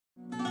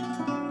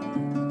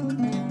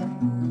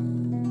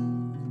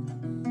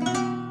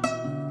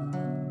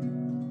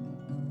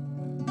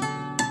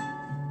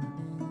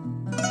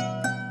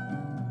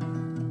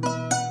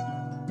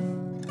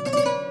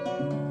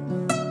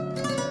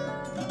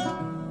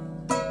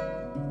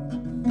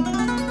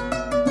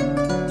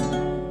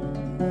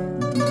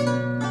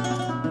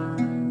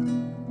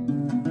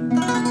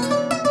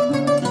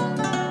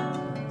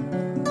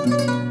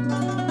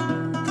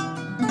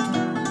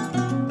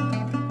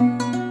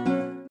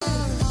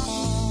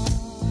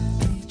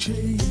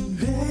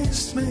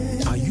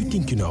Are you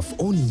thinking of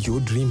owning your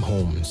dream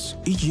homes?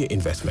 EJ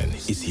Investment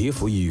is here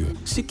for you.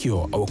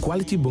 Secure our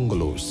quality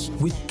bungalows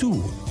with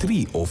 2,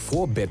 3 or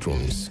 4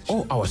 bedrooms,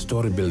 or our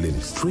story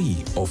buildings 3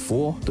 or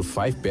 4 to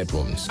 5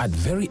 bedrooms at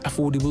very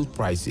affordable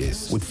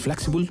prices with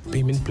flexible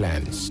payment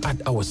plans at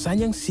our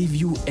Sanyang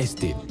Seaview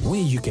Estate, where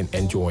you can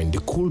enjoy the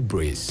cool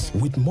breeze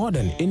with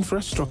modern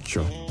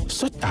infrastructure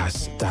such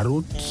as tar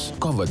roads,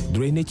 covered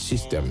drainage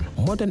system,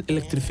 modern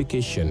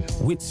electrification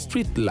with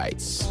street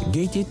lights,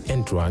 gated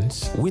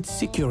entrance with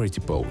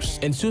security posts,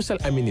 and social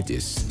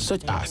amenities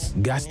such as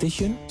gas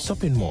station,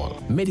 shopping mall,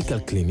 medical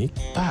clinic,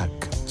 park,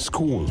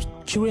 schools,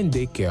 children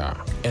daycare,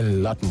 and a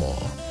lot more.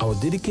 Our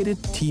dedicated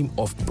team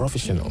of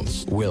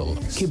professionals will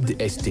keep the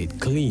estate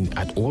clean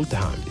at all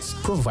times,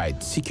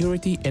 provide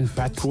security and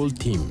patrol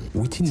team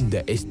within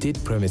the estate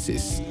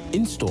premises,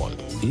 install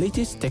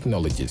latest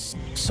technologies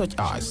such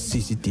as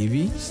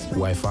CCTV,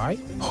 Wi-Fi,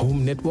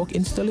 home network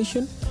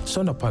installation,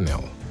 solar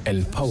panel,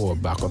 and power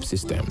backup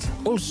system.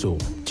 Also,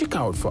 check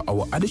out for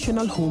our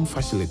additional home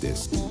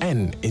facilities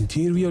and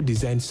interior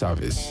design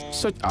service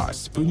such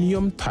as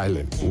premium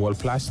tiling, wall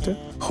plaster,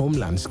 home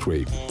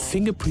landscape,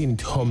 fingerprint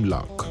home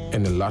lock,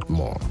 and a lot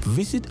more.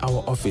 Visit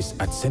our office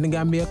at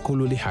Senegambia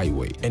Kololi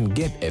Highway and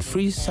get a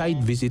free site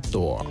visit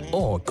tour,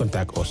 or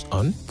contact us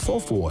on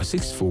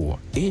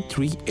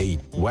 4464-838.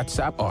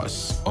 WhatsApp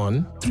us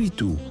on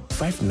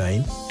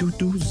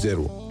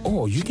 3259220.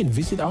 Or you can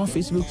visit our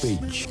Facebook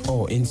page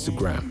or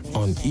Instagram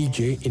on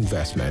EJ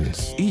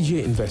Investments.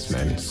 EJ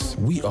Investments,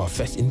 we are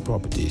first in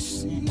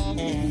properties.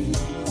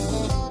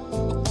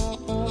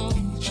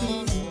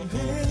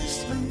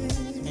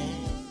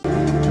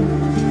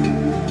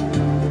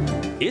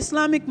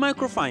 Islamic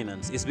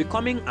microfinance is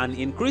becoming an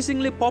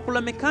increasingly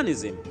popular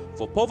mechanism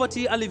for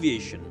poverty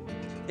alleviation,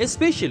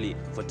 especially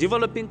for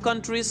developing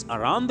countries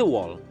around the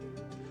world.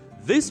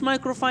 This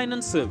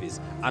microfinance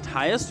service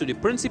adheres to the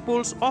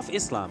principles of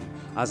Islam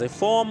as a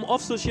form of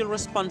social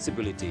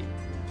responsibility.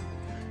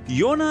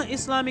 Yona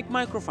Islamic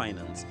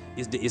Microfinance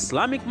is the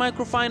Islamic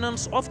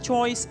microfinance of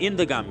choice in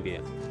the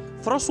Gambia,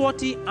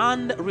 trustworthy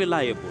and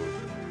reliable.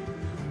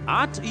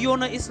 At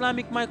Yona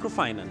Islamic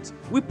Microfinance,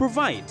 we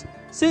provide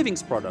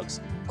savings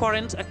products,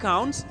 current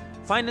accounts,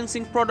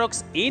 financing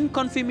products in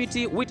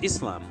conformity with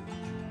Islam.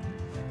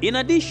 In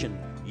addition,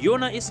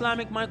 Yona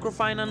Islamic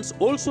Microfinance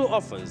also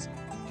offers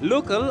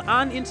local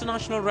and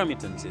international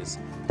remittances,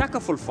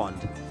 takaful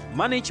fund,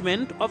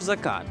 management of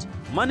zakat,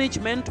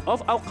 management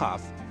of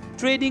awqaf,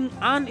 trading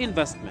and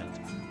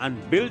investment, and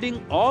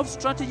building of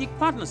strategic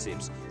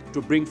partnerships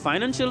to bring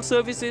financial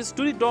services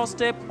to the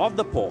doorstep of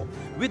the poor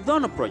with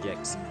donor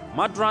projects,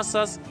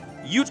 madrasas,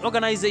 youth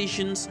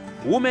organizations,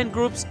 women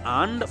groups,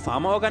 and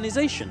farmer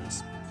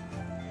organizations.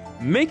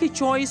 Make a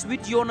choice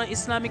with Yona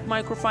Islamic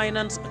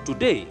Microfinance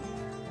today.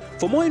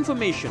 For more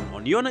information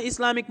on Yona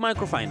Islamic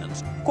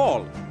Microfinance,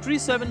 call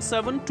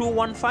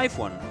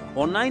 377-2151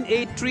 or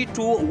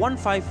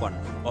 9832-151,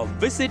 or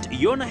visit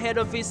Yona head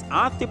office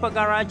at Tipa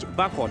Garage,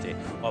 Bakote,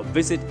 or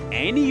visit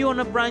any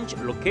Yona branch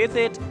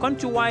located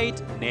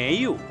countrywide near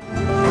you.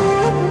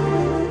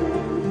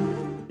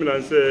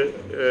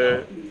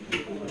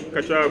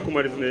 Kacha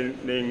kumaris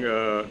ning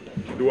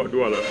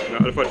duala na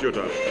alfa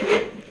tiota.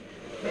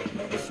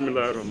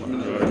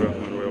 Bismillahirrahmanirrahim.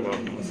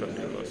 Allahumma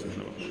salli ala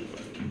sayyidina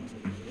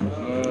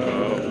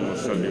Allahumma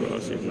salli ala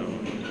sayyidina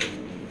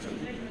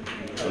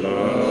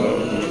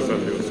Allahumma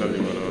salli wa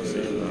sallim ala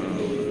sayyidina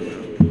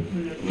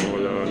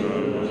Maulana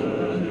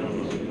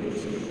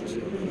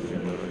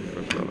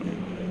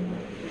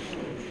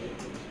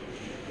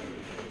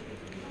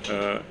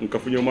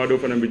nkafunyo mado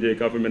fana mbije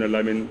ka fa mena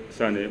Lamin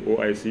Sané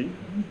OIC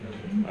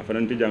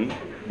afananti jang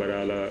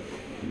barala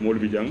mol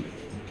bi jang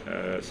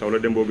sawla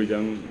dembo bi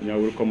jang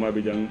nyawul koma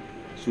bi jang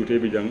soute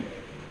bi jang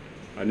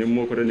ani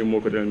moko tan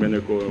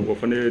mene ko wo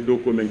fane do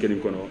ko men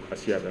kenin kono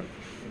asiata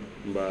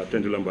mba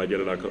tentula mba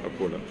jela ka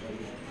akola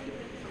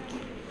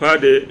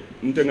fade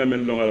ntenga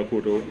men longa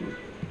ko to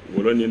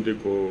wolo nyente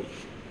ko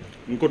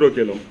nkoto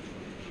kelom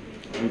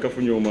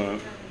nkafu nyoma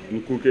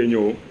nkuke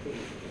nyo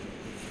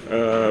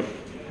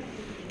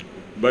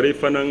bari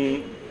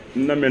fanan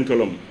na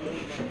mentolom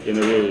ene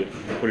we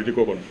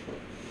politiko kono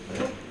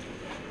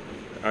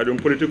adum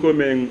politiko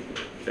men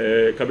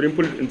kabrim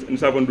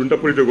nsabon dunta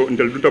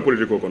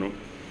politiko kono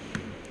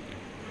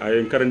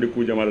ay karande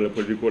ku jamala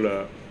politiko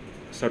la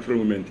satro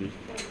momenti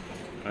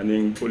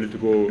anin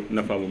politiko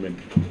nafa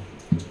momenti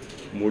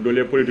mo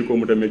dole politiko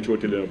mo tamé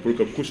ciotile pour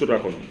que kusota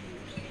kono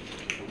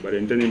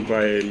bare ntanim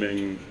paye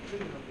men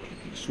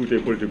soute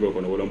politiko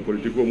kono wala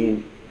politiko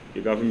mu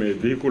igafa me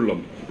véhicule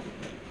lom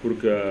pour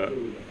que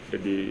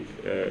the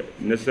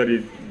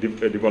necessary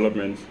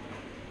developments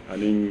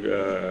and in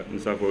the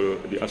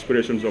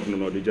aspirations of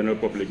the general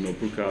public pour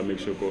make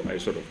sure I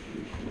sort of.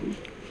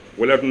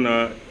 Well,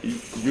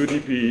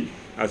 UDP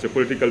as a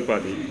political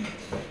party,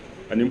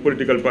 and in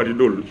political party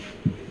dole,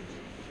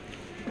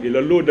 il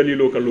a low dali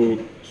local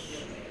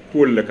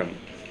pool lekam.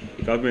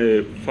 It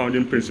have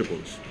founding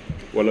principles,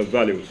 wala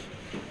values.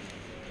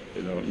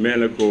 You know,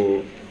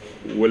 meleko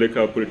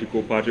woleka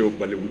political party of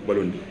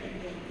Balundi.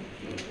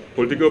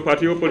 political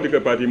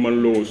party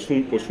man lo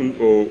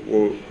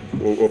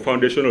o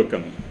foundational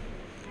kam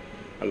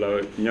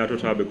ala ñaato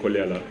tabe ko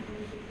lela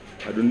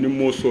adu ni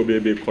mo sobe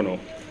be kono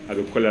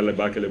abe ko lela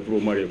bakele pro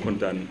mari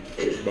kontan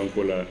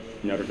banko la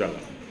ñaato tala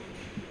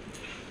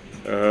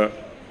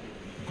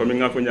comme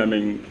nga fo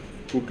ñamen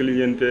ku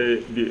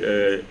cliente di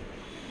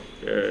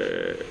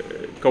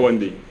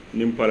kawandi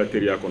nim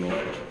palateria kono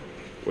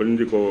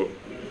wondi ko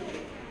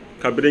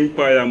kabring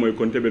paya moy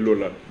kontebe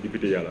lola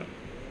député yala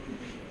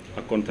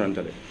a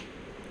kontantale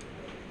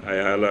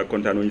ayala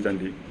kontano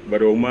yitandi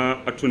baro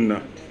ma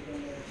atunna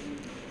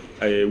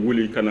ay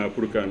wuli kana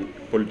pour kan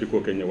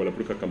politiko kenya wala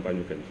pour ka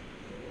campagne kenya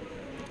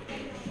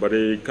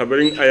bari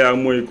kabring aya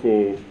moy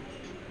ko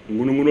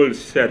ngunul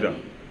seda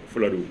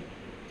fuladu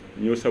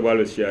ñoo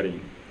sabal siari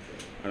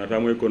anata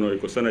moy ko noy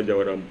ko sana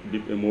jawara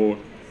mo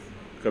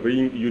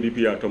kabring UDP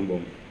ya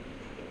tombom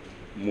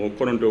mo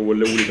kononto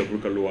wala wuli ka pour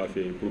ka lo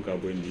afe pour ka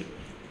boyndi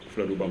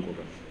fuladu banko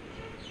ka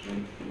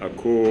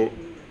ako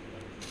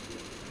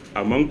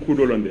amman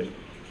kudolonde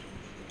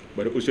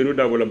bari usenu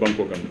da wala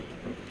banko kan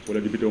wala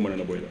député o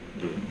manana boyla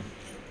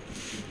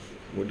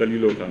mo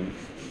dalilo kan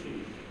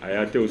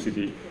aya tew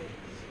sidi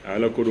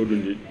ala kodo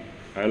dundi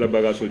ala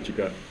bagaso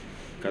cika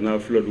kana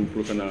fladu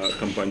pour kana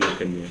campagne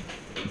kenni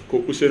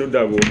ko usenu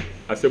dabo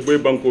ase boy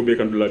banko be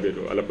kan dula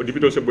bedo ala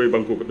député se boy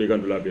banko be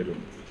kan dula bedo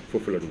fo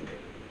fladu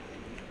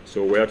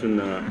so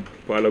wayatuna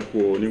pala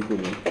ko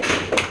ninkumu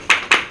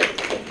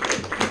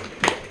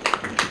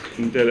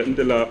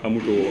ntela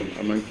amuto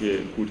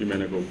amanke kuti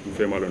meneko ku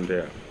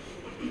femalontea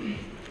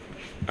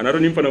anaro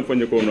nim fana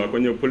fonye ko no ko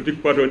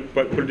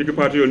politique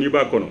party ni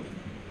ba kono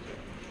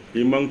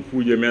i man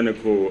kuje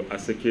meneko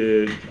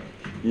aseke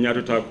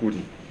nyaato ta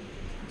kuti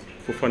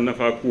fo fanna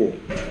fa ko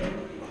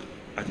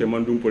ate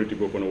mandum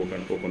politique ko no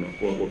wokan ko kono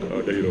ko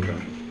dalilo kan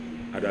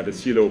ada da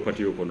silo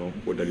party ko no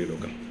ko dalilo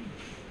kan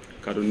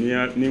kado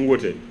ni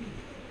ngote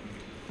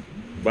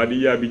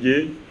badi ya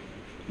bije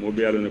mo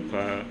be ala ne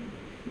pa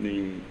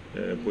ni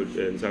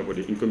nsako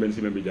de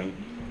incumbency membe jang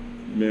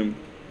même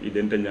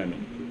identa nyami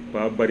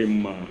pa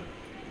barimma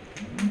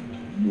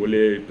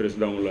wole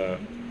président la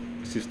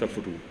sista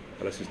Fatou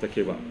ala sista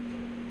Keba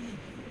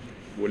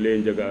wole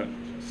njaga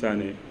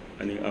sane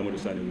ani Amadou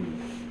Sane wuli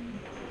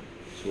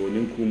so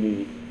nin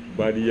kumu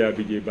badiya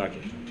bije bake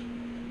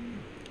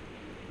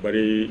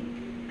bari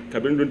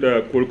kabin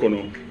dunta kol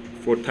kono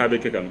fo tabe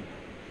ke kam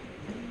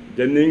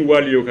janning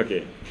waliyo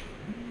kake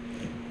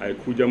ay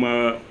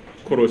kujama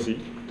korosi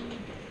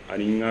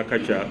ani nga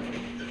kacha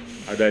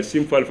ada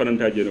simfal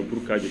fananta jeno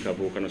pour kaji ka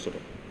bo kana soto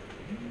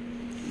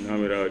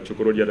namira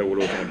chokoro jada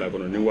wolo kana da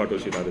kono ni wato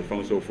sita de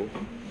fanso fo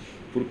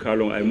pour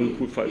kalon ay mun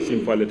ku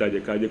simfal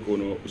taje kaje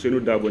kono usenu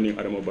dabo ni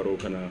adama baro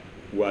kana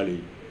wali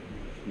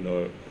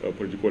no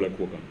politiko la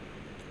ko kan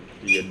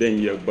ye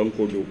den ya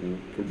banko doku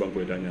pour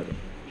banko eta nyaado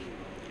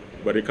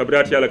bari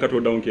kabrat yala kato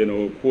donke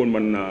no ko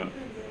man na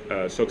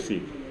soksi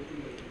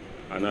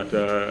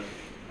anata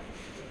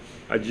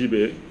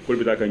ajibe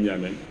kolbita kan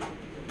nyamen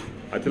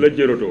atela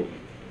jeroto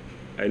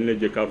ay ne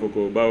je kafo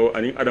ko bawo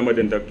ani adama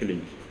den tak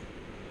killing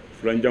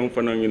fulan jam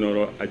fanan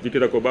yinoro a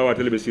jikita ko bawa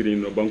tele be siri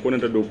no banko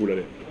nanta do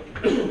kulale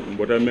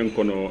mbota men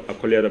kono a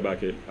kolera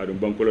bake adu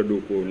banko la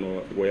do ko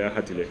no waya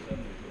hatile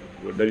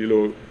do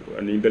dalilo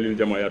ani dalil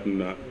jamaayat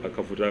na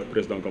akafuta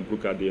president kam pour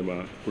ka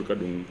dema pour ka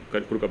dum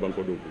pour ka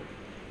banko do ko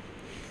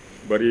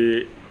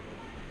bari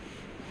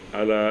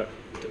ala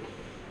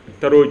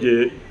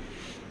taroje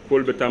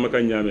kolbe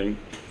tamaka nyamen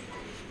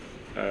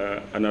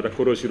anata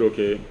korosiro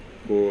ke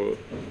ko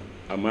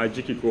ama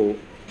jiki ko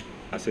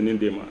asenin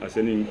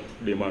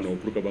dema no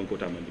pour ka banko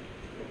tamandi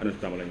anata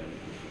tamala nyame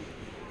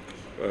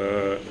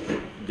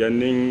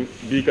janning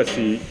bi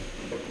kasi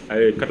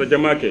ay kata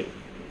jamake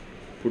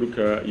pour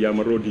ka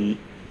yamarodi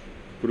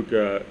pour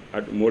ka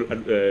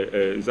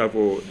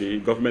zafo the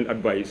government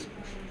advice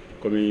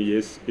comme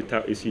yes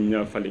ita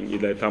isinya falling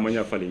ila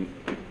tamanya falling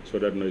so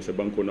that no is a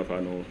banko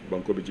nafano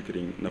banko be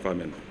jikiring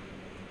nafamen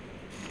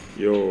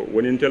yo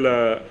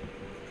wonintela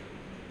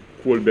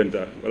kuol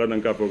benta wala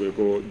nan ka foge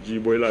ko ji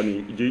boyla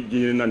ni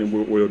ji nani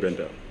woyo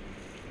benta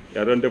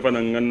ya don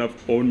defana nganna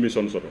on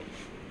mission soto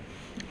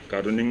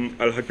ka don ning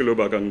al hakilo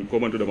ba kan ko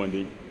man to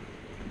demandi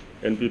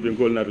NPP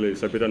ngol narle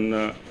sapitan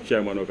na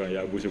chairman o kan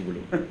ya busi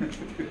bulu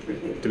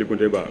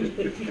tilikunde ba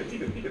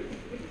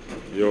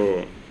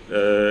yo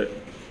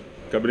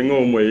kabri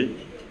ngo moy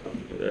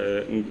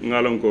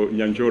ngalon ko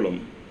nyancholom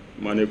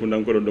mane ko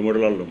ndan ko do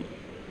morlalom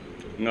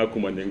nga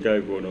kumande ngay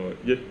go no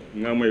je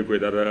nga moy ko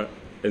dara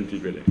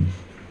NPP le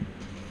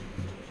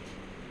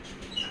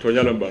to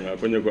nyalam banga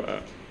ko nyego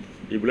a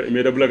ibla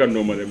me da blagan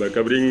no male ba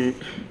kabring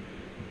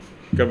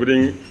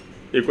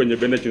e ko nye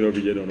benn ci no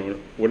bi je no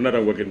wonna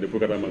ram wakende bu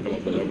kata man kama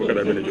bu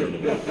kata benn jono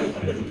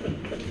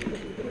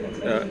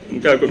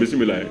nka ko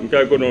bismillah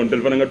nka ko non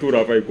telefona nga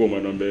toura fay ko ma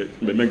non be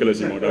menkala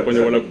simo da ko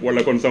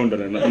wala kon sound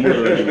na amul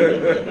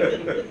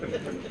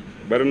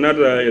bar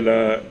nata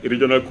ila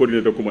regional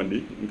coordinator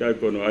commandi nka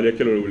ko no ale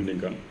kelo wul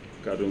ninka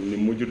ka do ni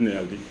mujurne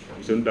aldi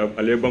sen da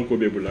ale banko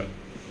be bula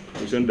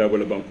sen da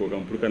bula banko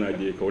kam pour kana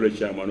je ko wala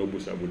chairman o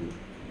busa bulu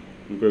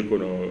ngoy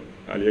kono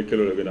ali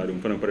kelo la gëna dum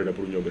fana paré da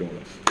pour ñoo bëri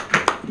wala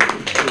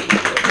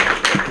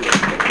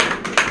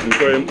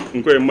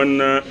ngoy man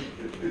na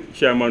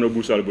chairman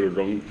busal bu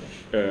dong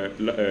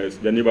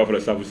jani ba fa la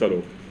safu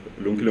salo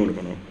lu ngi lewu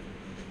kono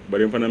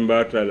bari fana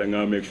mbata la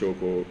nga make sure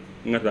ko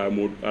ngata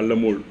mo alla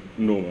mo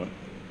noma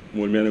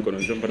mo mel ko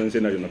non fana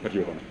scénario na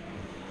patio kono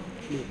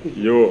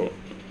yo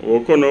o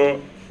kono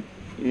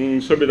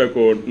sobida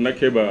ko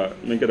nakeba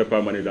men keda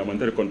Pa Manneh da man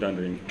tar content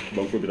ring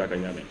banko bi ka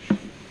nyame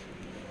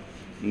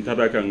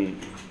ntata kan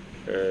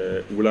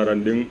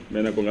wularan ding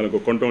mena ko ngala ko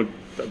konton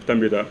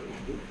tambita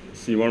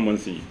si won man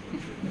si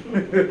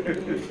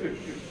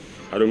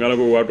ado ngala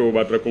ko wato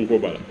batra konko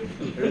bala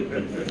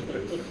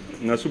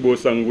nga subo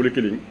sanguli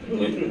kiling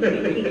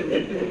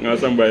nga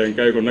samba en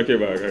kay ko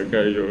nakeba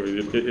kay yo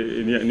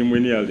ni mo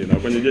ni aldi na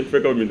ko je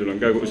fekaw min do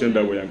kay ko usen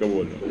dabo yan ka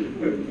wolo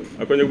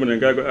akonye ko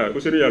kay ko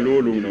useni ya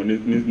lo lu no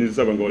ni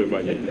saba ngole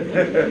faje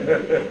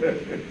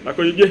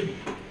akonye je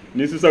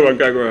ni saba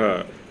kay ko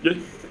ha je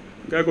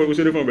kay ko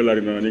useni fon be lari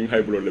no ni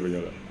hay blood le be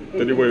nyola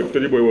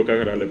tedi boy wo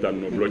kakara le tan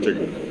no blood check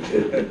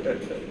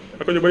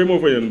akonye bay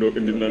mo fayen do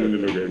indi nan ni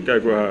no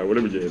kay ko ha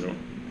wala bi je no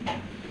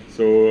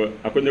so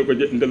akonye ko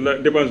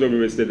ndella dépense mi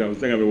weste down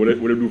sanga me wala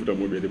dufta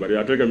mo be di bari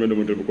atel kam no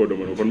mo ko do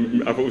mo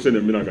kon afa useni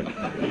mi nakan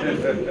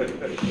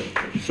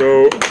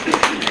so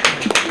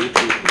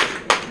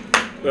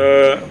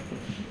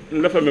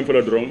lafa men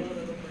fala dron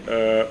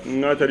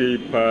ngatari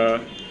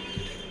pa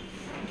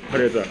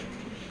pareta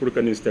pour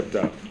kanin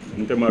stepta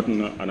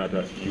ntematuna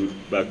anata you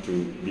back to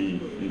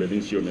be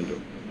mbedin siomento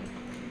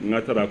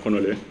ngatara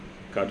konole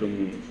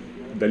katum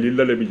dalil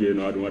la bije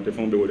no adu ngate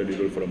fombe wala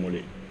dilol fala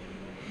mole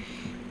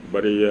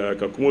bari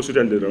ka kumo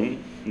sutande dron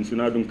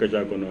nsuna dum ka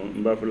jagono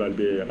mbafula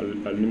be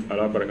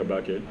ala baraka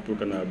bake to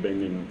kana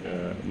bengin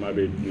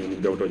mabe ni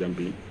dawto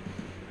jampi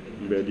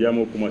mbe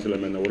diamo commencer la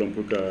men wala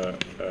pour ka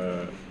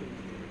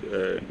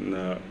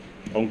na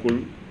oncle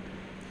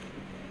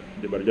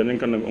de bar janen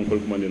kan oncle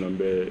commandé non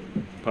be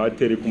pa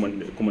teri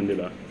commandé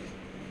la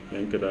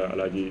en keda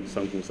alaji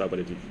sanku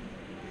sabaleti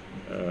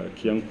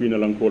kiyan kuina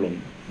lankolon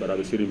bara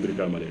be siri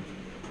brika male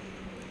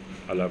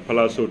ala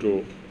palaso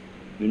to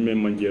ni men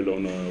manjelo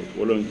no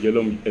wolon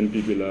jelom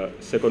NPP la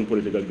second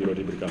political bureau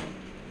de brika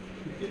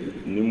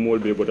ni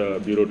molbe bota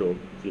bureau do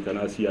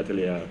ikana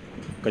siatele ya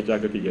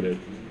kajaka tijele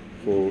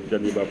fo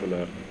jani ba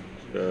fala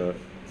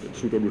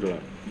suto dutala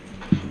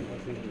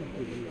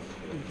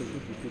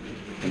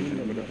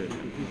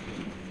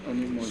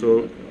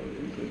so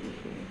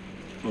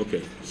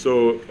okay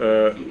so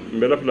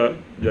mbelafla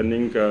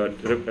janning ka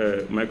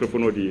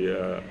microphone di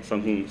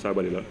sankhun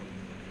sabali la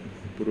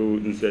pour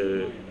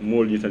nse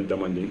mol yi tan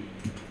demanding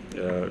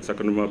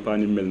sakanuma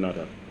pani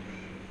melnata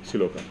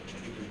siloka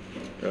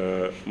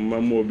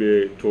mammo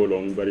be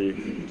tolong bari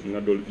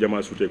ngadol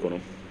jama sute kono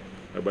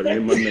bari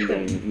man men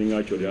don ni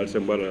ngacholi al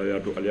sembala ya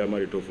to aliya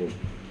mari to fo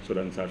so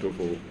dan sa to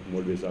fo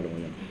mol be salo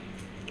ngam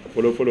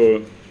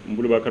folo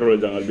mbulu ba karol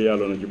jangal be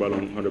yalo na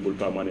jibalon honorable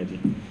Pa Manneh ti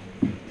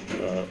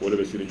wala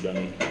be siri jang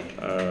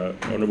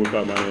honorable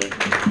Pa Manneh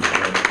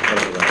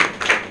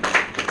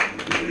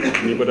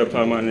ni bada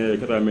Pa Manneh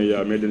kata me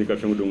ya medeni ka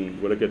fengudum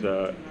wala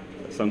keta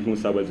sankun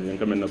sabaji en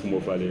kamen na ko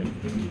mo fale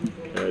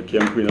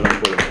kiyam kuina lan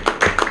ko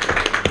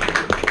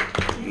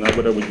na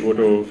bada bu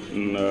woto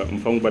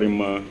mfang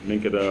barima men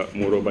keda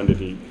moro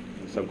bandeti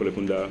sankole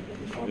kunda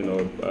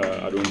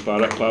adum pa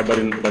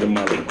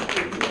barima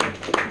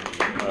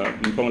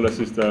mfang la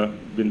sister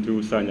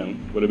Bintu Sanyang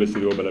wala be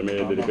siri wala me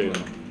dedikay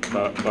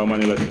Pa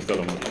Manneh la sister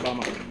la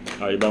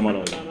ay ba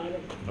malo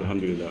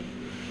alhamdulillah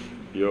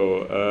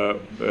yo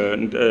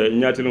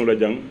nyati no la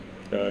jang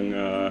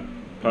nga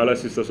pala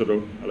sister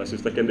soto ala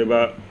sister kende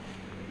ba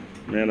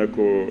mena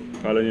ko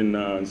pala ni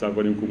na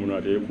savani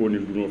kumunate ko ni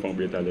duno fam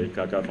be tale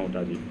kaka fam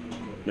tadi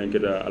men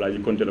keda ala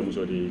ji konte la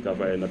musodi ka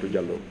fa natu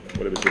jallo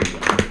wala be siri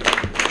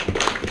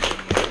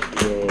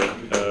yo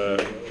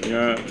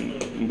nya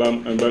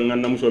mbam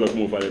nganna musola ko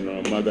mo faale no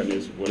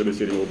maganes wala be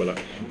siri mo bala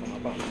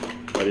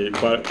bari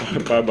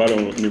pa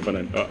balon ni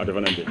fanan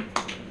adafanante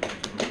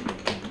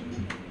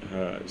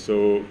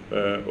so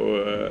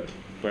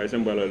par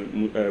exemple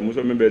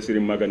muso membe siri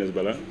maganes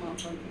bala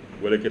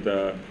wala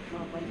kita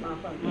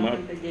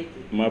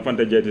ma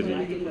fanta jetati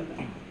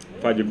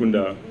faji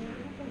kunda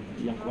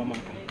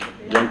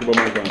yankuba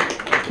mankan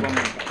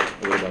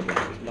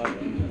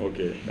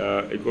okay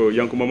iko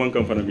yankuba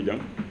mankan fana bijang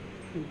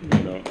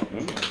no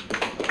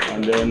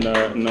and then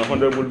na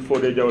honorable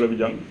Fode Jawla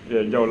bijang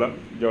Jawla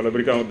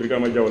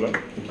brikama Jawla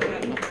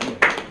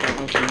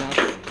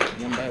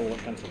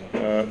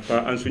pa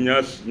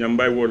Ansunyas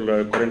Nyambay wol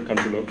current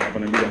councilor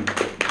fana bijang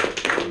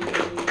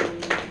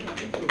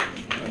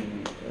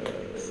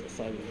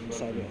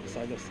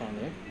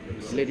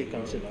Lady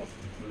Councilor.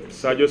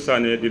 Sadio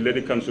Sane, the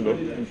Lady Councilor.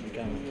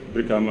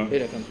 Brikama.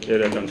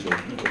 Area Council.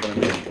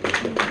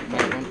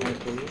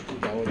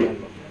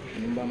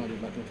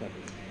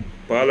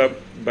 Pala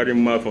bari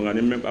ma fonga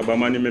ni mem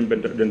abamani mem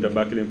benda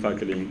bakilim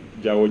fakilim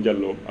Jawo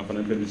Jallo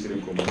afana pendi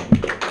sirin ko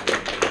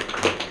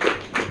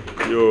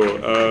yo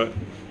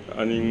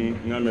ani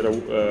ngamera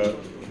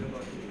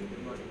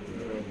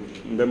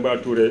Mbemba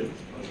Touré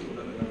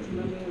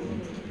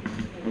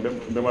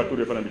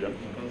fana Abidjan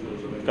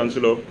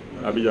councilor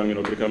Abidjan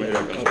Brikama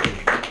area council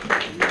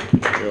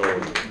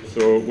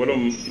so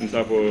wolom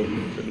nsako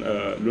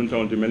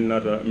luntawnti men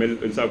nata mel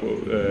nsako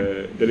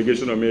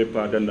delegation o me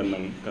pa dandan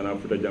nan kana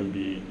futa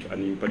jambi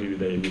ani patiri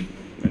day ni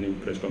ani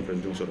press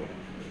conference dum soro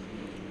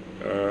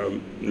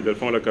ni del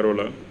fon la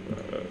carola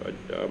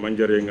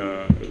manjare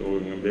nga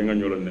be nga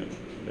nyolon ne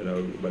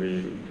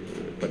bari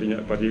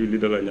pati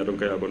leader la nyaton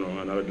kaya kono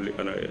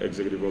ana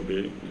executive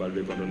be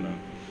balbe kono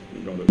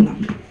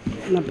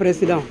na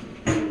président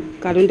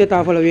kadunte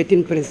ta fala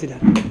wetin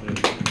président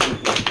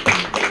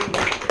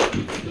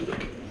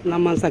na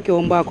man sake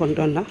on ba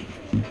kontonna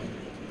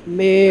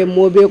me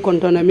mobe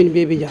kontonna min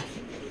bebi ja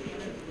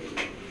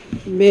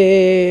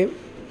me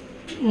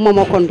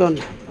mama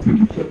kontonna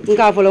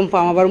nga folom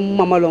fama bar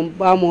mama lom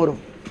ba moro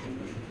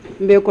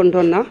be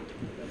kontonna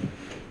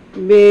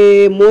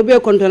be mobe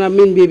kontonna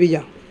min bebi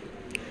ja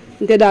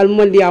nte dal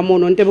mandi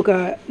amono nte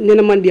buka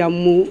nena mandi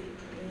amu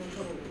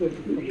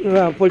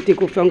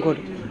politique fankor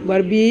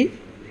bar bi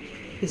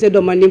se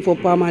demanding fo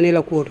Pa Manneh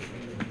la cour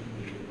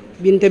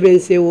binte ben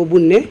sewo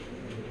bunne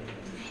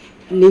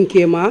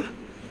ninkema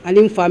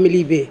anim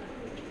family be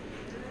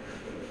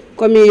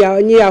comme ya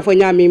ni ya fo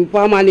nyami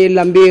Pa Manneh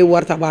lambe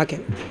warta bakel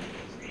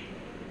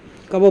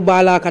kabo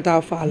bala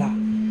kata fala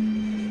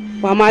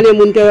Pa Manneh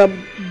munte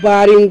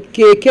barin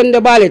ke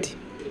kende baleti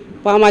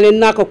Pa Manneh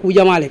naka ku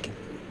jamaleke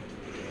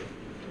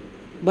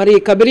bari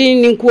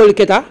kabri nin kuol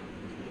keta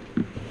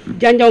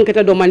janjaw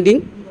keta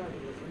demanding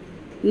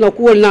no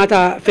kuol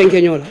nata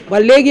fenke nyola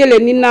wal legi le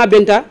ninna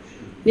benta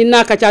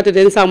ninna ka chata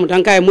den samu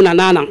tan kay muna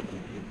nanan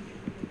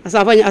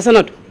asafanya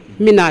asanatu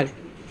minale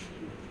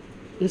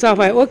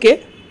nsafa okay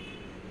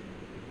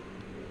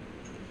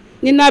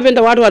ninna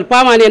benta watu wal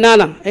Pa Manneh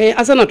nanan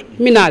asanatu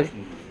minale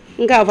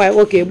nga fa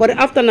okay but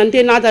after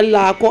nante nata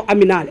la ko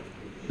aminale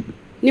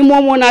ni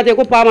momo nate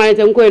ko Pa Manneh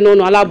tan ko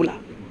nono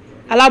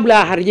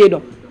alabula harje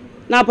do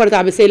na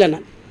parta be selana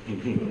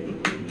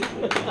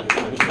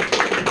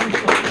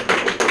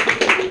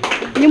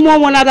ni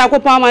momo nata ko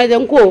Pa Manneh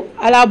den ko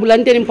ala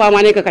bulante ni Pa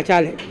Manneh ka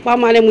kacale Pa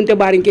Manneh munte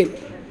barinke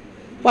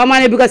Pa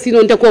Manneh bi ka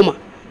sinonte koma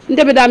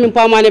nte be dami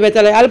Pa Manneh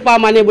betale al Pa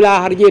Manneh bula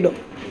harje do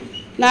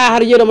na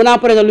harje do na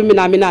parata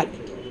lumina minal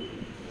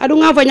adu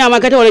nga fa nyama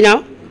kate wala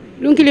nyama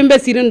lun kilimbe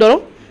sirin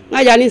doro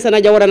nga jani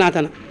sana jawara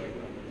natana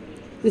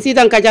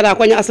nsitan kajara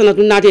ko nya asana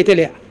tun nate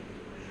tele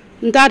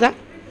ntata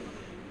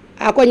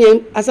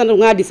akonye asana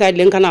nga decide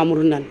len kana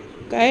murunan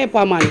kay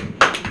Pa Manneh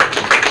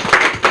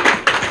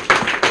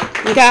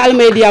nka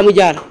almedia mu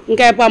jaar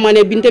nka Pa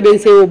Manneh binte ben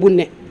sewo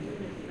bunne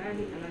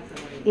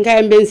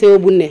nka ben sewo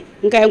bunne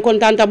nka en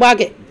kontanta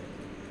baake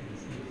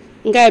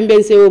nka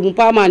ben sewo mu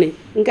Pa Manneh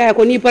nka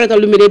ko ni parata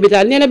lumire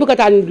bital nene bu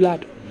kata ni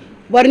dulato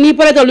war ni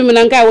parata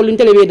lumina nka wolun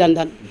telebe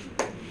dandan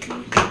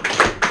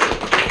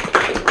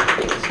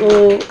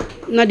so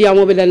nadia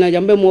mo be dana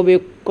jambe mo be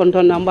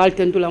kontona mbal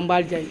tentula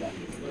mbal jay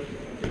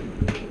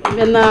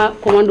menna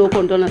commando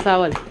kontona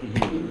sawal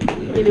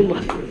ilimba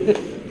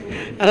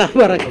ala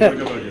baraka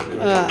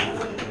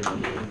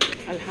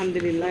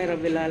alhamdulillahi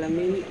rabbil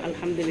alamin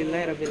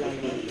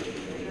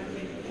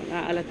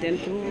na ala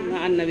tentu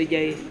na annabi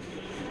jay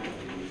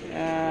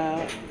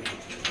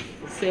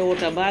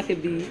sewota baake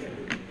bi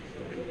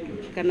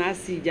kana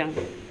si jang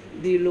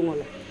bi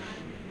lungola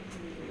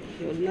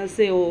na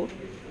sewo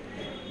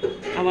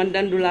aman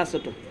dandula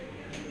soto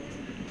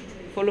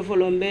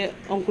folo mbe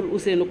oncle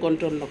Ousseynou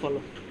konton na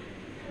folo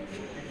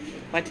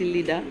parti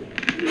leader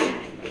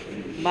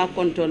ba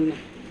konton na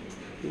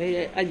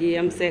be aji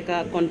yam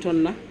seka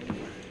konton na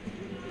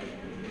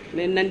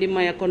be nandi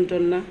maya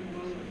konton na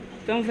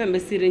fembe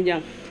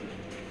sirinjang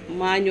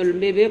mañol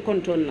be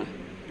konton na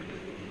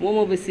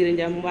momo be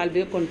sirinjang mbal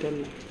be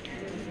konton na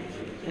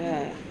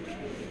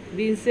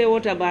bin se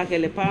wota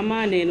bakele Pa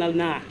Manneh nal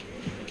na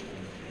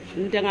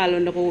ntengalo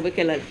ndako be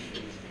kelal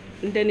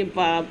nteni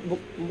pa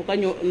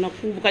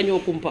bukanyo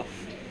kumpa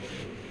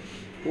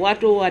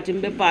watu wati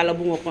mbe pala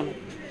bungo kono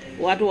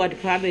watu wati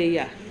pabe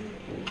ya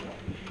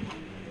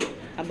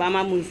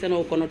abama mun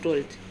seno kono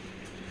tolti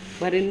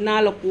bari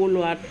nala ko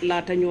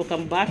la tanyo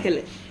kam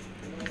bakele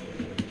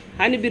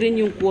hani biri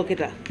nyun ko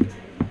kita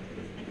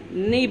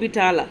ni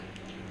bitala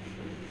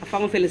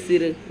afam fel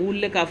sire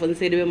wulle ka fon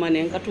sede be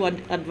manen ka to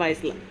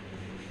advice la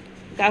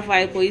ka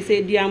fay ko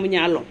ise diamu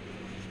nyalo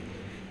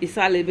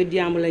isale be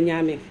diamu la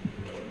nyame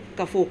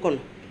ka fo kono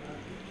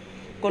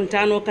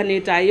kontano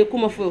kaneta ye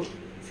kuma fo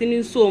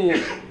sinin somo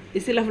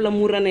isila fla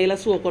murana ila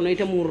so kono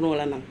ite murno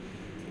la nan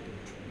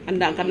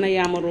anda kan na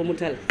yamaro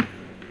mutal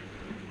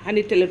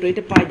hani tele to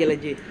ite pajala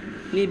je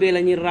ni be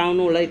la ni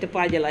rawno la ite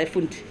pajala ay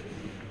funti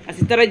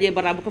asi taraje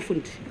barabu ka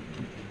funti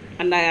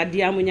anda ya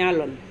diamu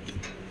nyalon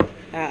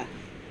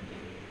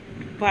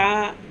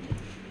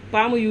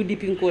pa mu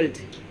UDP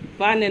kolti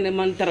pa nene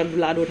man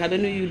taradula do ta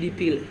ben UDP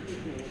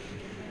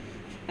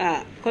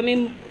la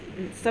comme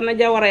sana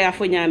jawara ya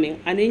fo nyame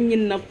ani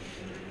nyinna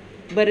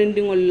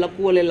barindingol la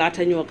kuole la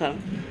tanyo kan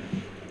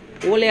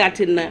wole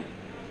atinna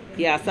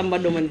ya samba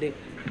domande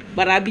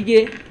bara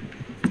bije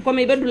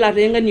comme be dula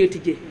te ngani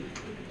yotije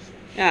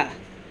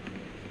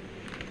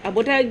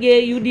abota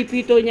ge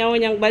UDP to nyawo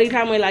nyang bari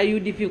tamoy la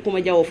UDP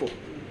kuma jawo fo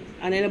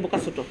anene bu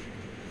kasuto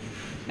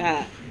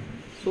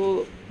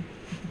so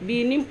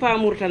bi nim pa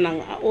murta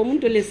nang o mun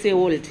to laisser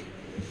wolde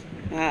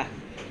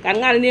kan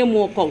ngal ne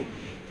mo kong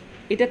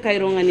ite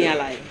kayro ngani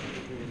alay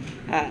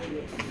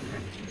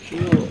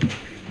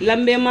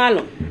lambe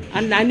malo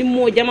anda ni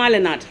mo jamale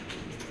nata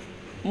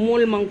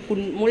mol man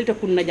kun molta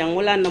kun na jang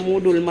wala na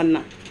modol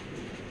manna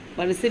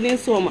wala senen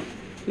soma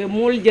me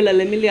mol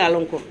jelale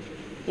miliyalon ko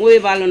ngoy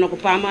balo nako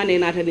Pa Manneh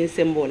nata den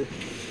symbole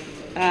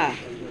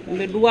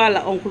mbe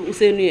duwala oncle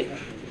Ousseynou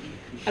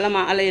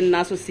alama alayen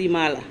naso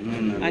simala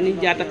ani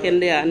jata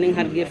kende ya ning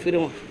harge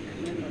firmo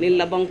ni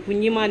labang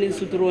kunyima ni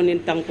suturo ni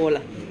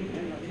tankola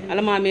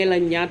alama mela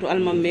nyaato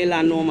alma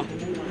mela noma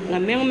nga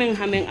meng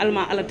hamen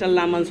alma ala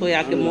talla man so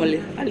yake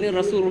molle alni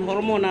rasul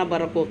hormona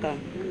barako kam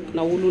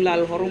na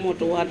wululal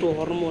hormoto wato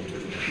hormoto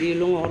di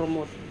lungo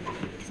hormoto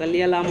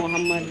salli ala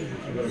muhammad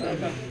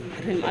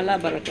rim ala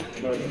baraka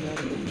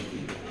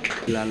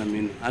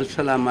alamin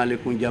assalamu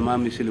alaikum jama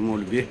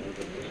muslimol be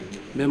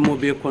mo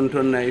be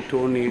konton na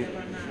itoni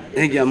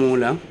e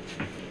jamula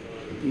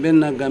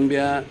benna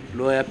Gambia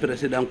loya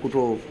president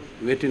kuto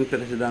wetin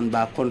president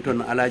ba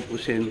konton Alhaji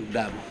Ousainou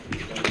Darboe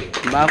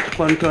ba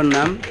konton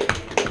nam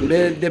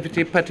be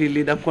deputy party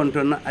leader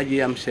konton na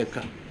Ajiyam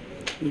Seka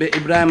be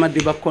Ibrahima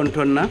Diba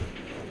konton na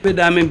be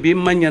damen bi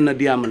manyana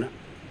diamna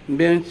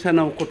be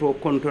sana koto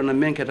konton na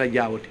menketa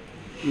jawoti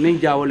nin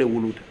jawole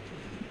wuluta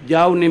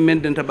jawni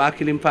mendenta ba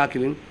kilim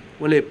fakilim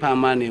wala Pa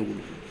Manneh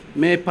wulu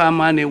me Pa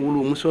Manneh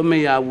wulu muso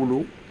me ya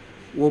wulu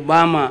wo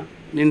bama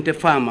ninte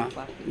fama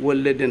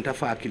wolle denta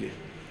fakile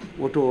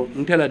woto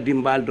ntela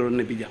dimbal do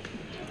ne bija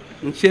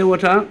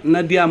nsewota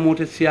na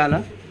diamote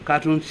siala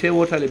katun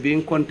sewota le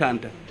bin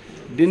contanta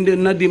dinde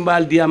na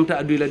dimbal diamta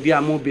adula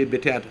diamo be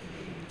betata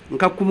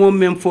nka kumo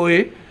mem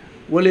foye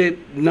wole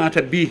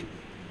nata bi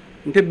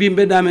nte bi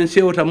be damen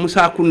sewota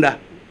Musa Kunda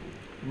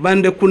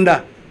bande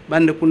kunda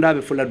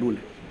be fuladule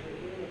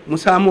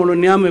Musa molo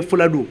niame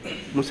fuladu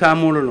Musa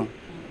molo no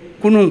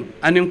kunun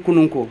anin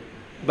kunun ko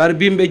bar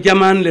bimbe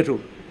jaman leto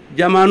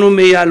jamano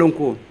me yalon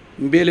ko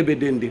mbele be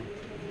dende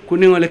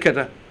kuni ngole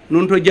keta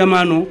non to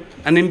jamano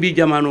anin bi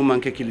jamano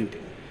manke kilinte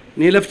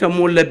ni lafta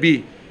molla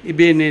bi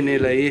ibe nene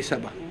la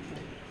yesaba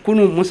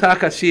kunu Musa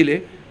ka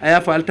sile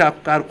aya falta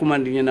kar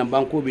kumandi nyana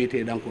banko be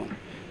te danko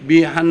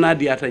bi hanna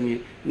diata nyi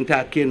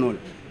nta kenol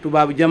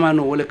tubabu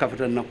jamano wole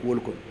kafata nakul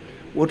ko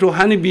woto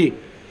hani bi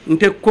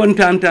nte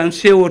kontanta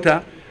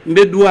sewota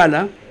mbe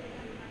duwala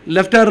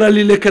laftar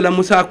rali lekela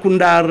Musa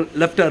Kundar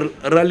laftar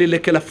rali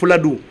lekela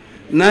fuladu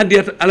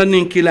nadiyat ala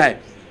nin kilay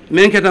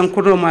men ketan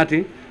koto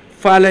mati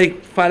falay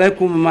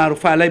kum maru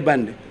falay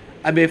bande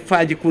abe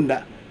faji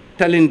kunda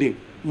talindi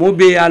mo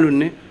be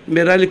yalunne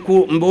mbe rali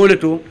ku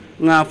mboleto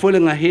nga fole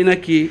nga hina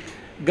ki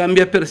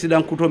Gambia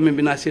president kuto men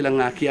bina sila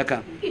nga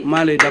kiyaka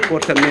male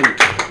d'accord men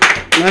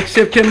nga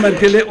September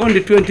tele on the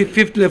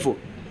 25th level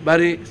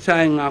bari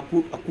say nga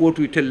ku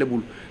wotu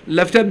telebul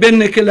lafta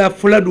benne kala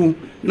fuladu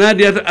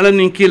nadiyat ala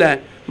nin kilay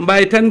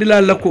mbay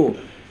tandila lako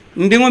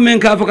ndingo men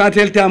ka faka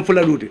telta am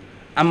fuladude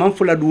amman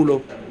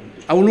fuladulo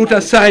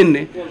awluta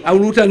sayne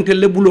awluta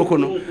ntelle bulo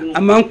kono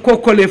amman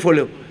kokole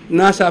folo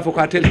na sa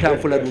faka telta am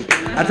fuladude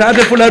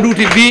atade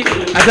fuladuti bi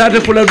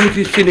atade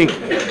fuladuti sinin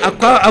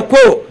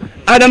ako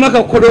adama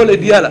ka kodole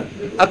diala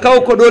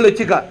akaw kodole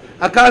cika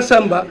aka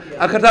samba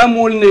akata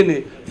mol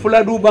nene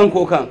fuladu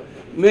banko kan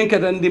men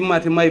kata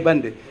ndimmati may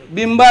bande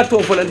bimba to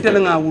fola ntela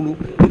nga wulu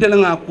ntela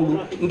nga kulu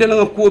ntela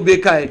nga ko be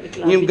kay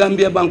nyim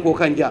Gambia banko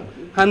kan ja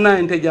hanna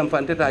ente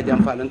jamfante ta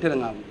jamfala ntela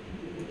nga wulu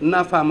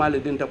na famale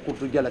dinta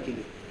kurtu jala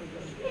kidi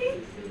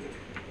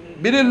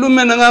biri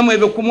lumme na nga moy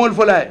be kumol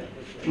fola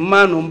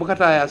mano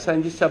mbukata ya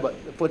sanji saba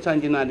fo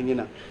sanji nani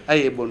ngina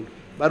aye bon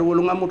bar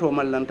wolu nga moto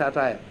mallan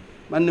tata ya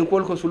man ni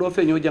kol ko sulo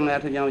feño janga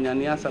yata nyaaw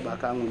nyaan ya saba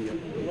ka ngunja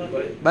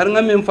bar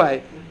nga mem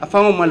fay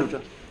afamo maluta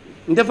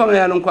nte fanga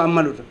yalon ko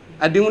amaluta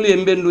adingul ye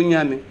mbendu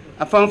nyame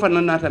afam fa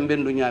nata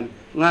mbendu nyame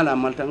ngala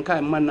malta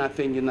nka man na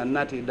feñi nan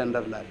nati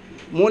dandar la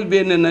mol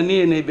be ne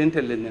nani ne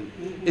bentelle nen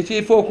e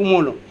ci fo ko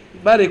molo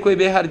bare koy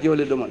be har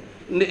jewle domal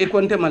nde e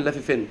konte mal la fi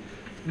fen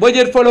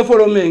bojet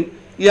folo men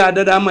ya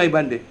dada may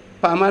bande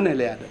Pa Manneh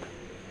le ya dada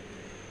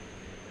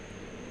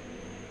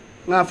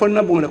nga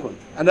fonna bumle kon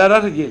ada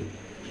rata jeli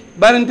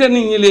barinte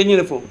ni ñile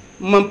ñile fo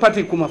man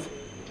pati kuma fo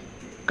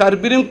kar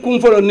birin kum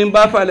folo nim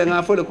ba faale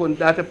nga fole kon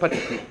data pati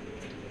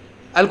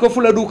al ko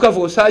fula du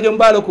kafo sadio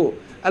mbalo ko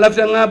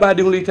alafta nga ba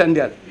dinglu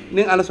itandial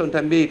nin ala son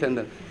tambe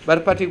itandal bar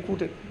pati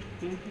kute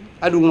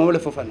adu nga wala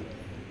fo fana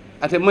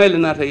ate mayle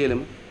nata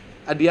yelema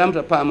adi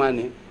yamta Pa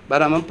Manneh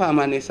barama Pa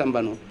Manneh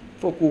sambano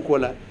fo ku ko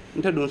la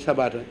nta dun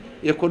sabata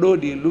e ko do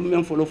di lum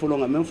men folo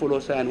nga men folo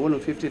sayan wala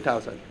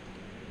 50,000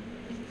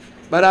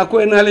 bara ko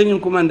enale ñun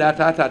kumanda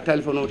tata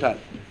telephone tal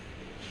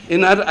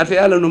ina ate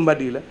ala no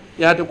mbadila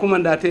yaata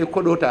kumanda te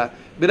kodota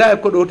bira e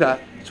kodota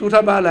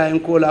suta bala en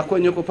kola ko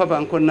nyeko papa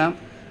en konna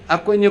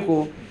akonye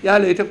ko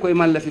yala ite ko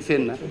malla fi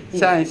fenna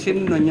sa en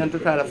sin no nyanto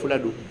tala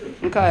fuladu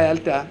nka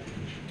yalta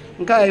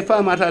nka ay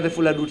fama ta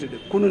fula duti de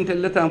kunun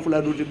tel letan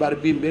fula duti bar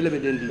bim be lebe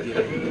den dije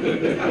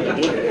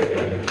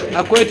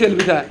akoy tel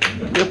bita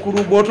e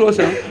kuru boto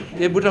san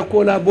e buta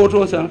kola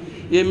boto san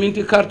e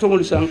minti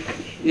carton san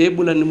e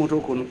bulandi moto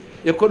kono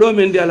e ko do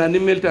men di ala ni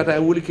meltata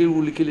wuli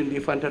kili ndi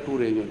fanta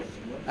touré ñol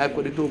ay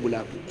ko di to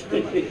bula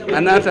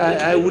anata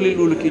ay wuli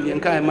lulu kili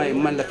nka ay may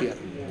man la fiya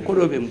ko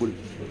do be mbul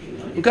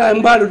nka ay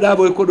mbalu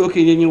dabo ko do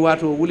ki ñi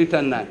wato wuli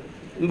tanna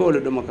mbolo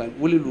do makan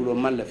wuli lulo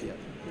man la fiya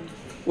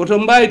woto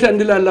mbayi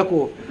tandila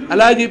lako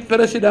alaji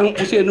président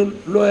Ousseynou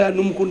Loya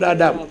Numkunda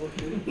dam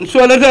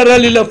solata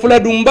rali la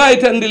fuladu mbayi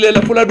tandile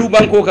la fuladu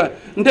banko ka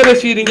ntebe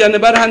siri janne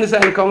bar hande sa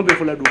en kawbe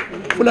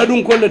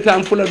fuladu ko le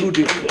tam fuladu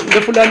de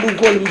fuladu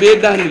ko be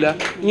danila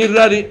ni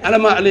rari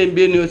alama ale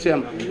be ni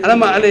osem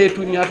alama ale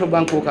tu nyato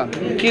banko ka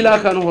kila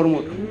kan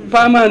hormo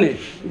pamane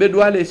be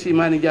doale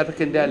simani jata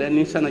ken dale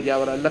ni sana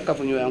jawara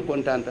lakafu nyo en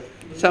contanta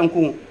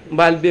sanku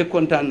mbal be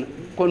contanta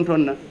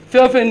kontonna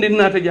feofendi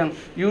nata jang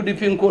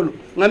UDP kol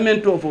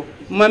ngamen tofo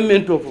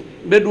mammen tofo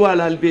be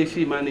duwala al be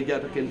simani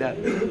jata ken dal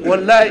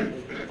wallahi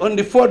on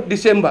the 4th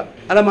December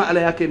alama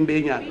ala yake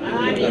mbe nyaal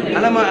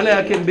alama ala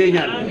yake mbe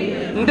nyaal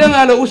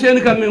ndenga la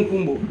Ousseynou kam men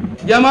kumbo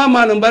jama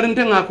malo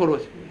barinte nga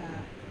koros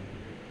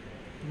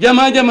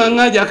jama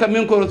ngaja kam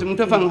men koros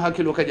mutafang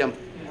hakilo ka jam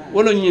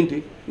wolo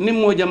nyinti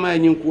nimmo jama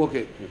nyin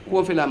kuoke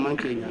ko fela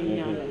manke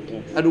nyaal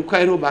adu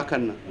kayro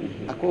bakanna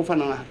ako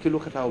fana hakilo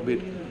ka taw be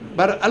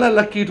bar ala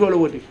lakito lo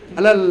wodi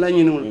ala la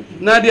nyinul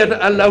nadiyata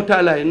Allah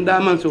taala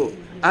ndaman so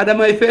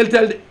adama e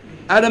feltalde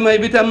adama e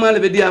bitam mala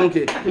be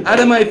diamke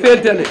adama e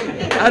feltale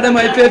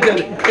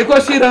e ko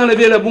siran le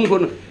bela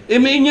bunkono e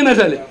mi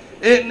nyinatale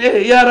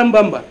e yaram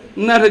bamba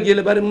nata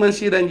jele bari man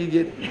siranji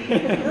jede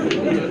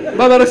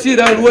babara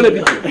siran wala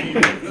bi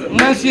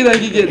man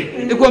siranji jede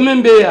e ko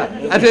membe ya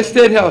ate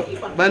state house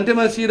bante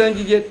man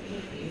siranji jede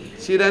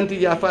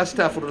siranti ya fa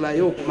astaghfirullah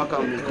yo ko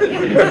makam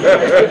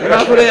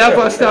ma ko ya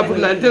fa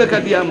astaghfirullah ntela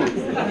kadiyamo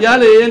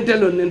yale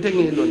yentelon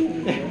ntengi lon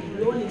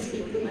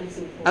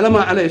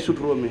alama ala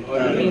sutro me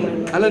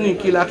ala ni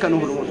kila kan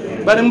horo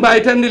bari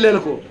mbay tandi lel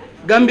ko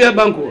Gambia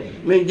banko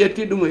men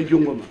jetti dum e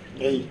jungo ma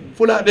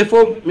fula be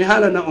fo mi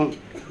halana on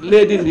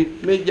ledindi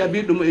men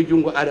jabi dum e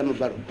jungo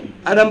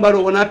Adam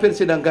Baro wona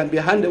president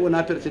Gambia hande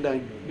wona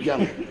president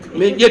jam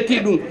men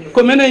jetti dum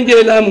ko menen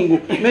je lamungu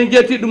men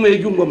jetti dum e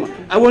jungo ma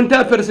a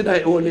wonta president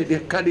e o ledi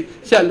kadi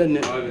inshallah ne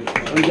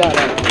on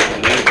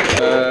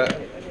jara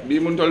bi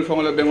mun tol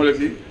fongola bengole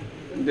fi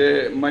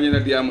de mañina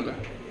diamula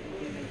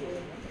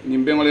ni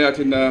bengole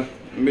yatina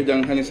mbe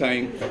jang hani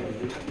sayin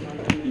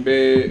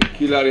be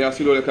kilar ya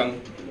silole kan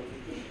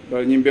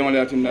ba ni bengole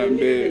yatina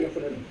be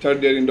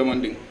tarderi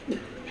ndomanding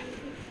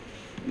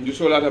du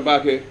solata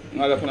bake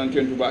ngala fanan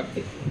tentu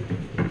bake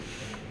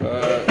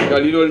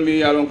dalilol mi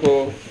yalon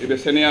ko e be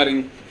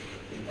seneyaring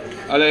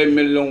ala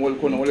mellon wol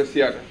kono wala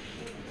siyata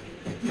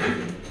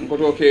ko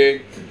to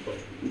ke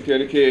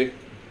terke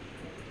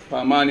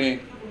Pa Manneh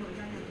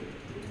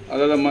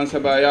ala la man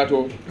saba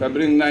yato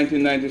kabring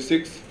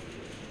 1996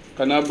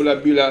 kanabula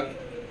bila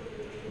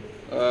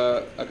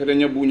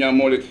akadenya bunya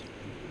molet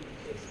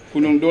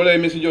kunun dole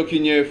mesijo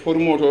kinye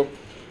formoto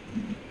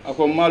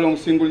ako malong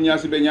single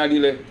nyasi be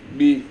nyaadile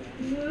bi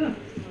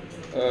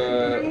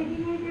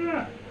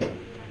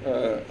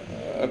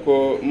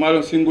ako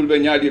malong single be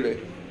nyaadile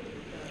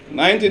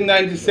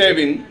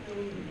 1997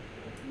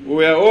 we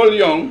were all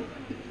young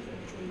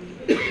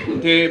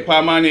te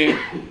Pa Manneh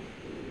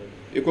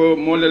iko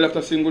mole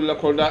lafta single la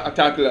kolda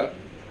attack la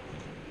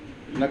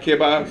na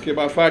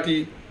keba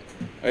fati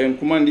ayem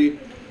kumandi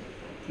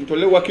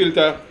ntole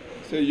wakilta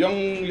say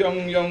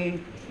young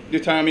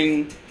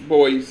determined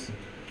boys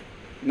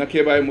na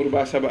keba e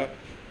murba saba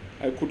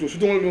ay kutu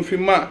sutungol dum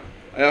fimma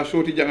aya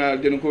soti janga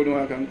den ko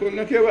dum kan ko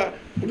na keba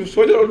kutu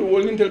sojalo dum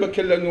wol nintel ba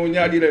kella no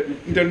nyaadire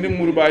intel nim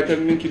murba tel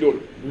min kidol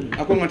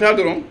ako ngata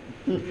doron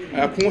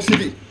aya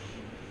considi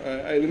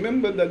I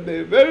remember that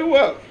day very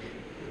well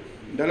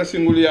dala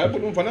singulia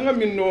dum fananga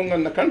min no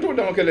ngan kanto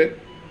dama kele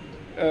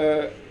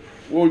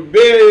wol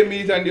be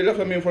mi tandi la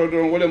fami fo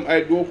doron wolem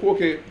ay do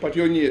koke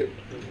pationier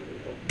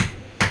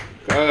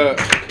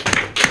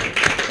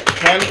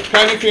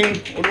kanifing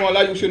odum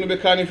wala yu senu be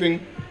kanifing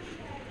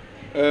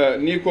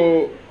ni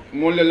ko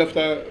molle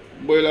lafta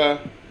boyla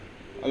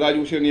ala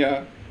yu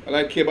senia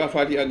ala keba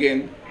fati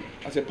again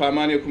ase Pa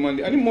Manneh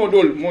kumandi ani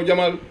modol mo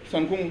jamal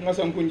sankun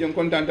ngasankun jam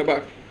kontanta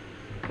ba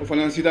o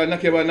fanan sita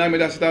nakeba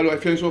nameda sita lo ay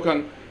fenso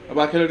kan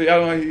aba kele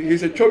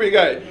he's a chubby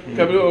guy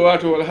kablo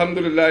wato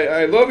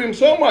alhamdulillah I love him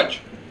so much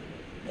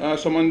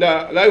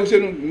somanda ala yu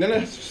senu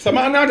nena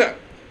samanata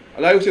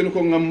ala yu senu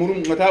ko ngamurum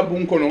ngata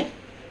bun kono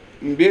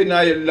mbe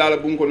na yella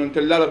bun kono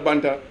tel la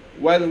banta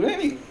while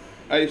raining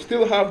I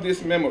still have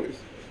these memories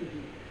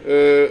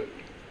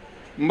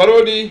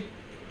mbarodi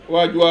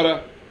wa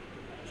juara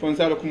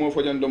fonsala ko mo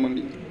fojan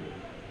domandi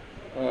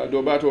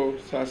do bato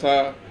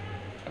sa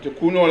ate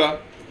kunola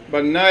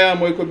bannaya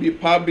moy ko bi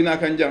pa bina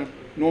kanjang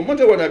no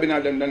mata wada bina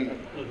dandan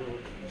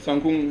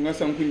sankun nga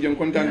sankun jeng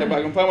kontanda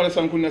bagam famala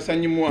sankun na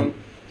sanyi muan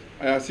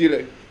aya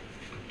sile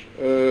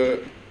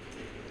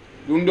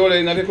dum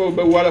dole na ko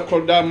be wala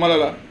kolda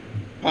malala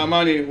Pa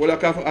Manneh wala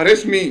ka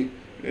arrest me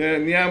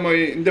niyama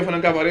ndefana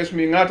ka arrest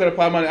me ngata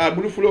Pa Manneh a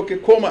bulu fulo ke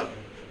koma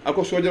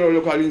ako sojaro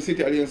lo ko alin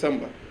city alin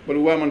samba bal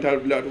wa man tal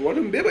blatu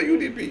wala beba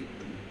UDP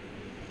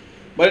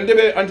bal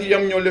ndebe anti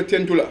yam nyol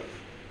tentula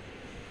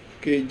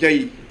ke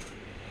jayi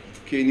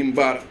ke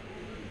nimbara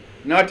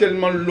natel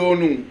man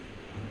lonu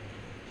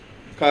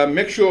ka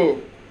make sure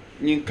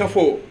nyin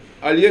kafo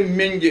aliye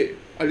menje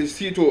ali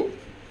sito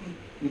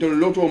ndol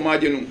loto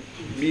majenu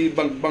bi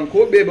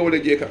banko bebe wala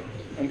jeka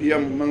anti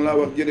yam man la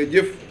wax jere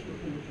jef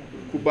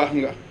ku bax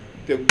nga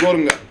te gor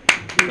nga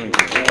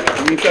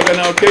ñu sa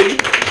gannaaw tey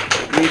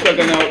ñu sa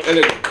gannaaw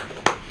ëllëg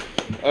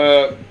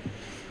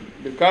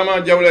bi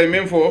kama jawlay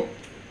même fo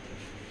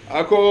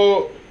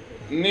ako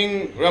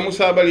ning ramu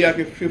sabal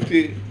yake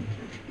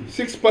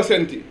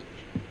 56%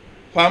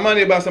 Pa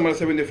Manneh ba sama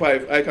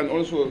 75. I can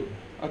also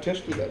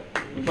attest to that.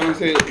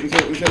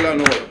 Inshallah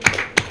no.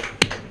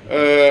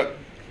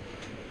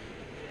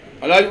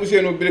 Alaji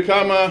Usenu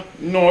Birkama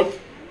North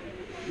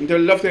until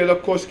left the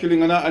coast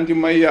killing ana anti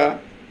maya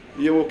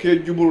yewo ke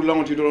juburu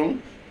langoti don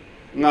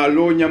nga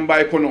lo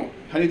nyambay kono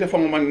hanita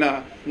fango man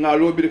na nga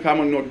lo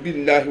Birkama North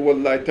billahi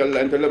wallahi talla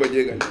anta laba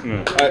jegan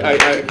I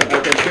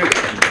can say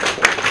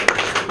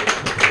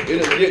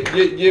that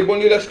ye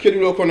bonni la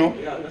schedule kono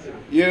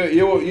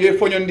ye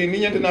fonyondi ni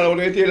nyanta na la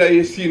rete la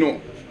ye sino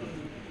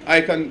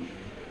I can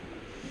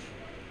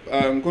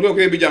ko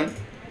ke bijang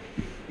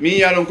mi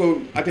yalon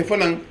ko ate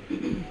fanan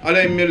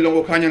alay mel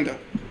longo kanyanta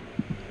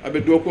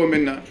abe do ko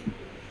menna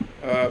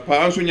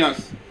pa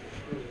ansunyas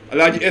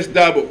alaji S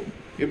Dabo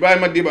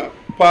Ibrahima Diba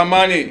Pa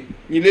Manneh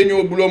ni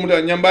leño bulo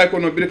muta nyambay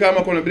kono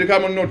Birkama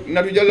not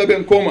natu jalla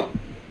ben koma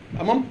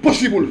amam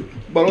possible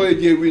baro e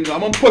je win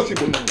amam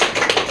possible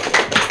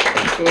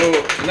so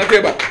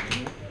nakeba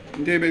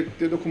ndebe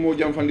te do ko mo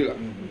jam fandila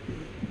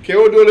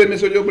kewo dole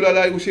message bula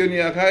lay Useni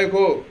akay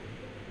ko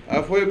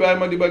a foy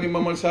Ibrahima Diba ni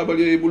mamal sabal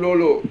ye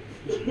bulolo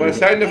ba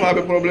say ne fa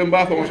be problème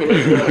ba fa mo solo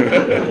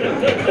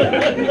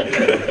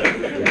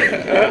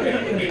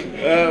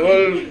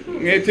wal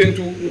nge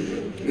tentu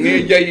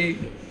nge jayi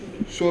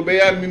so be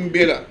ya min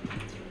bela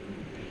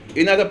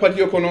ina da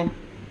patio kono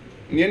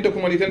niente ko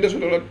mali tende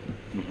solo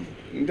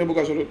nte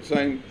buka solo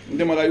say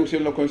nte mala yu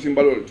sen la kon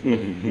simbalol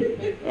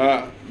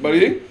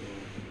bari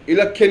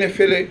ila kene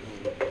fele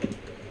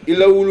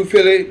ila wulu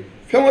fele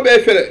femo be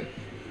fele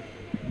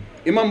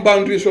imam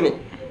boundary solo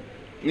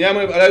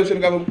niama ala yu sen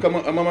ka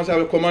mama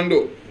sa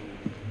commando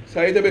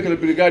sa ite be ke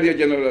brigadier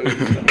general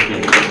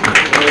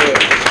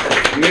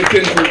ne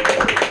tentu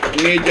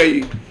ne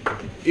jayi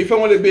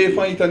ifamo le be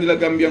fan itandi la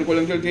Gambia ko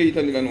lentel te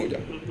itandi la noja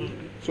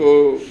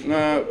so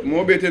na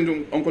mo be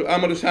tentu oncle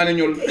Amadou Sané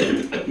ñol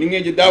ni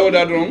ngeji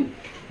dawoda don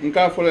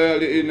nka fola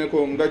ne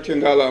ko ngacce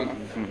ngalama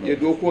e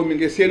do ko mi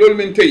nge selol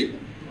men tey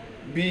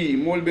bi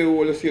molbe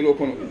wala selo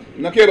kono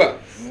nakeba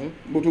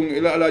butum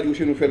ila alaji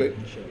Usenu fele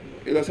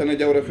ila Sana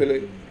Jawra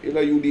fele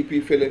ila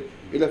UDP fele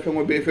ila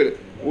fengo be fele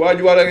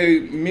waji wala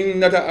min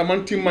nata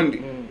amanti mandi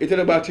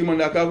itele ba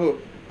timanda ka ko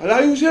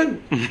ala Usenu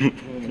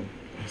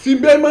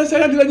simbe man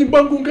saya di lañu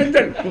banku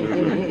kantan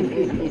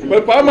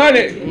ba Pa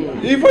Manneh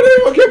il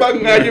faut que ba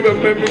ngaji ba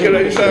même que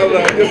la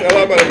inshallah just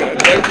ala baraka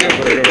thank you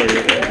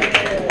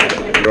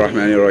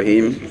الرحمن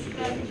الرحيم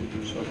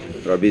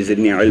ربي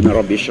زدني علما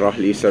ربي اشرح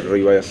لي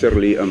صدري ويسر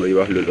لي امري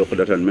واحلل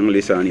عقدة من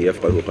لساني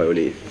يفقهوا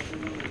قولي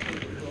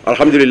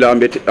الحمد لله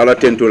على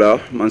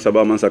تنتولا من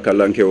سبا من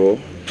سكالانكو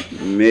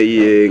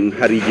مي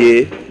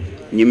harije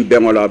nyim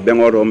bengola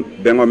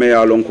bengo me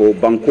yalonko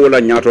bankola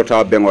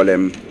nyatota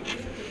bengolem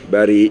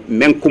bari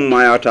men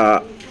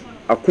kummayata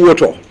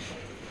akuoto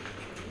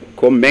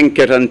ko men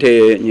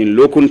ketante nyin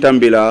lokun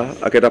tambila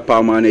aketa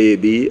Pa Manneh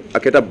bi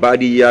aketa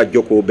badiya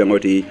joko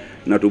bengoti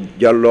natu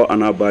jallo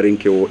ana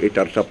barinkewo e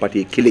tarta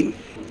party killing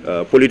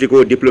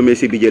political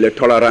diplomacy bi le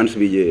tolerance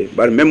bi je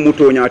bar même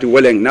muto nyaati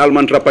woleng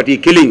nalman party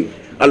killing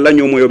alla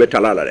nyomo yobe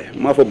talala le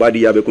ma fo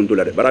badiya be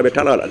kuntula de barabe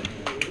talala le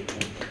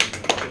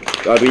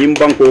kadu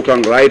yimbanko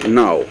kan right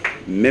now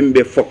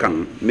membe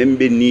fokan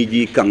membe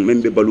niji kan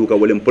membe baluka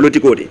wolem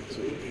politico de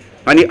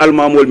ani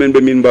almamol men be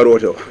min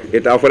baroto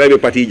eta folabe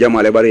parti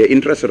jamale bare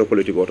interest to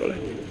politico to le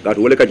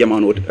kadu wole ka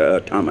jamano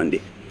tamande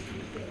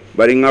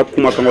bari nga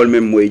kuma kangol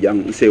mem moy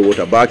jang se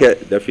wota bake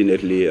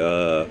definitely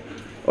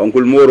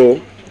oncle Moro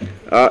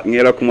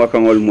ngela kuma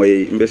kangol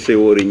moy mbe se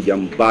worin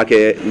jam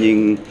bake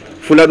ning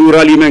fuladu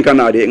rally men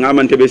kanade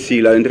ngamante be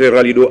sila entre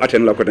rally do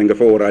aten la ko tanga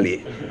fo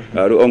rally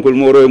oncle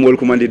Moro e mol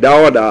kumandi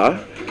dawada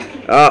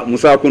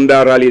Musa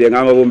Kunda rally de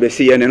ngama bombe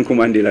CNN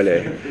kumandi la le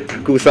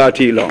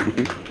kusati long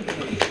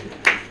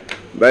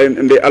bay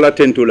mbe ala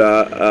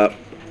tentula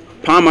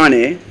Pa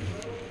Manneh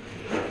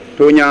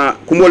tonya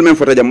kumol men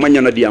fota jam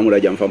manyana diamu la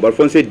jam fam bar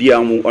fonse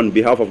diamu on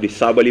behalf of the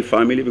Sabali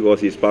family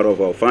because he's part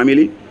of our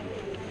family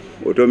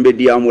otombe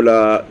diamu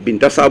la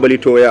binta Sabali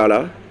to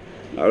yala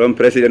alon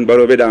president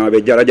barobe da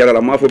be jara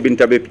la mafo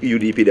binta be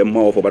UDP dem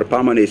mo fo bar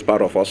Pa Manneh is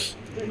part of us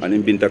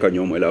and binta ka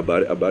nyom la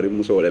abari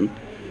musolem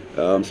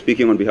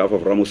speaking on behalf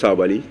of Ramu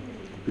Sabali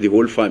the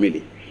whole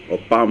family of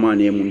Pa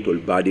Manneh muntol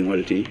badi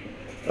ngolti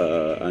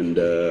and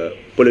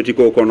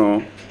political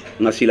kono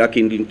nga sila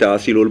kindinta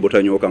silol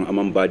botanyo kang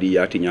amam badi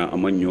yatinya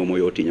aman nyomo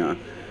yotinya.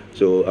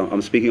 So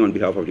I'm speaking on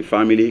behalf of the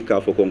family ka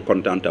fokon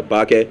kontanta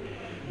bake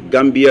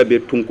Gambia be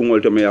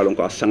tunkungol to me yalon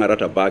ko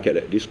sangarata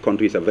bake. This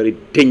country is a very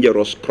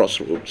dangerous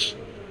crossroads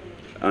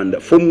and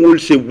fomul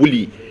se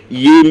wuli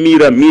ye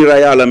mira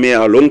yala me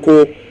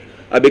alonko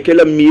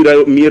abekela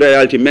mira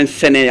yalti men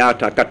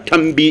seneyata ka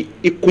tambi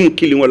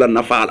ikunkili wala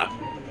nafala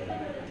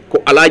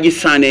ko alaji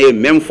sane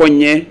men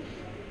fonye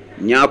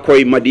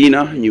nyakoy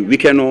madina ni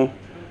weekendo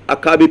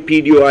akabe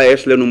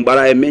PDOIS lenum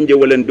bara e menje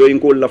wolen doyin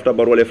ko lafta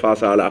barole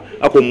fasala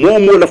ako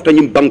momo lafta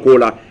nyim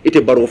bankola ite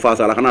baro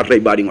fasala kana tay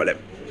badi ngolem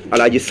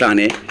alaji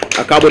sane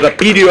akabo da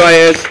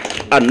PDOIS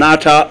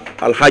anata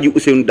alhaji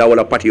Usain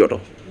Dawala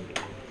patioto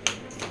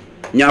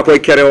ñakoy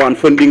kerewan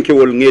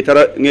fondinkewol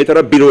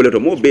ngetara biro leto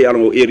mo be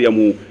almo area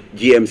mu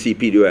GMC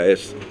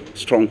PDOIS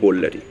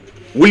stronghold leti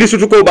wuli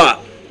sutu ko ba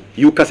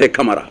yu kase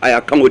camera aya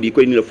kangodi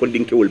ko ni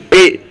fondinkewol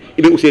be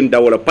ibe Usain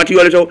Dawala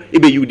patio leto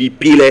ibe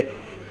UDP le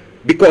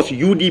because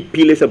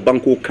UDP le sa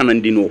banko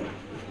kanandino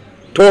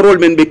torol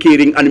men be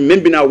kering an men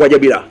bina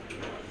wajabira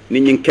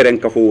ni nyin keren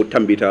ka fo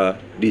tambita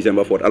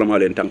December 4 alama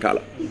len tankala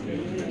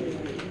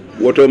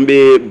woto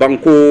mbe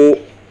banko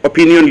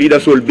opinion leader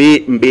sol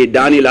be mbe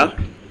danila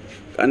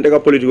ande ka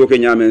politiko ke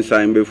nyamen sa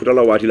mbe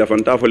futala wati la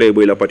fanta fole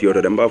boy la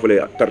patioto dem ba fole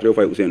carte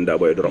fay Usain da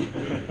boy drom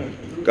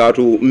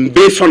katu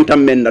mbe son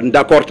tammen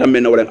d'accord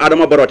tammen wala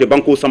adama barote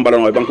banko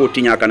sambalano banko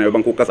tinya kan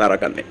banko kasara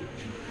kan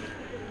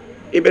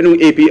even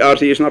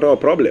APRC is not our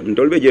problem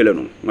dolbe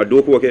jeleno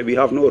ngadoko okay we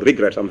have no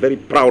regrets. I'm very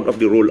proud of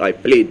the role I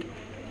played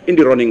in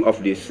the running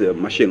of this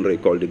machinery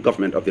called the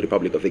government of the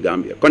Republic of the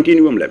Gambia.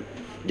 Continuum lem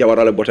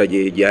jawarale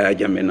botaje jaya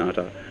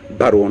jamenata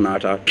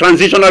baronata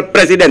transitional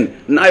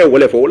president nayo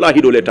wole fo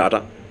wallahi dole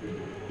tata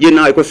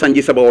yena ko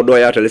sanji saba o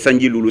doyata le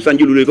sanji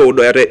lulu ko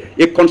doyate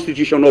e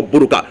constitution of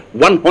buruka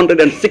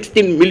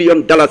 $116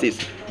 million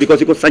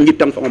because ko sanji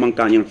tam fa man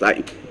kanyan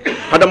sai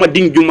hadama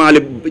ding jumale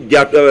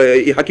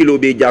hakilo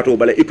be jato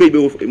bale e koy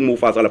be mu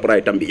fasala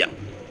pray tambiya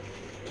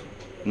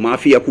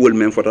mafia ko wol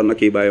men fota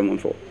nakay baye mon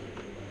fo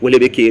wole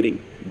be kering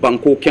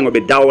banko kengo be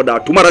dawda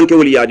tumaranke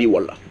wol yadi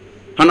walla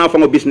hana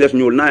fango business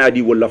nyol na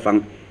yadi walla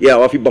fang ya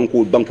wa fi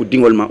banko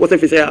dingol ma o se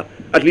fi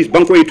at least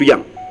banko yitu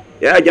yang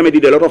yeah, Jame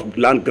did a lot of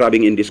land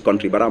grabbing in this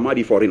country, but I'm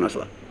the foreigners.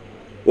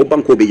 O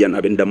banko be yan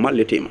abin da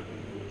malle tema.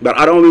 But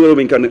I don't know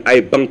when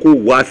I banko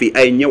wafi,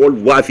 I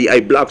nyewol wafi, I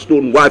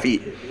Blackstone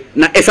wafi.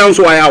 Na essence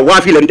wa ya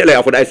wafi lentele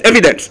ya for that is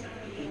evidence.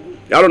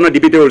 I don't know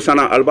debate ol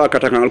sana alba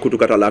katakan alkutu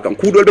katalakan.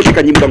 Kudol be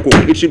kanyim banko.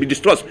 It should be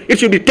distrust. It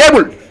should be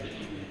tabled.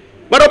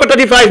 But over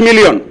 35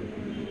 million.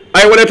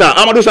 I waleta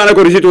Amadou sana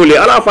ko risito le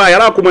ala fa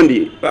ala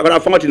kumandi. Bara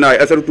famatina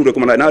asaru tour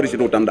kumanda na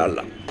risito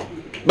tandalla.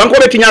 Banko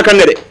be tinya kan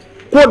de.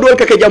 Ko dol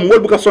kake jam mol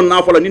buka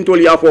sonna fola nin tol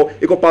yafo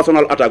iko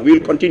personal attack. We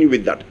will continue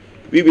with that.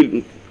 We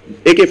will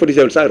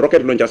AK-47 sa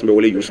rocket launchers be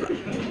wole use la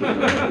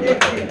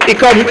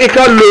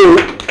ika lo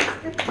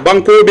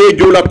banko be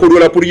jola ko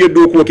dola pour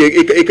yeddo ko ke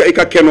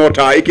ika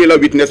kenota la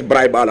witness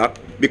bribe ala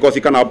because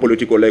ikana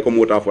political lay ko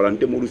mota fola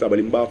nte modu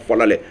sabali mba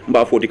fola le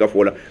mba foti ka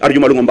fola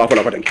arjuma lu mba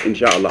fola fatank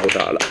inshallah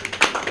taala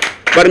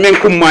bar men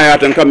kum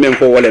mayatan kam men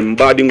fo wole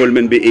mba dingol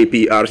men be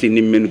APRC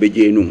nim men be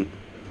jeenum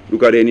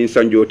dukare ni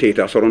sanjo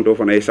teta soronto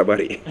fana e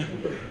sabari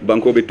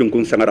banko be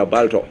tunkun sangara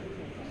balto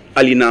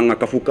alina nga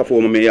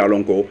kafu me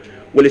yalon ko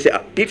well,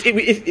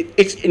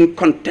 it's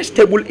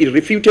incontestable,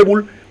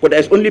 irrefutable, but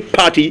there's only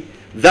party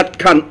that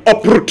can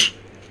uproot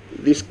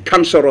this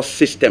cancerous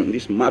system,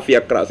 this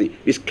mafiacracy,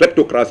 this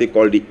kleptocracy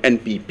called the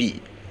NPP.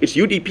 It's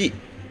UDP.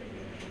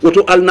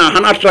 Woto alna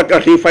hana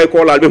traka fay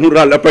ko la be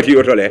mural la parti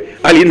yotole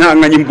alina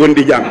nganyim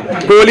bondi jang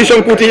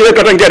coalition kuti e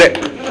katangere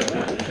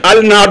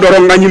alna doro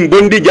nganyim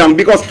bondi jang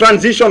because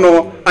transition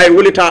o ay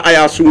wolita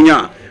aya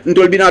sunya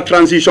ndolbina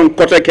transition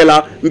kote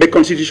kela mbe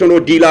constitution o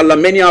dila la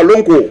menia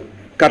lonko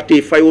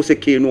carte fayo se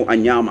keno a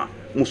nyama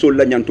musol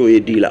la nyanto e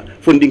dila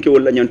fondinke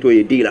wala nyanto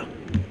e dila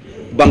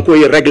banko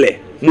e regle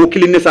mo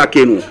kiline sa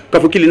keno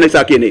kafu kiline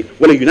sa kene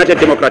wala United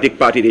Democratic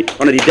Party de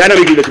on a di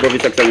dynamic leadership of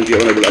his excellency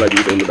honorable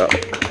Alaji Sonda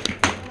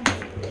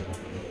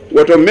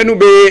woto menu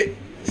be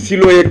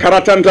silo e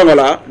karatanta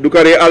wala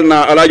dukare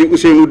alna Alaji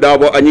Usainu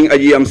Dabo anyin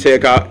aji am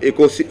seka e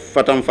ko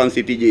fatam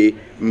fansiti je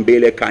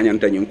mbele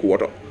kanyanta nyin ko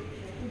woto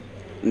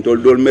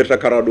ntol dol merta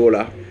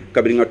karadola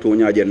kabringa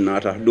tonya jen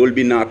nata dol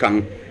bina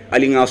kan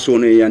alinga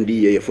sone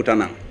yandi ye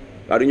futana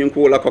adu nyun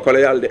ko la ko kala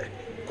yalde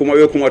kuma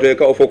we kuma to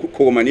ka o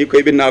ko mani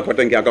ko binna ko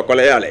tanki ka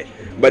kala yale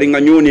bari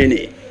nga nyone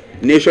ne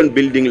nation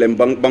building lem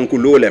banku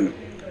lolem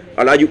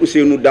Alaji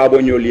Usainu Dabo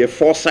nyoli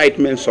foresight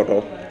men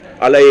soto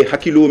alay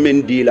hakilo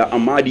men dila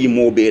amadi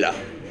mobela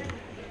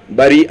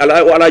bari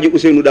Alaji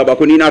Usainu Dabo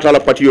ko ni nata la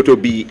patrioto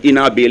bi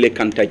ina bele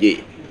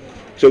kantaje.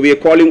 So we are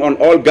calling on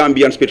all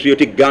Gambians,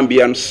 patriotic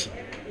Gambians,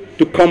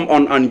 to come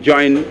on and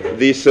join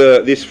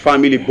this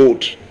family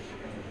boat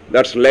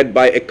that's led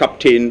by a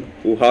captain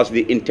who has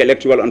the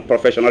intellectual and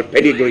professional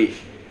pedigree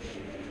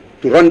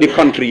to run the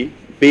country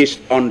based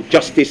on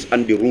justice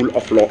and the rule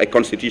of law, a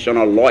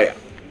constitutional lawyer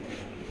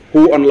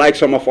who, unlike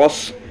some of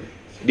us,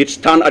 did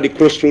stand at the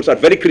crossroads at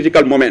very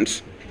critical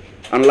moments,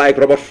 and like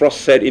Robert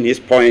Frost said in his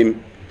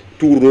poem,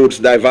 two roads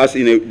diverge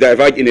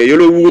in a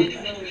yellow wood,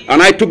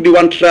 and I took the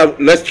one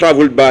less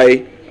traveled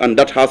by, and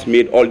that has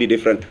made all the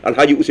difference.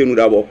 Alhaji Usainu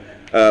Dabo,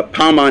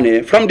 Pa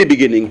Manneh, from the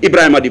beginning,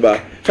 Ibrahim Adiba,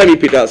 Femi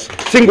Peters,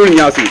 Singul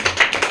Nyasi,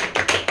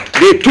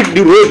 they took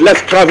the road less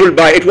traveled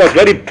by. It was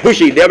very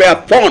bushy. There were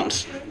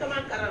thorns.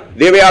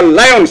 There were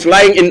lions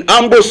lying in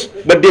ambush,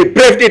 but they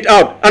braved it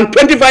out. And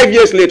 25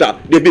 years later,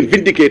 they've been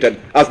vindicated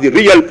as the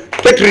real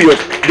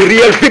patriots, the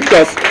real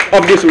victors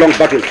of this long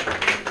battle.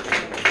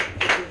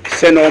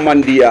 Seno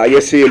mandia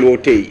yeselo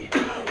tei.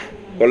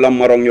 Kolam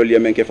marong nyol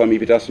yemenke fami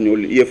bitas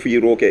nyol ye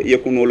firoke ye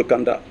kunol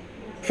kanda.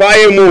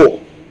 Faye mo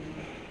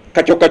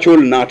kacho kachol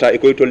nata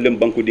eko itollem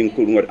banku din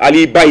kurngor.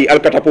 Ali bay al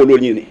katapolo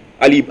nyini.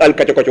 Ali al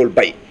kacho kachol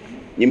bay.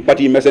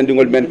 Nimpati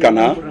mesendingol men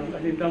kana.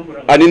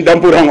 Anin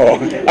dampurango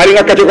ari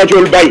nga kacho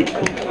kachol bay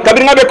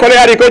kabri nga be kole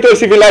ari ko to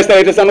civilized ta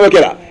sanwo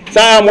kela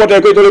sa mota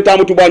ko to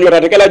tamu tuba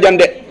nyota kela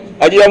jande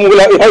aji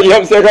amula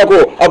yam seka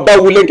ko abba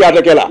wulenki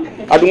ata kela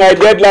adunga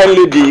deadline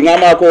lidi nga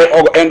ma ko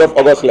end of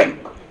August len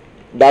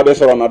dabe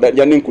sorona da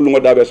janin kulungo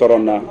dabe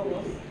sorona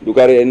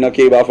dukare na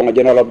ke ba fa nga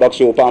general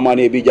bakso Pa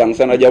Manneh bi jang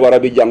sana jawara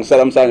bi jang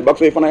salam sani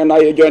bakso fana na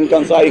ye join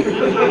kan sai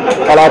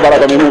ala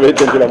baraka me mu be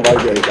tentila mbal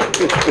jeri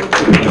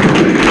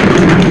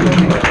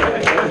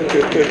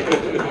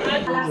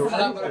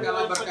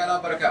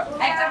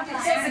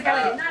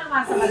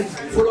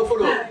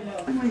Follow.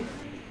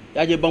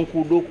 Yaje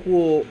banku do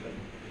ko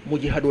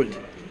muji hadolti.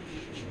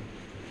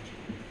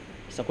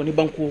 Sakoni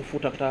banku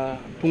futakta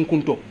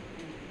tunkunto.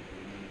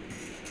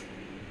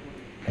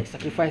 Ay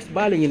sacrifice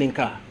bale nyinen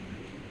ka.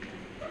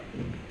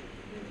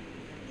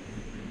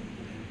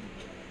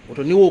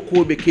 Oto ni wo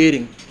ko be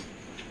kering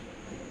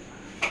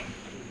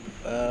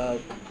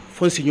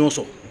fonsi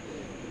nyonso.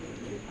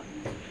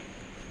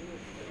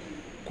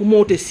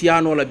 Kumote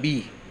siano la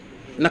bi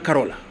na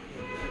karola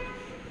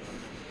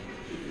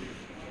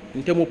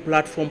ntemo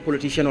platform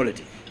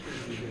politicianolity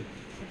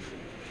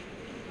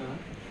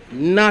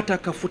nata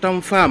ka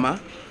futam fama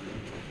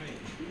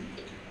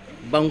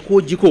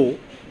banko jiko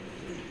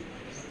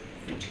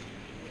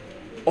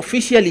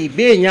officially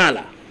be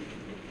nyala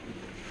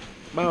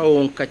ba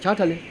on ka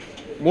chatale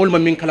mol ma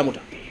min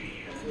kalamuta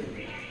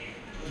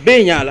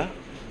be nyala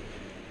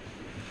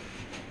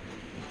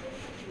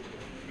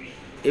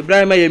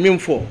Ibrahima ye min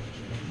fo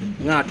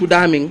nga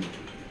tudamin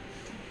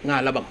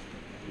nga labang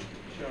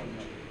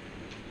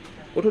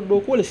oto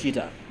do ko le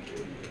sita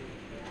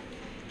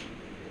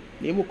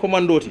ni mu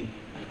commando ti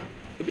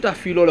bita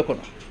filo le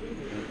kono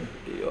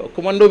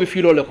commando bi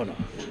filo le kono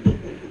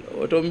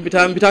oto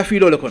bita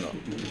filo le kono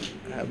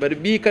bar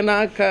bi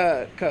kana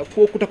ka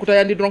ko kuta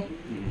yandi dron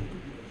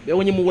be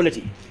woni mu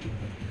wolati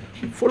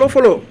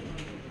folo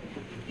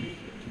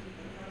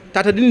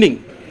tata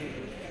dinding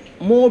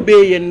mo be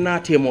yen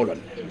nate molon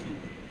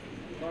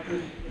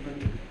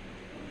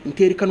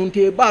nteri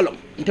kanunte balom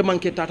nte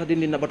manke tata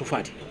dinding na batu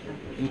fati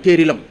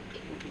nteri lam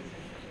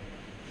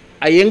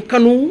ayen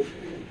kanu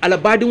ala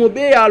badi mo be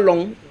ya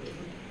long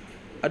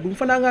adum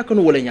fana nga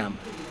kanu wala nyama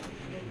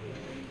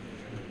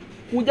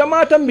ku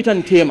jama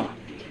tambitan tema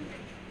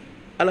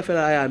ala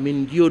fela ya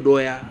min dio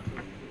doya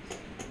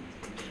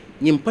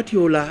nyim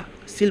patiola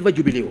silva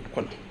jubileo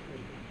kono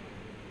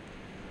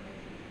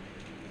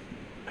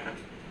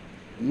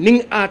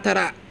ning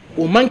atara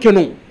o manke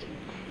non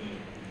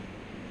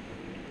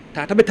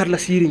tata be tarla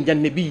sirin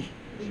janne bi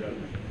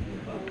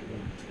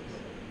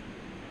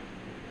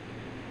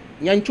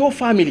nyancho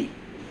family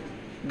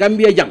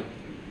Gambia jang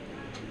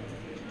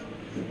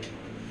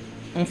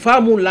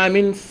mfamu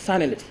lamin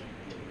sanelati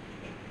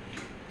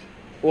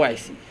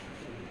OIC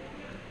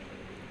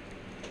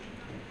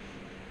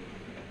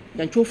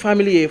nyancho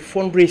family e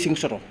fundraising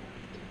soto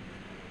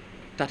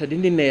tata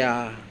dindine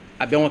ya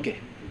abengoke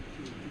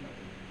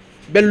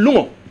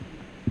belungo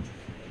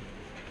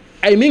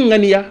ay min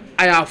ngania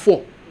aya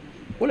fo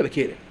wala be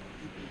kere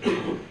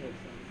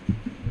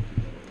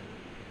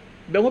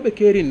bengo be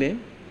kere ne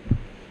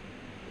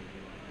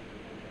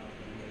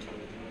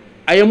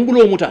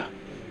ayambulo muta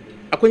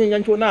akonya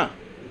nyancho na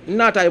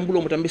nata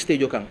ayambulo muta mbe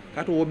stage kan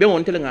kato wo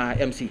bengon tele nga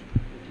MC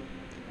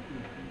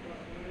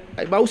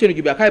ay bawsenu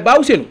jibe akay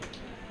bawsenu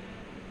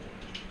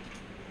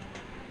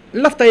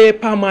lafta ye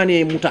Pa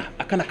Manneh muta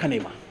akana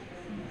kanema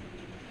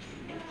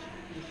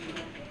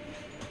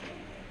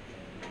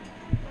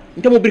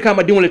ntemo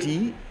brikama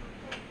dingolati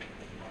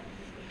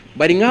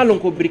bari ngalon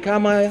ko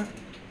brikama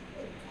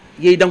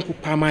yey danku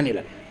Pa Manneh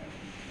la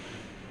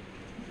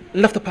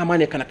lafta Pa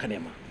Manneh kana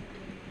kanema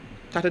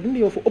tata dindi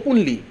yo fo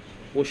openly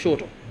wo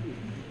shoto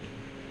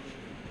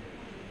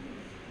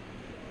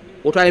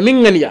woto ay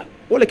min ngania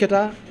wala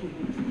keta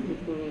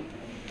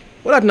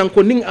wala nan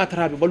ko ning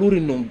atrabe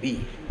balurin non bi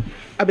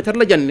abe tar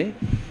la janne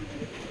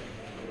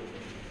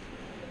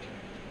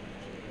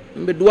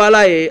mbe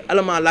duwala e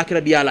alama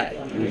lakira diala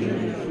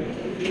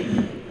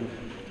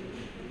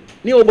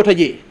ni o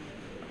botaje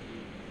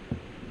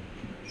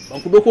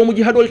banku do ko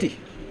muji hadolti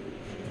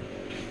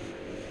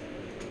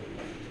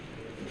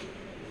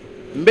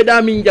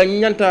mbeda min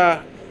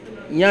nyanta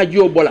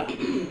nyaajo bola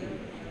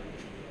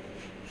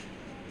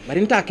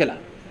marinta kela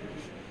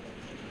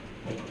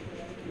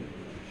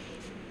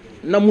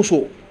na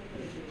muso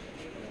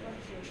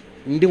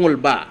ndingol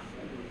ba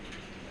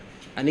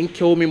anin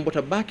kew min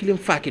bota bakilim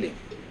fakile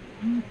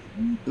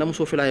na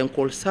muso fela en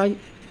kol sañ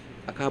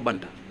aka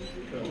banta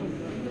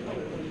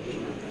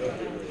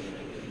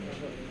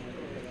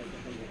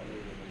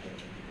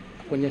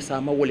ko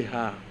nyesa ma woli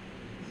ha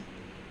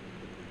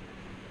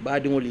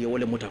baadingol ye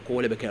wole muta ko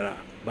wole be kera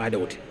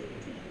baadawti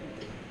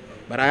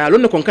bara ya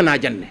lonne kon kana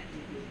janne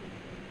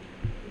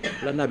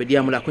lanna be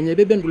diamula ko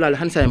nyebe ben dulal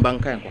hansa en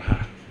banka en ko ha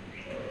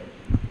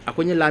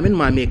akonye lamin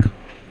ma meka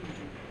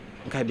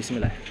nka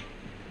bismillah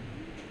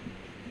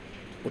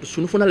oto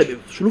sunu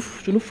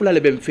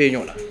fulale be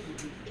feñola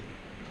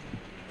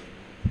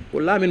ko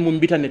lamin mum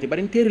bitaneti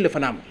bari teri le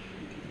fanam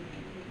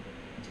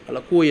ala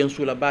ko yen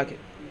sula bake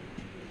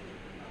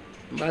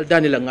mbal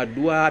dani la nga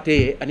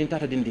duwate anin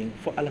tata dinding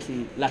fo ala si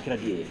lakira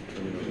die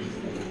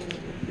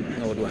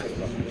nga wadwa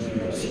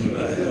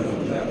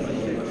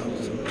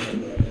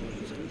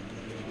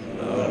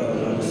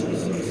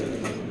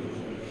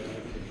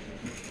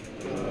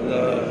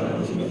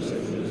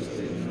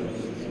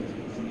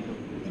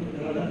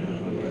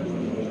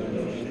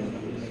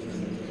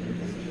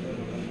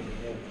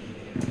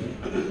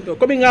to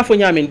komi nga fo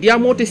nyamin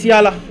diamote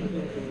siala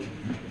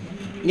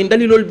ngin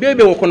dalilol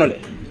bebe wo konole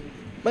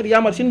bari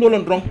yamal sin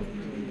dolon dron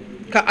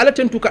ka ala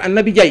tentu ka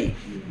annabi jayi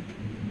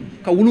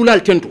ka wululal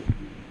tentu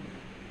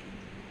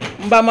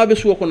mbama be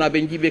suwo kono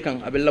abe jibe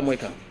kan abe lamoy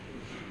kan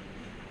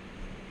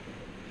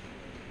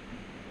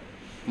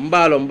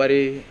mbalo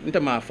mbari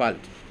ntama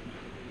falti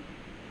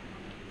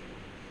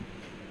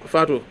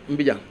Fatou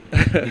mbijang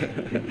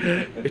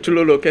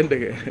itulolo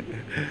kendege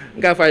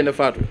nga fayna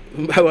Fatou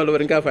mba wala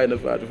war nga fayna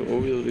Fatou for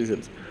obvious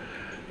reasons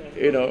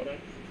you know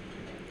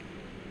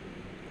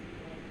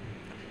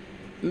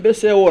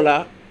mbese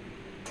wola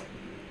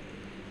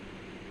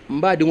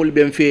mbadi ngol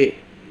bem fe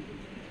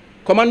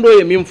commando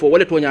ye mimfo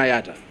wala to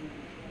nyaayata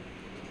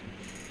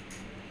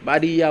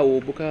badi yawo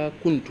buka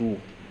kuntu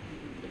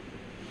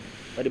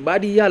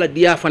badi yala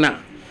dia fana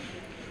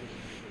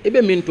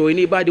ebe minto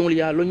ni badi ngol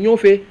ya lo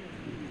nyofe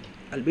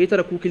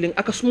albetara kukilin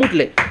aka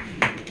smoothly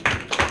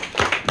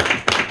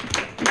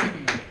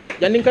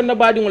jannin kan na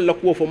badi ngol la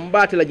ko fo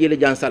mbati la jele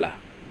jansala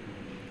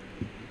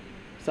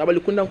sabali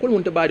kundan kol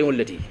mun ta badi ngol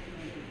lati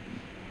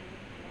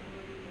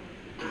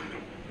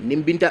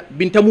nim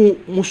binta mu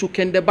musu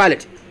kende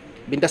balete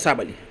binta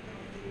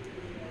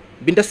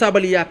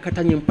sabali ya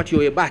katanyim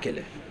patio e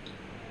bakele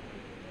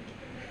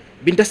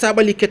binta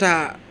sabali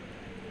keta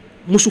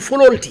musu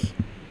fololti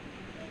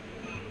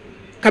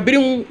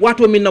kabirin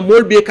wato min na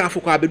molbe ka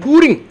fuka be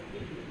during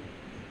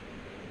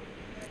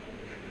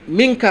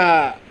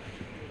minka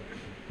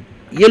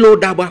yelo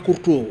daba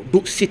kurto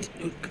du sit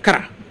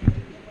kara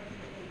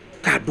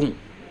ka dum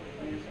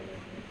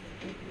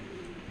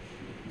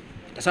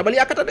sabali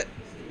ya kata de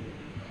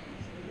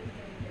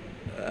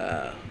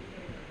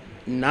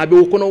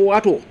nabe kono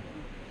wato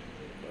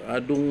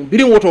adum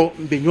birin woto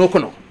be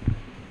nyokono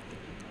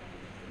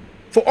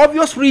for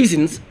obvious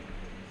reasons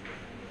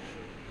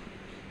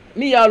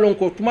mi ya lon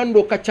ko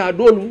tumando kacha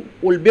dolu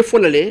wol be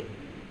folale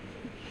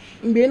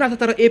mbe na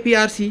tatara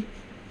APRC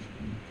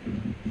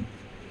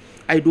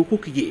ay do ko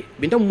kije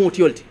binta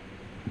moti yolti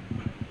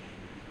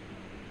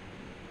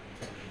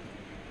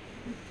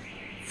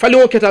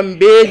falimo ketam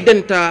be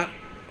denta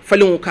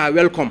falimo ka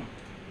welcome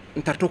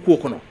ntarto ko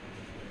kono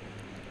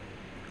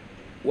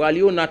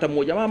waliyo nata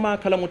mo jama ma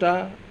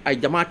kalamuta ay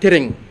jama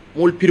tereng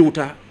mol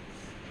piruta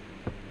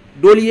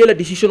doli yela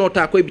decision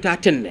ta koy bita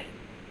tenne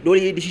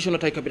doli ye decision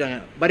ta ko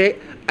bita bare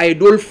ay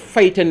dol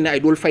fayten ay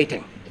dol fayten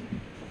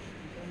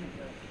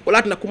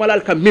walat na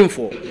kumalal kam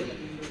minfo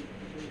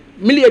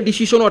milia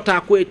decision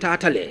ta koy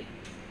tatale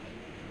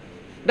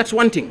that's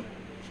one thing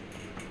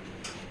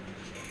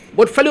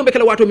but falimo be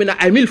kala wato mina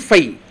ay mil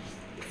fay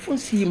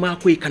fonsi ma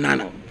koy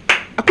kanana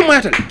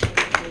akumatal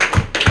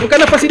ko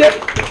kana faside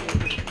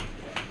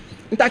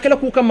nta kala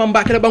ku kam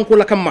mamba kala banko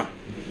la kamma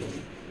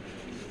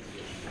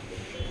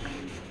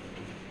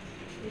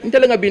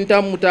ntele nga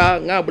binta muta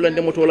nga bulande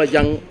moto la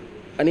jang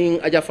ani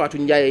aja Fatou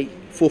Ndiaye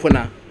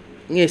fofana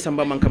nge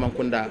samba man kam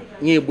kunda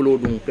nge bulo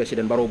dum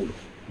president baro bulo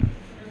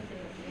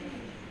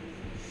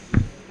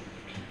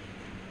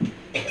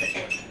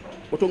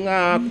oto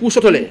nga ku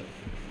sotole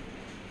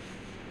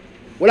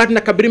wala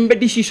na kabrim be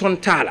decision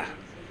tala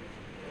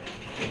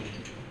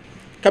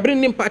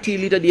kabrin nim party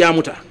leader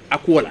diamuta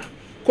akola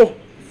ko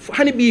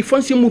hani bi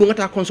fonsi muru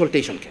ngata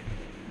consultation ke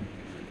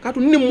katu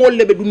ni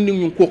molle be dunni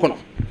nyun ko kono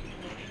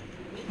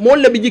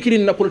molle be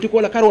jikirin na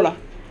politiko la karola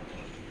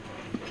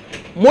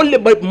molle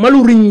be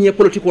malurinye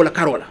politiko la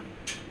karola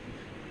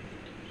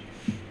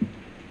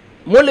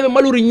molle be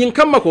malurinyin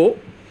kamako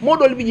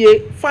modol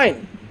biye fine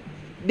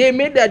they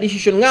made their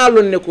decision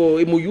ngalon ne ko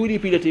e mo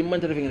UDP lati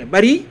mantata fingene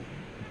bari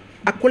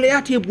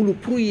akoleate bulu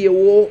pour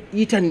yewo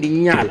yitandi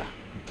nyala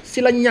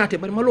sila nyate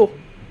bari malo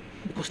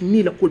because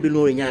ni la kolbe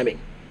no nyame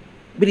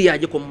biri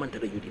yaje ko manta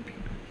da UDP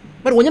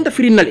bar wonyanta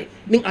firinale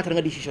ning atara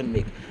nga decision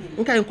make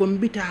nka en ko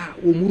mbita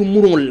o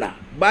murumurul la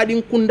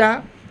badin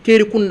kunda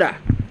teri kunda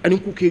anin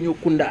ku kenyo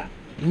kunda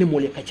ni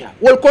mole kacha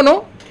wol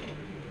kono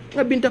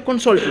nga binta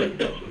consult le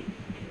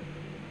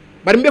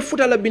bari mbe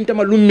futala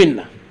bintama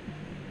lumminna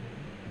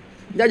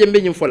jaje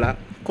mbe nyim fola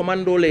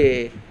commando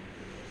le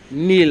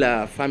ni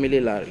la family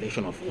la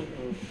relation of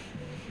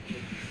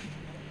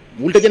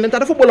wulta jenden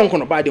tata fo bolon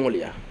kono baadi ngol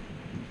ya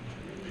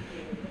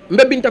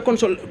mbe binta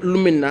console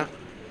lumminna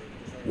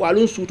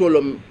walun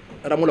sutolom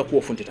ramula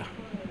ko funtita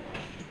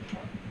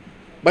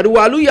bari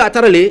walu ya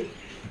tarale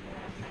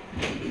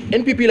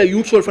NPP la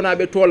youth sol fana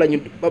be tola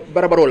ñu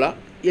barabarola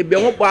e be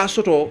ngo ba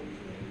soto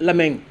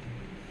lameng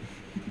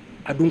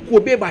adun ko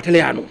be batale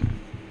yano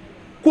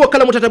ko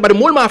kala mutata bari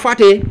mol ma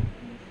fate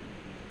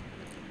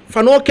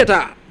fano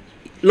keta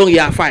long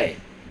ya faye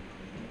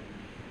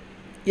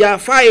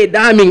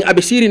daming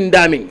abe sirin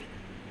daming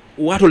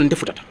wato le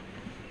ndefutata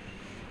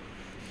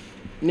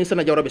ni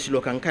sana jawrabe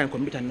silo kan kan ko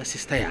mbitan na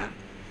sista ya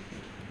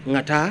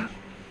ngata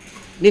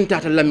nin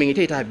tata laming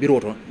teta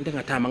biroto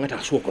ngata ma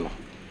ngata sokono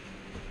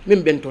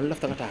min benton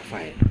lafta ngata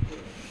faye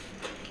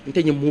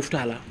nte ñi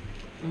muftala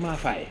ma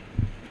faye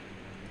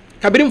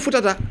kabirim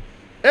futata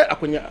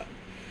akunya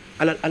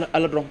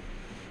ala dron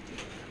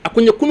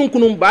akunya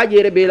kunun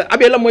baje rebe la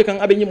abe la moy kan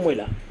abe ñim moy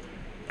la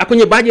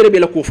akunya baje rebe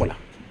la ko fola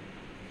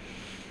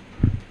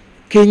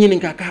ke ñi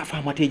ka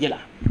famate jela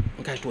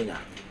nka tonya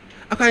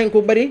akayen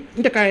ko bari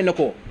nte kay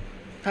nako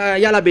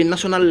yala be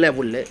national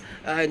level le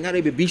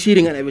ngare be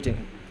bisiri ngane everything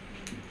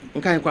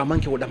nka ko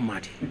manke wo dam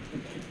mati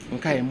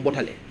nka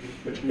mbotale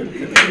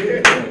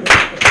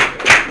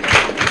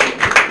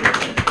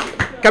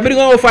kabiri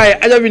ngo faye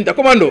aja winta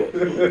commando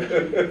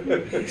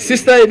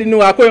sister e dinu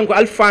wa ko en ko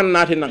alfan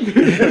nati nan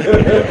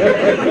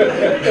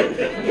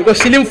ko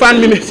silim fan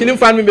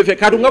mi be fe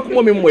kadu ngako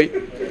momi moy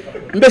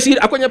mbesir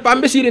akonya pa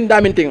mbesirin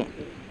daminting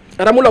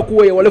ramula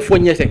ko wala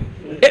fonyete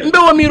e mbe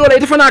wo miro lay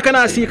defana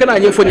kana si kana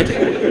nyim fonyete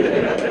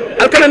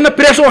alkana na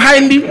presso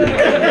hayndi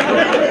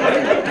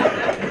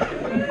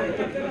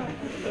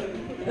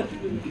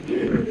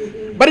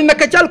bari na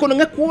kacal ko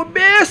nga ko be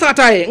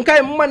sataye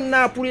nkay man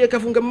na pour ye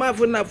kafunga ma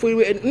fo na fo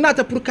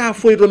nata pour ka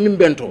fo do min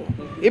bento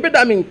ibe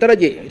damin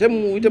taraje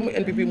item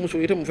NPP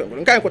muso item fe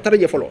nkay ko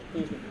taraje folo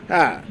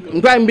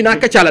ngay mbina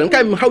kacalal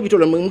nkay mi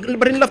hawjito lon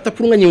bari lafta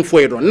pour nga nyim fo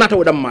do nata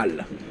wadam mal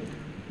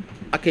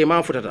akay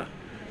ma futata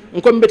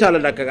ngom betala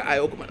daga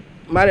ay ko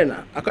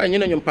marena akay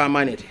nyina nyum pa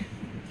manete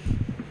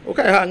o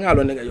kay ha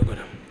ngalo ne ga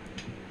yokoda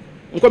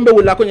ngom be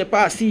wula ko nye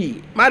pa si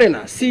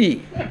marena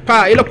si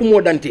pa ila ko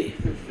modante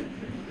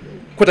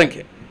ko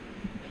tanke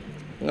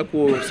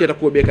ngako seta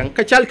ko be kan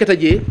kacal kata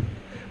je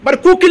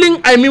bar ko killing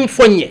ay min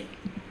fonye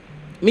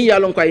mi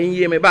yalon ko ay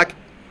yeme bak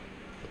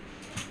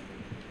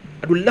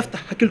adu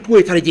lafta hakil tuwe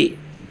tarje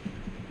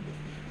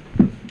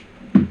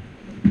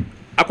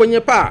akonye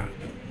pa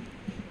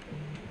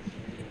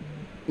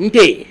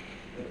nte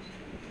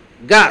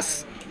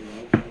gas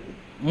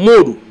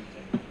modu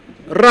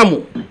ramu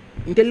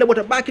nte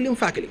lebota bakilim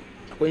fakilim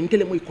akoy nte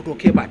le moy koto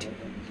kebati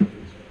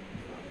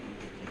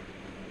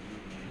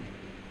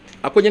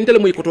akoy nte le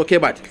moy koto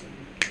kebati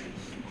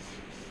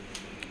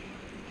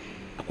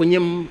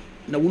nyem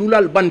na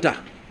wululal banta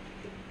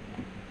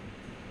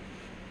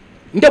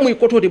ndamuy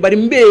kotode bari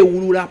mbe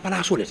wulula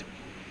palaso leta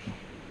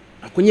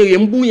ko nyewe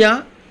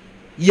mbunya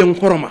yen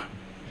koroma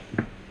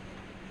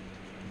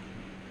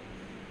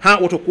ha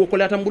woto ko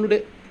lata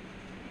mbulude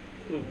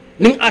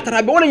ning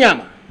atarabe wala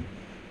nyama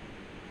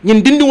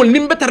nyin dindiwol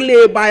nimbe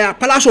tarle baya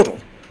palaso to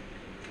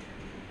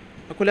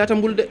ko lata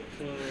mbulude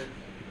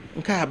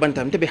nka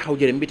bantam tebe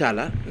hawjere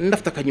mbitala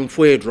ndafta kanyum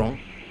foye dron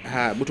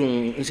ha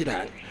butun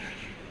insida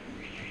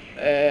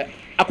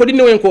ako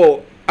dinne wen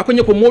ko ako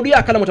nyeko modu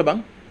ya kalamuta bang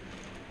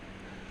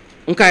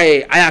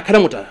nkai aya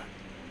kalamuta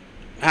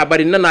ha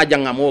bari nana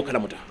janga mo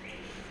kalamuta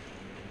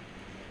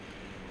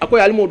ako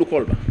ya modu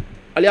kolba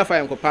ali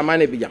afa ko Pa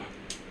Manneh bijam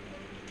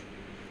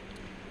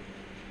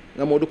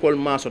nga modu kol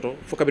masoto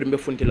fo kabir mbe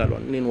funti la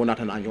lon nin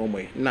wonata na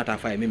nyomoy nata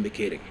fa membe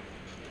kere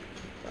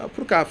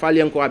pour ka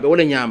falian ko abe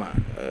wala nyama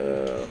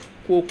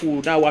ko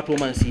ku da wato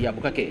man si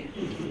abukake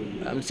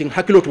am sing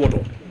hakilo to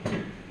woto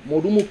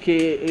modu mu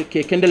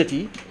ke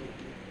kendelati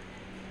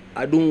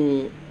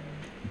adun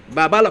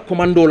babala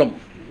commando lam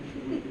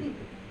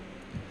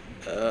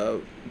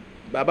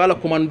babala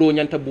commando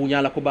nyanta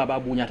bunya la ko baba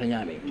bunya ta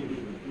nyame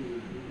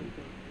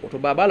oto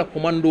babala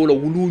commando la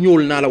wulu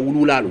nyol na la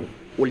wulu lalu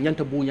wol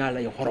nyanta bunya la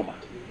ya horoma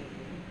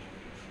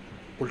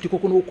politiko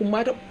kono ko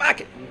mata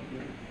bake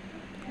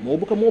mo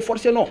buka mo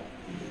forcer no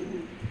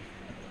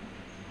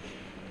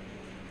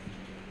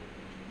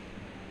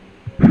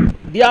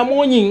dia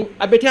mo nyin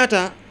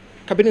abetiata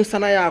kabinin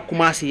sanaya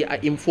kumasi a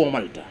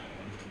informalta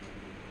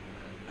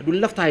adu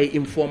lafta e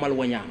informal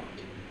wanyama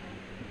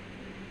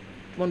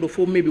mondo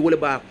fo maybe wala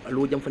ba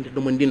lo jam fante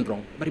do mandin ron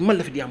bari man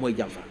la fi dia moy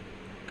jam fa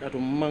kato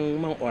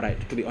man alright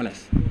to be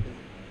honest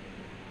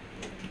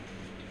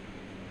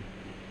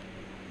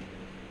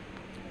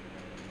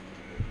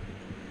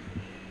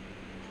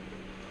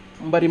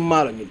mbari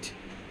malo nyinti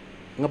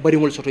nga bari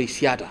mol soto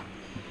siata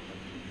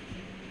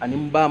ani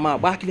mbama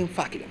bakilim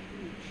fakilim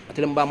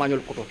atele mbama nyol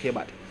koto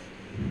kebate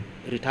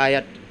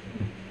retired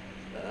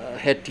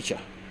head teacher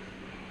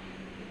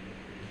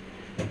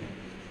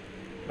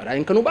bara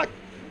en kanu bac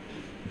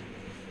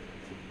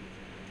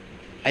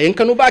ayen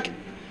kanu baki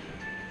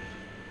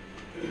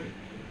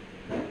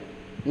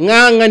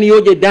nga ngani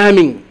yoje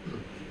daming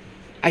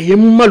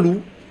ayem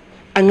malu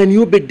angani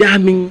yobe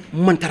daming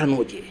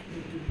mantaranoje.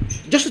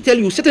 Just to tell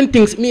you certain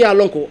things me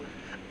alonko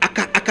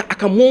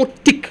aka mo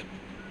tik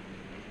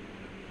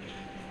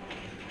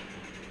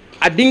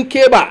adin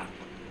keba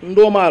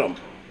ndo malam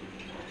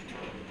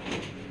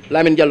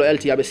Lamin Diallo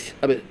LT abe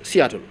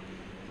Seattle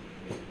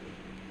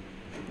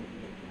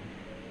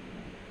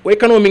way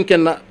kano min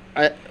kenna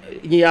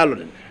ñi yalo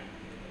den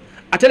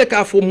atele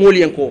ka fo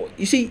moli enko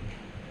you see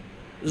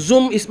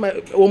Zoom is my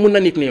woman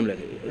nickname like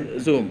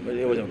Zoom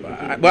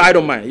but I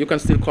don't mind, you can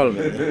still call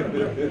me.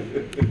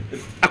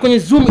 Akoni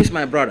Zoom is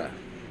my brother,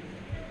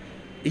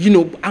 you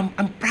know. I'm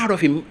proud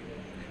of him,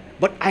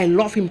 but I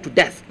love him to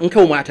death.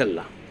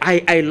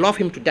 I love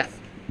him to death,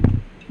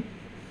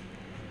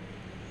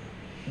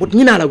 but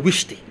ñina la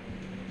wishti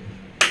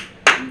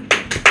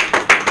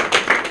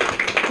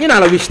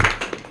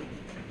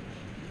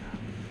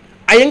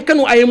ayen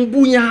kanu ayen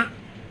bunya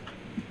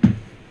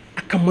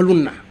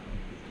akamaluna.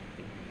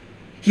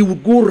 He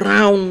would go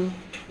round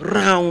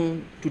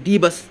to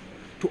Dibas,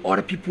 to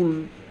other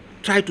people,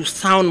 try to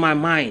sound my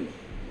mind.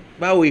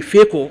 By way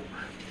feko,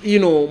 you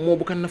know, mo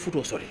bukan na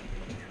futo, sorry.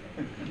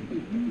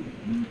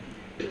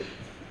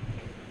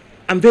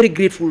 I'm very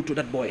grateful to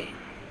that boy.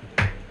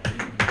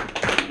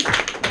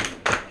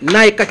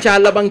 Nai kacha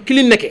labang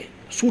kilin neke,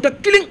 suta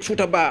killing,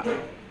 suta ba,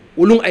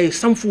 ulung ay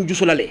samfu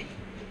jusolale,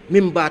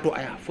 mimbato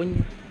aya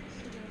fonya,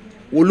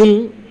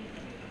 ulung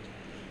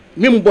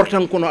mim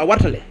bortang kono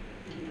awartale.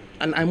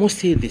 And I must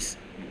say this,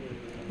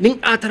 ning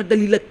atar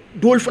dalila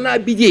dol fana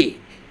bije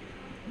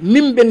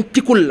mimben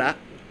tikulla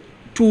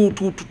to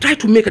try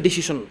to make a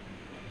decision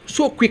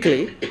so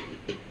quickly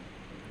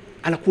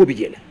ala ko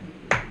bijele.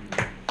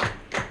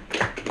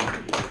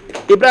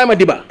 Ibrahima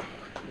Diba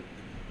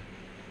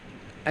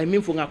ay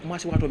min fu nga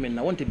commencé wato men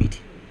na wonte biti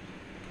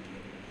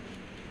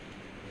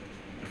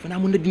fana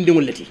mun na dinde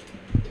mon lati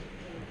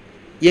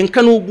yen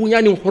kanu bu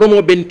nyani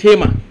horomo ben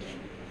tema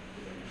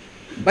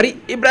bari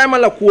Ibrahima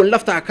la ko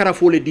lafta kara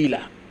fo le dila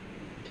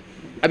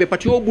abe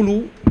patio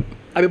bulu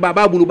abe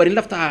baba bulu bari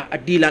lafta a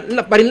dila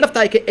bari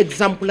lafta ke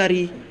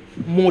exemplary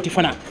moti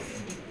fana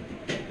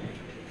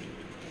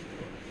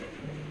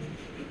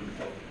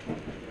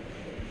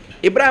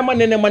Ibrahima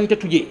nene man te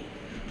tuje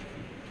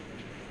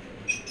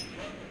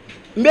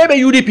mbebe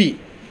UDP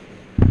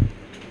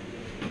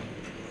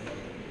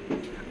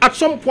at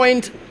some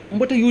point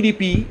mbota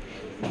UDP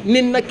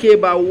ninna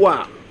keba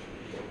wa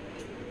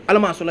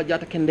alama sola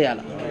jata kende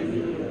ala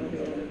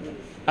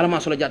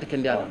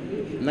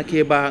na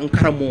keba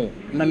nkaramo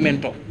na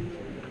mento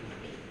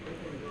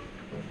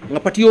nga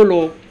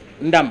patiolo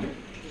ndam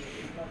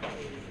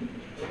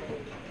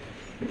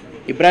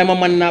Ibrahima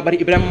man na bari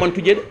Ibrahima man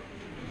tuje de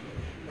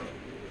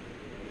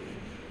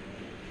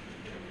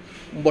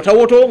mbota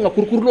woto nga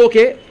kurkurlo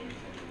ke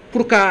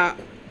pour ka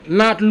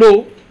nat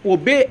lo o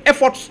be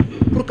efforts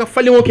pour ka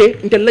falimo ke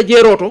ntel la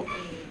jeroto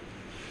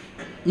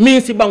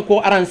min si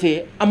banko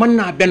arrangé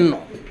amanna benno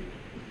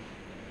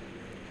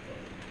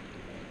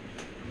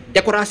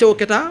décoration o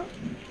keta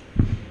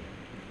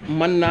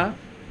manna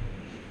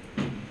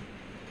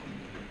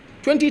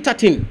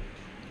 2013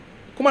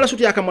 kuma la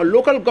suti yakama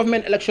local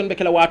government election be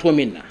kala wato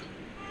minna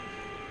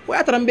wa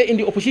atarambe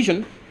indi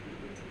opposition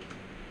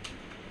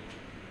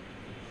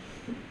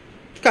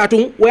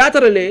katung wa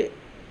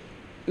atarale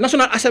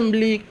National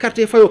Assembly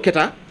carte fayo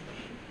keta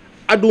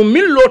adu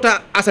min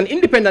lota as an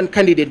independent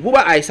candidate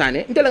buba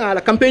aisane intela nga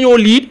la campaign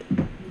lead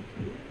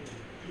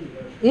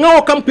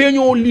ngaw campaign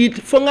lead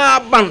fo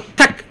nga ban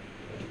tak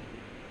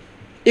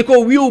iko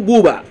wiu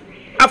buba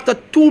after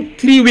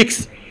 2-3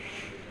 weeks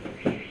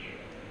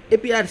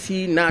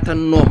APRC nata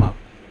normal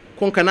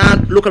kon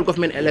kana local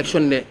government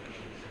election ne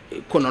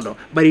konodo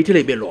bari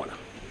tele be lola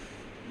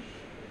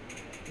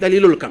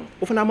dalilul kan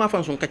o fana ma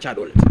fan son kacca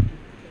dole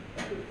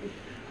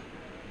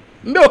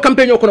mbe o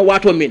campaign kono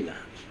wato minna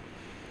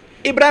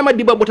Ibrahima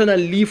Diba botana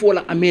lifo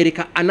la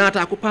America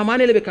anata ko Pa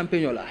Manneh lebe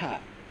campaign la ha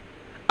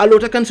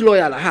alota kansilo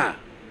ya la ha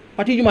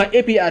parti juma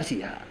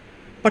APRC ha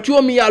parti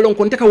o mi ya lon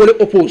kon teka wole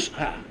oppose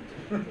ha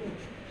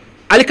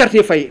ali carte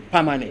fay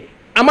Pa Manneh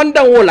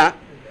amanda wola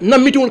na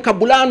mitul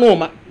kabula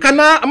noma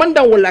kana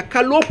amanda wola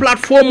ka low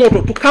platform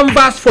moto to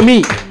canvas for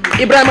me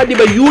Ibrahima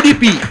Diba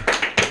UDP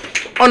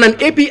on an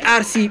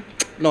APRC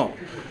no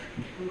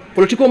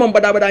politiko man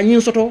bada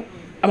nyin soto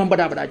amam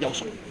bada jaw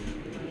soto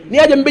ni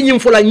ajam be nyim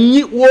fola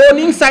ni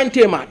woni sign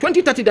tema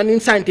 2030 dan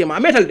sign tema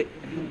metal de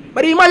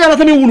bari ma yana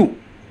tami wulu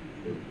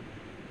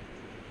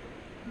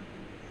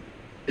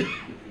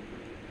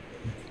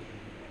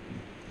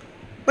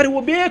bari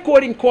wo be ko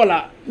rin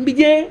kola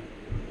mbije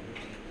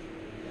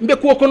mbe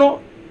ko kono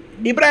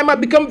Ibrahima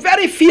become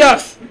very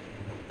fierce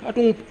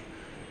katung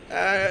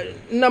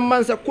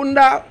namansa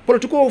kunda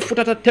politiko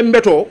futata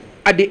tembeto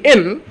at the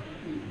end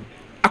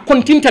a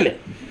kontintale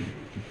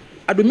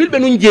adu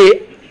milbe nun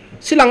je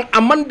silang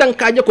amandan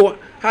kaje ko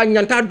ha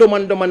nyanta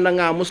doman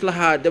nga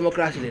muslaha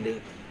democracy de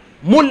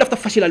mo lafta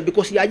facilal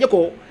because yaje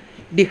ko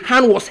the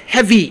hand was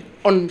heavy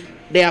on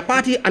their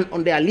party and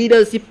on their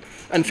leadership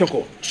an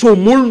fenko so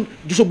mol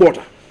juso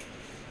bota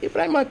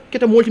Ibrahima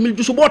keta molti mil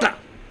juso bota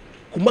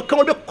kuma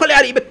kan be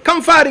kolari be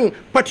kamfaring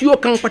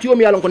patio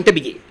mi yalon kon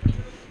tabije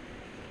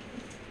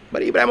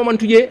bari Ibrahima man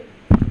tuje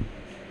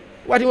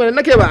wati wala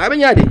nakeba abe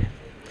nyaade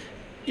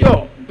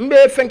yo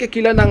mbe fenke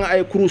kila nanga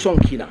ay cruson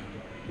kina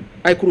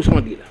ay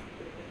cruson dila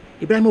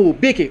Ibrahima wo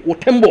beke wo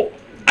tembo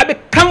abe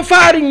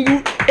kamfaring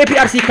yu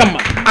APRC kamma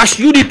as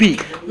UDP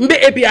mbe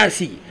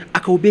APRC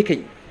aka wo beke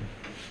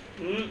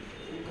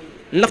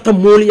lafta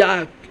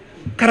moliya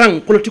karang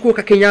politiko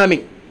ka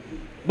kenyami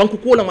banku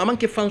ko la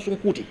mamanke fansun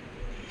kuti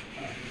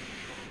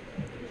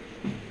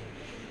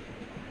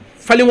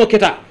falimo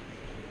keta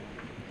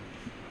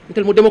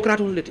intel mo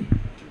démocrate leti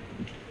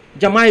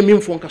jamaay min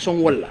fon ka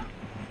son walla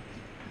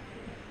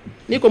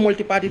ni ko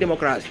multi party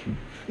democracy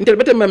intel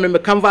bete mem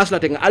canvas la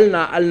te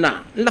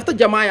alna lafta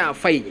jamaaya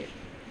fayje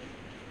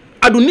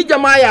adu ni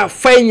jamaaya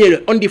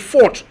fayje on the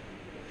 4th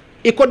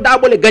e ko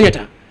dabole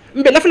gagnata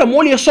mbe lafla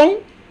moli son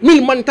mil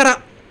man tara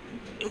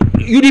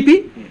UDP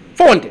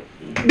fonte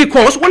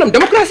because walam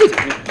democracy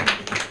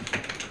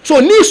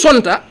so ni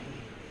sonta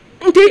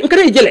nte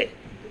nkare jele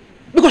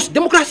because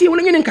democracy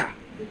wala ngenen ka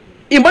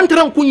e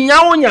bantaran ku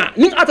nyaawonya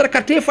ning atara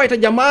karte fayta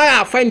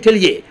jamaa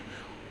fayntelje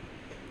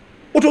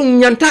oto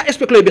nyanta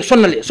especule be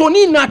sonnale so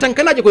ni natan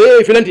kanaje ko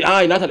filanti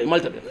natale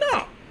malta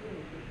no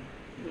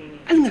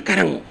alnga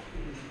karango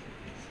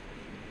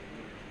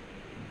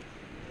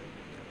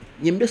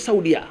nyimbe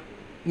saudia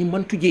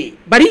nyimantuje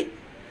bari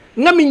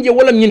ngaminje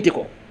wala nyinti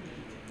ko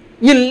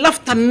ñin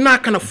lafta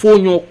nakana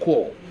foño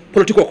ko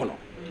politiko kono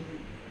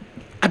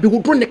abi ko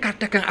donne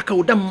karta kan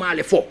akaw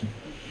dammale fo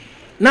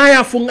na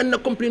ya fo nganna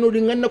complaino di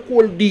nganna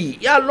ko di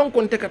ya lon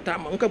kon tekata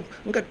ma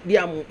nka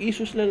diamu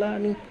isus la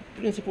ni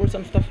principles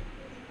and stuff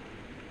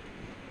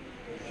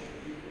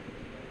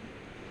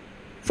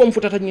fom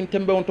futata ñin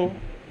tembe on to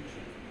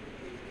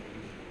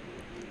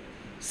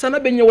sana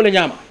be ñewole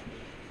ñama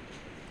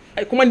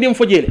ay kuma ndim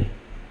fo jele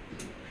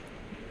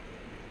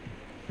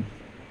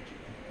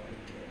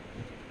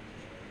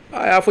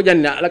aya fo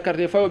janna ala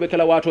carte fawo be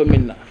kala wato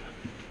minna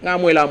nga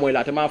moy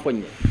la te ma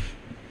foñe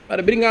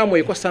bara bir nga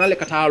moy ko sanale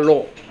kata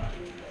lo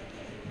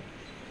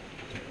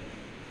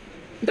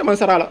nte man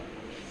sarala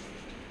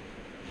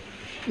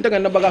nte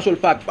ganna bagasol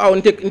pak bawo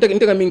nte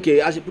minke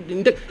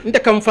nte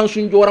kam fan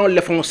sun joran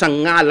le fon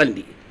sanga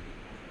landi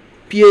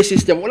PA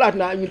system wala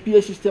na mi PA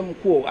system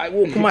ko I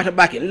wo kuma ta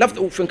back left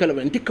fen kala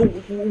nte ka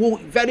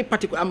very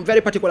particular I'm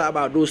very particular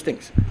about those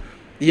things.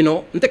 You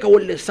know, nteka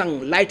wolle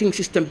sang lighting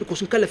system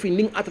because nkala fi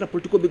ning atra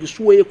politiko be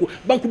suwaye ko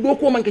banku do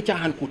ko manke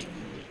chahan kuti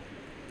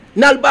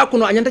nal ba ko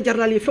no anyanta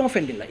jarnali fen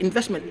fendila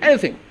investment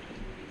anything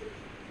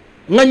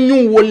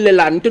nganyu wolle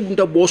la nte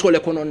dunta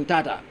bosole ko non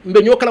tata mbe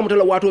nyokala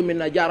mutala wato min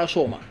na jara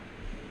soma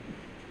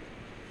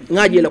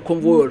ngaje la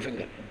convoy wol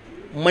fengal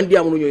mandi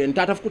amu nyo en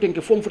tata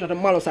fukutenke fom futata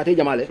malo sate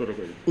jamale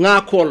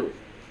nga kol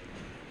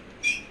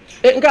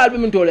ngal be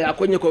min tole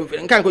akonye ko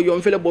nkan ko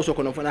yom fele boso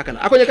ko no fana kana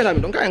akonye kata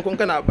min don kan ko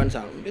kana bansa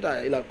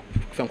bita ila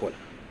fenkola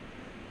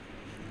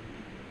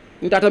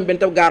ndata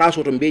benta garage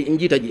to be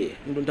njita je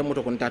ndon ta moto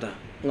ko tata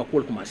nga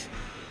kol commence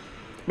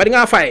bari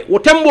nga fay wo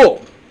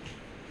tembo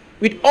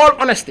with all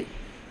honesty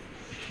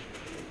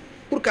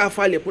pour ka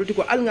fale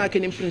politiko al nga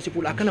kenim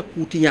principle akana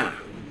kutinya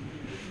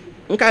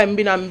nka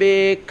mbina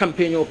mbe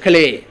campaigno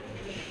clé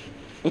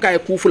nka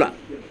kufula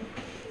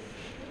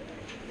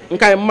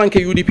nka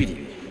manke UDP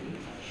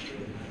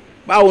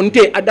bawo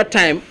nte at that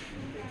time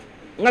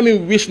ngami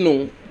wish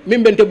no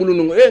mimbente bulu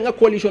no nga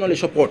coalition le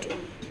support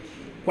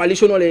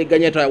coalition le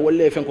gagneta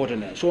wala fen ko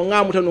tane so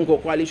ngamu tan ko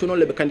coalition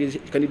le be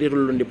candidate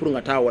londe pour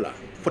nga ta wala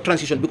for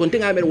transition because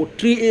tenga mer wo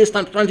 3 years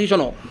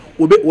transition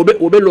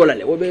obe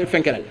lolale obe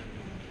fenkelale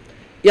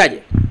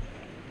yaje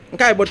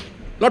okay but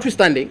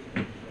notwithstanding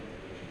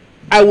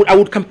I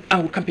would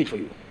campaign for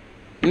you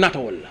not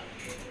wala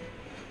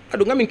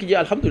adu ngami kiji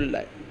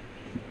alhamdulillah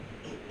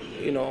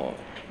you know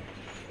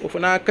o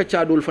fana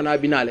kaccadol fana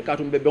binale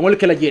katum be ngol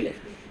kala jele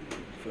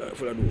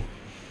fula do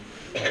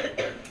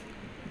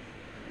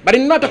bari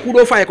nata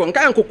kudo fay ko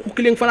nkan ko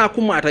kukiling fana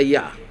kumata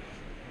ya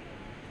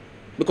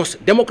because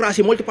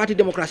democracy multi party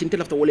democracy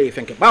ntelafta wole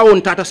fenke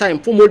bawon tata sayem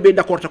fo mol be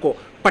d'accord ko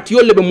parti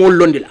yolle be mol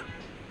londila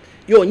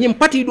yo ñim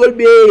parti dol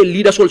be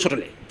leader sol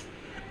sotole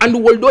andu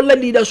wol dol la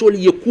leader sol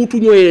ye kutu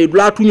ñoye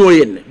dula tu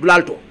ñoyen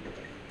dulalto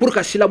pour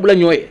ka sila bula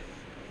ñoye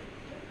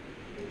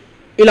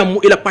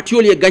ila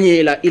patiol ye gagné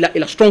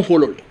ila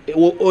stronghold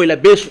o ila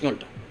base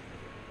nolta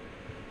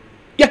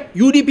ya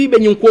UDP be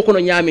ñing ko kono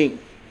ñami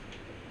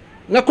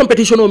nga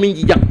competition o min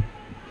ji jam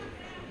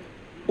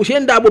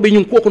Ousainou Darboe be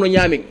ñing ko kono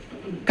ñami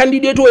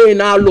candidate o e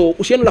na lo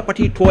Ousainou la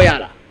parti to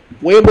yala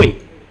way boy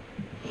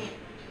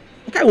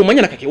kay wo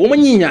manyana kake wo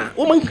manyinya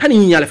wo man kan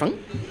nyinya le fan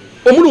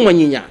o mulu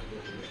manyinya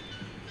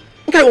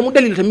kay wo mu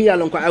dalil tam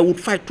yalla ko I would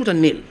fight tooth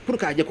and nail pour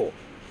ka je ko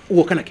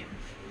wo kanake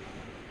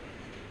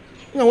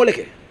nga wole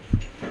ke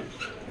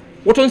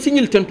woton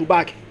signal tentu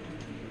baake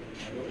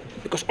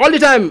because all the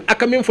time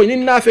akamin fo ni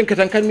na fen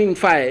katan kan min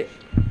fae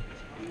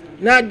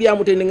na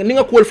diamute ni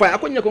nga ko fae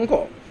akonya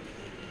ko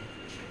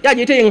ya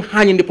je te en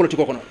hañinde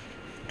politique ko no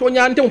to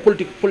ñante mo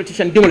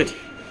politician demolati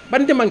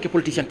bande manke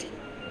politicien ti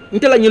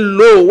ntela ñi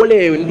lo wala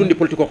ndundi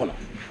politiko kono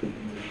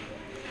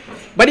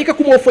bari ka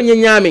kumo fonye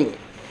ñamen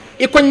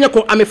e konya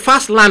ko ame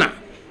fast lana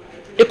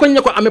e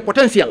konya ko ame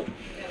potential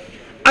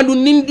andu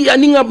nindi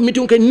aninga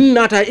mitun ke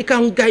nata e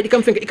kan guide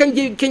kan fenke e kan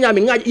je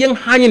kenyame ngaji yen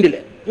hanyindile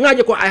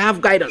ngaji ko I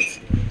have guidance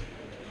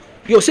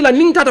yo sila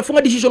ning tata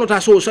fonga decision ta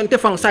so sante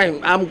fang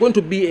sign I'm going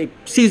to be a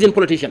seasoned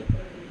politician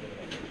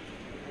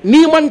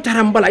ni man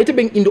tarambala ite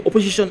ben in the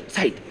opposition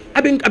side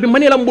abe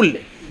manela mbulle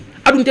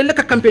adun telle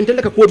ka campaign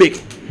telle ka kobe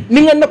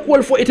ninga na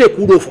kol fo ite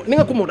kudo fo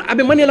ninga ko moda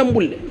abe manela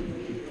mbulle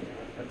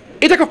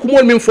ite ka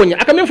kumol min fonya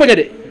aka min fonya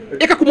de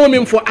e ka kumol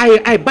min fo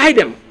I buy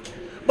them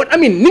but I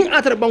mean ning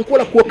atara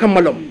bankola ko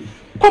kamalom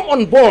come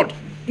on board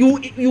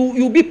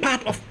you be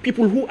part of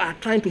people who are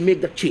trying to make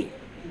that change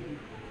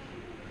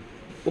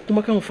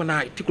okuma kan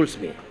fana it tickles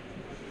me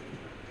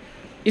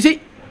you see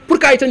pour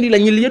ka itandi la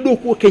nyil yedo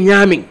ko ke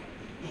nyamin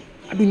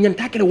adu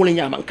nyanta kele wala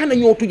nyama kana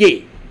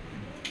nyotuje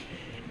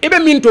ebe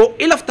minto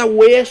ilafta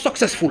we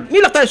successful ni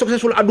lafta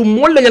successful adu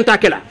mol la nyanta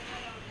kela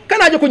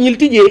kana je ko nyil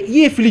tije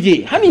ye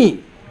filije hani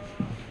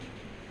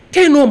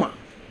te noma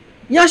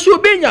nyasio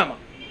be nyama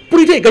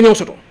pour ite ganyo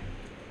soto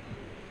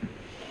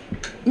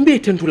mbe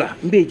tentula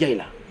mbe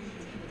jayla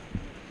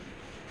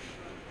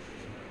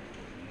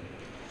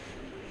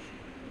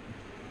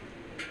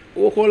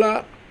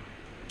okola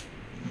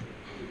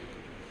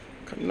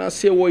kana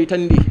sewo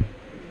itandi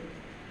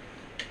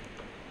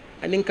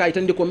anin ka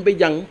itandi ko mbe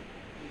jang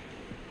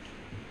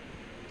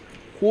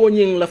ko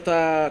nyin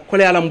lafta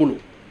kole ala mbulu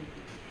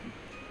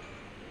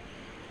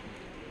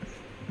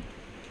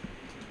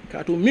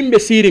katu mimbe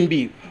sirim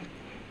bi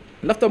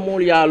lafta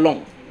mol ya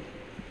long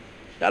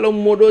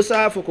modo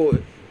sa foko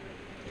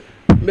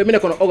mbe mine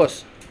kono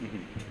August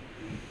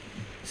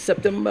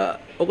September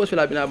August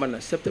la bina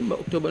banna September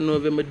October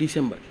November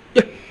December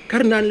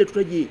karnan le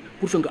tutaji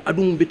pour fanga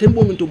adum be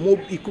tembo minto mo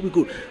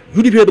ko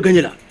UDP be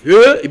gagné la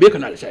e be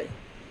kanal say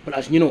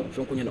place ñino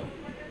fonko ñino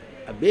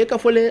abe ka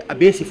fole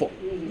abe sifo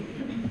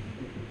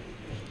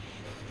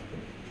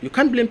you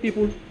can't blame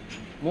people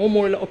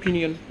more la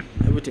opinion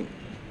everything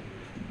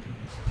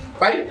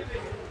bay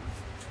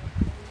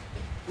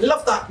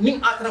lafta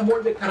ning atra mo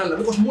be kanal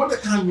because mo be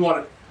kan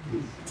ñor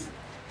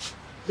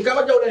di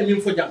kama jawda min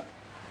fo jang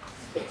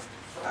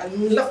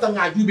lafta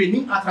nga jube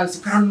ning atra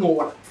si kan no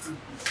wala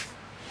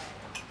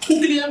ku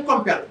client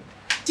compare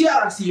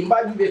TRC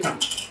mba jube kan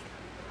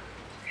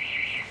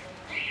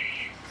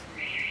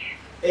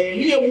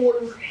ni mo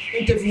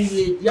interview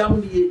ye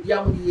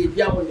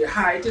jamundi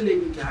ha itele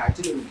ni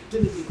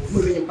mo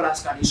be ni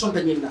praska ni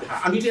sonta ni na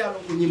ha andite ya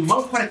ko ni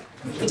man correct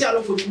ite ya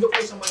ko ni ndoko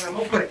sama na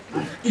man correct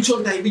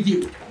ichonta e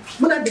biji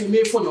muna de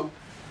me fono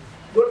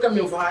dol kam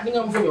men fo ha ni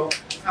ngam fono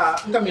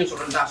ngam men so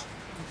ndas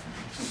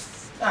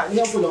ni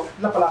ngam fono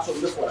la place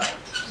be fo la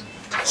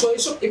so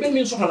iso e ben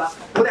men so la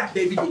wala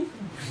de biji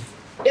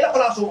e la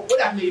place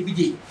wala de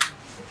biji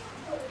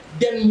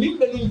den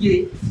nimbe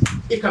nunje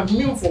e kam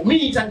min fo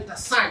min tan ta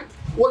sign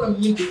all of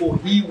him before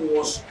he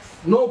was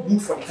no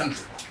good for the country.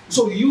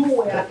 So you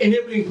were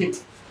enabling him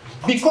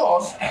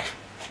because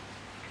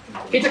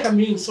it can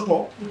mean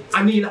soto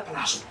anila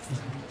palaso.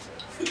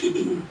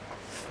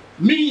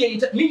 Me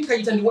ka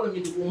itandi wala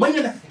min ko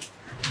manyana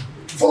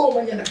fo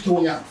manyana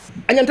tonya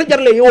anyanta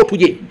jarle yo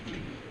tuje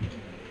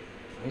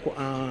ko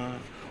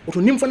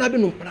oto nim fana be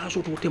no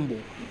palaso to tembo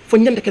fo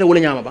nyanda kala wala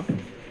nyama ba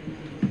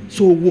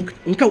so wok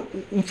nka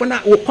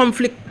fana o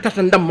conflict tata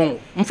ndam mo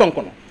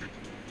mfanko no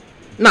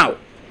now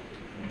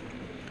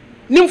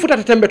nim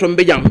futata tembe to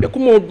mbe jam be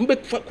kumo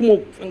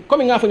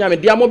comme nga fo nyame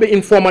diamo be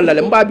informal la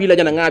le mbabi la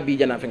jana ngabi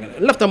jana fe ngal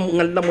lafta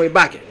ngal la moy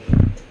baake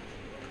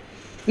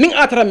ning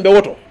atram be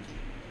woto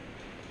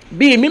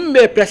bi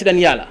mimbe president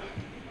yala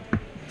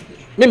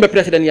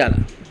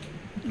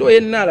do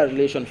en nala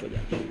relation fo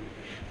jam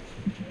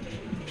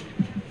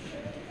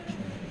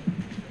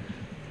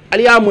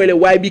aliya moyle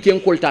YB ken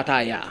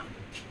koltata ya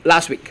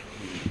last week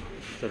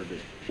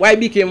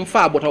YB ken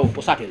fa botaw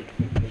po satel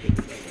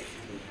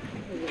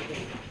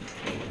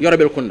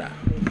yorobel kunda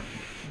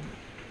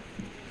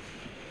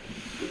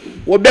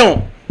wo ben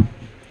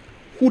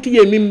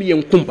kutiye mimmi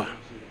yen kumpa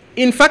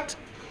in fact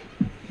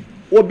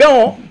wo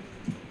ben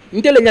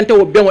ntele nyante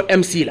wo ben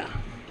MC la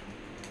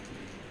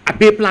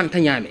abe plan ta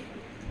nyame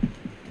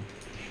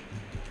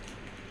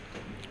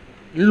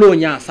lo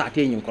nya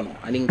sate nyin kono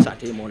aning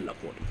sate mo la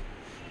ko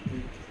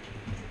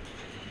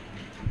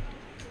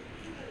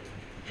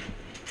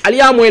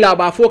aliya moy la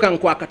ba fo kan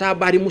ko akata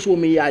bari muso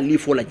mi ya li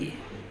fo la je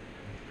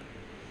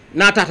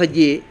natata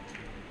je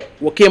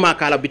wo kema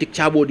kala bitik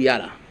cabodi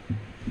yala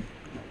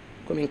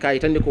komin kay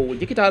tande ko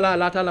jikita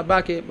la tala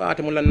bake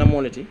baate mo lan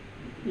namonati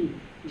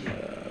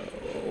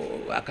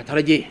aka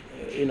taraje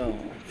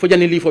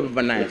fojani li fo be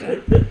banayata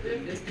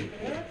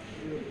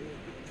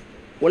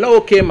wala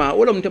o kema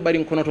wala mte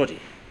barin kono toti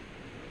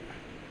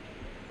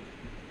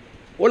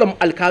wala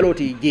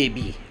alkaloti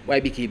jebi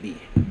YBKB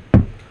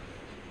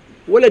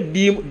wala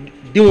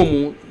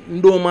dimomu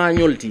ndoma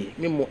nyolti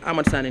mimmo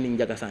Amad Sane ni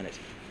njaga sanati.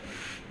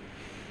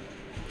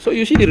 So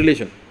you see the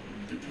relation.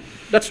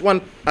 That's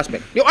one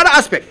aspect. The other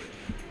aspect,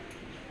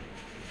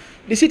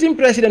 The sitting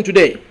president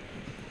today,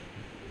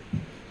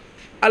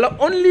 our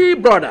only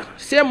brother,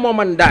 same mom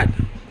and dad,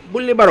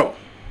 Bulli Baro,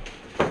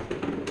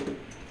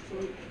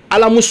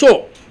 ala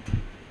muso,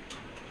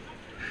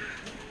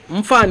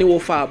 mfani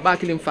wofa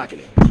bakili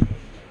mfakili.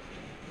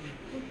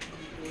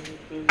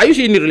 Are you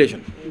seeing the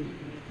relation?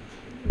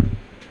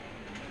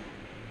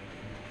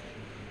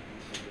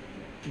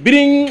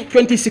 During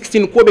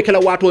 2016, Kobe Kela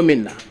Wato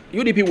Minna,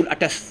 UDP will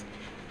attest.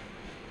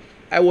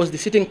 I was the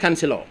sitting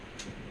councillor.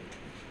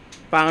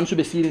 Parents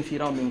be sirin si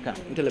raw minka,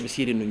 until be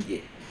sirin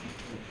nunje.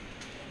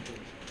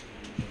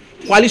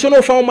 Coalition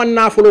of found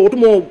na follow,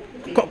 otumo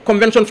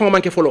convention found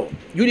man ke follow.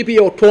 UDP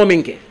yo to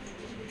minke.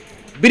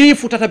 Biri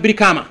futata biri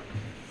kama.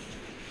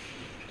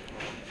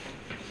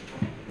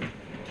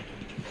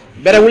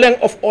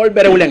 Berewuleng of all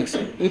berewulengs.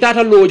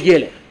 Ntata lo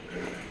jele.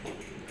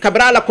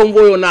 Kabra la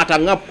convoy nata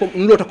ngap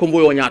nlota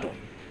convoy nyato.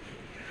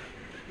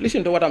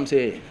 Listen to what I'm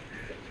saying.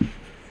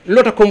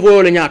 Nlota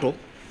convoy le nyato.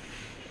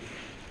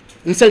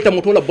 Nselta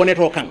motola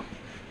boneto kang.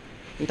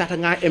 Ntata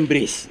nga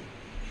embrace.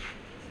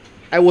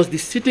 I was the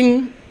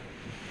sitting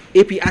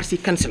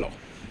APRC councillor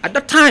at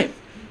that time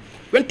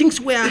when things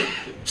were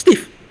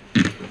stiff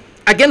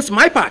against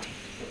my party.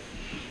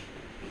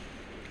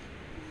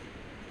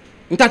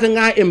 Ntata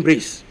nga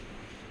embrace.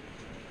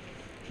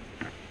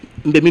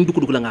 Mbe min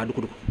dukuduku la nga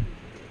dukuduku.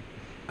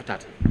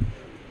 Atata.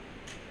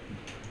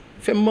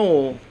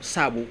 Femmo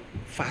sabu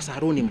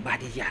fasaro ni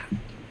mbadiya.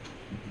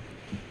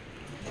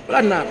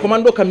 Wala na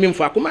commando kam min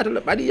fa kumata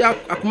badiya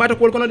akumata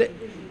ko kono de.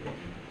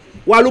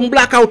 Walum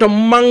blackout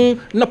man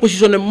na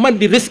position man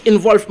di risk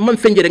involved man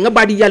fenjere nga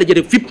badi yalla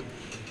jere fip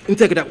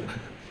integral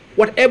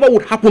whatever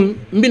would happen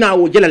mbina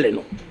wo jelale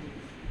no.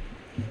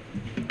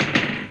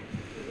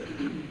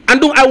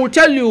 And I will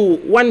tell you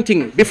one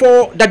thing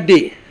before that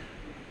day.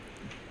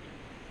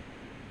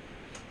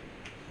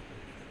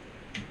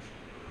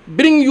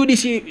 Bring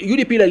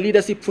UDP la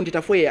leadership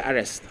funtita foye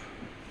arrest.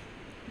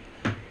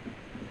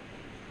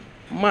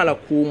 Mala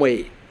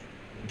kumoy.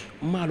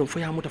 Malo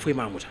foya muta foye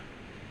mamuta.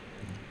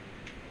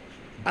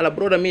 Ala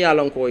broda mi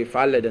alon ko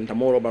falle den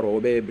tamoro baro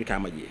be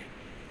brikama ji.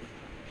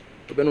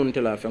 To be non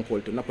tela fen ko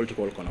na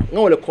political kono.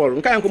 Ngawle call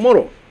nka yanko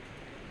moro.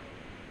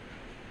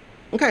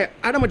 Nka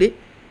adama de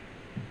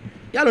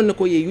yalon ne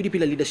ko ye UDP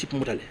la leadership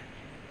mutale.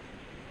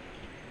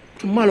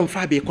 To malum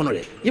fabe kono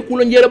le.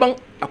 Yekulo njere bang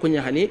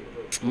akonya hani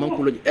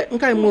mankulo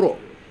nka moro.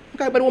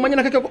 Nka bari wo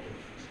manyana kake ko.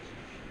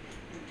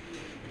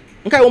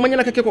 Nka wo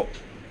manyana kake ko.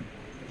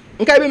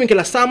 Nka be min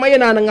kala sama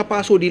yana nga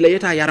paso di la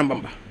yeta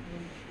yarambamba.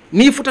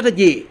 Ni futata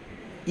je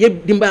ye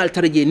dimbal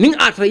taraje ning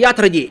atra ya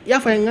taraje ya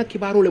fa nga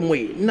kibaro le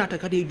moy nata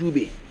kade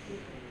jube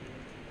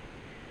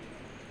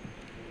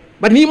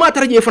bad ni ma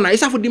taraje fana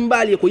isa fu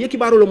dimbal ko ye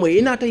kibaro le moy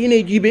nata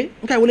yene jube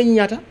nkai wala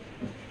nyata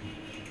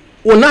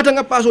o nata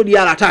nga paso di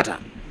yala tata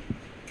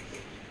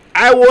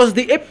I was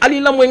the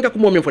ali la moy nga ko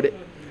momin fode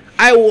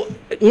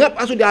nga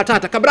paso di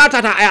tata kabra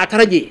tata ay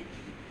taraje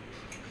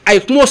ay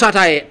mo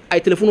sata ay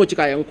telefono ci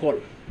kay en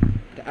call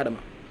te adama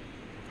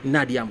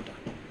nadi yamuta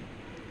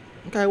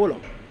nkai wala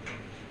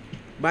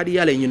badi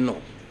yale you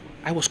know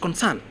I was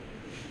concerned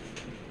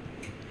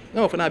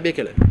no fana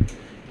bekele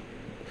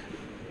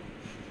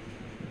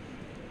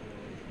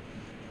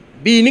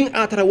bi ning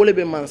atara wala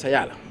be man sa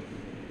yala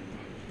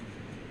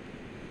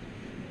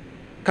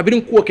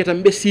kabirin ko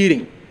ketam be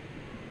siring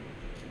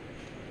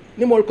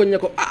ni mol ko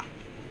nyako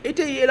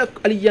ite yela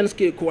alliance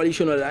ke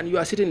coalition and you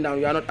are sitting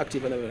down you are not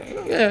active and everything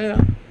yeah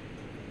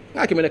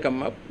ngaki mele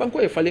kam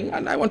banko e falling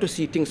and I want to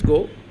see things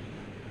go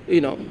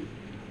you know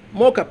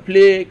more ka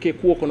play ke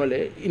kuo kono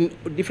le in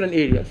different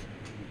areas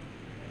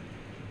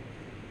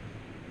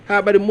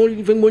ha bari mo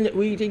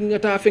wi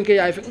ngata fenke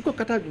ya ko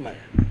kata jumale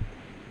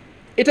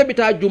ita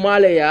bita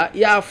jumale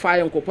ya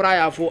fayan ko pra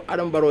ya fo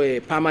adam baro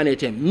e pamane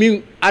tem min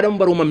adam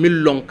baro ma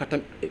millon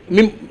katam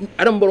min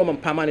adam baro ma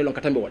pamane lon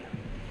katambe wala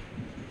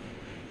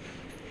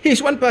he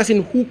is one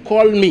person who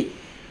called me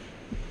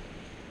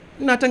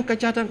natan ka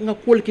chata nga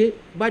kolke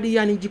badi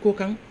yani jiko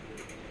kan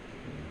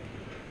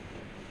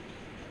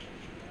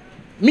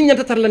min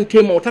nyanta tarlan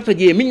tema o tarta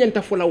je min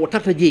nyanta fola o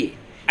tarta je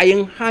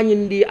ayen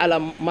hanyindi ala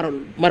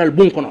maral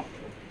bun kono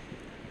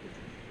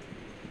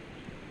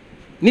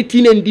ni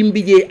tinen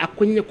dimbije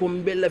akonye ko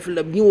mbella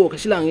fila biwo ka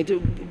silang ite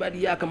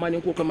badi ya kama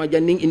ni ko kama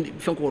janning indi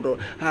fenko do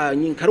ha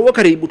nyin karwo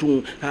kare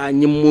butun ha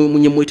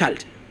nyimmo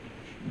talte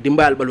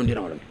dimbal balundi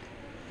rawlam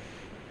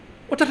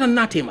o tarta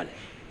na temale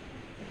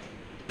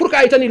pour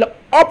ka itani la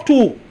up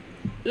to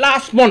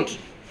last month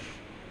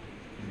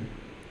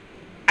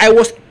I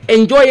was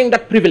enjoying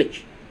that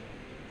privilege.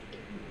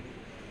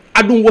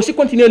 Adum wosi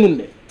continue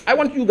nunne. I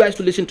want you guys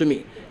to listen to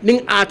me.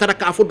 Ning atara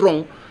ka fo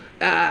drong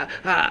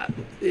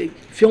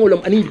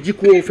fiongolom ani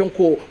jiko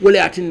fionko wole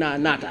atina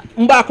nata.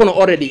 Mba kono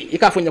already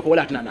ika fo nyako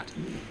wole atina nata.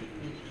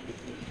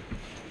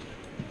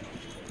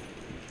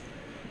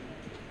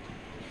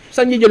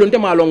 Sanje jelon te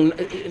malong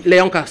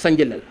leonka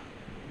sanjelal.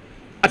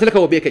 Atala ka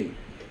wo be kany.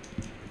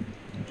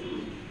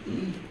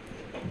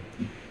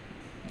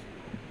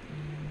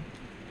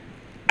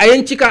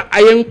 Ayen chika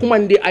ayen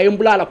kumandi ayen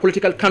bulala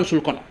political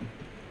council kono.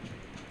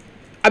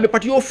 abe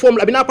patio form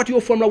la bina patio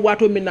form la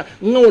wato minna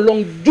ngaw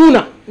long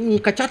juna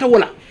kachata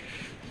wala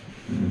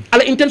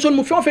ala intention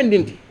mu fo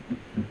fendinti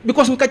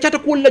because kachata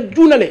ko la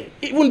juna le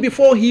even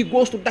before he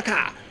goes to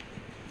Dakar,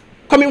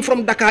 coming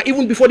from Dakar,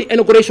 even before the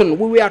inauguration,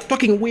 we are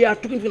talking.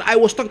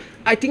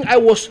 I think I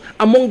was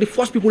among the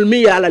first people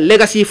me ala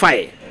legacy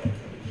fire.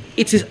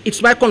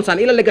 It's my concern.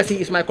 Ila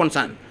legacy is my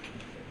concern.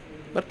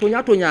 But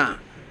tonya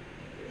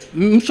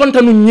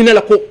msonta nu nyine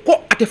la ko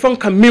ate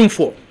fanka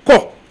mimfo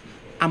ko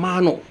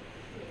amano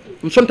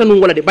msonta nu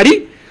wala de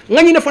bari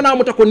ngani ne fana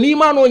muta ko ni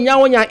mano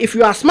nyawonya. If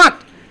you are smart,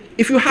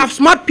 if you have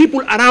smart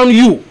people around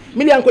you,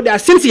 million ko they are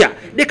sincere,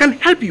 they can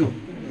help you.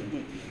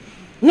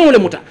 Ngole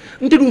muta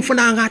ntedum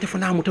fana ngate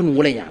fana muta nu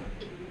wala nya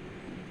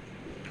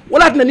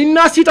wala na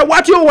ninna sita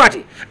wati o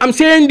wati. I'm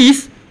saying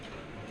this,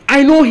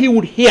 I know he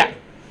would hear.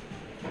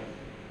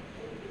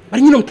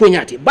 Bari ñinom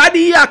toñati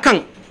badi ya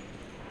kan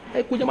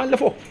ay ku jamal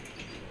lefo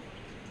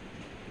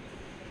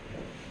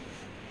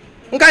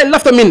ngay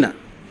lafta minna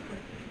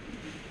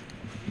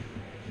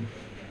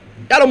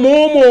yalla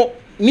momo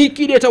ni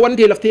kide ta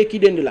wante lafte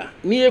kide ndila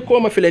ni e ko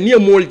ma fele ni e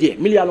molje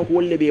million ko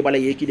wolle be bala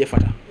ye kide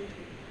fata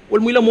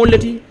wol muy la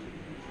molleti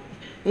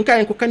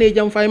ngay ko kane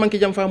jam fa manki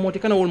jam fa moti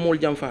kana wol mol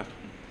jam fa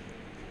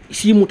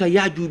isi muta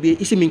yajube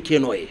isi min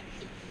kenoye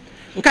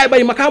ngay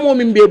bari makamo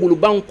min be bulu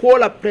banko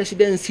la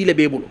presidency le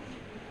be bulu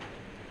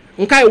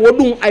nkai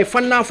wodun ay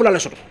fanna fula la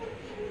soto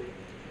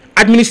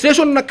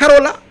administration na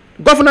karola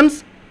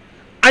governance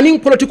aning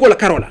political la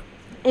karola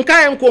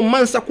nkai ko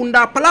mansa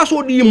kunda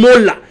palaso di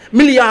molla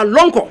milia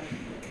lonko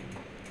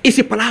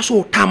isi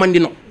palaso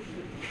tamandino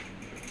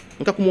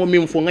nka ko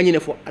min fo ngani ne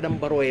fo adam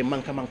baro e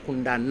manka man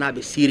kunda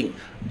nabe siring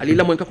ali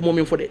la mo nka ko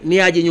min fo de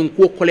niaje nyun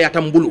ko kole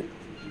atam bulu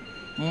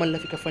man la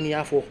fika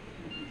faniya fo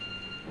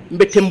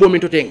mbetembo min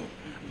to teng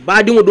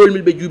baadi mo dol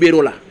mil be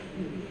jubero la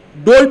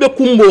dol be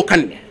kumbo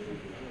kanne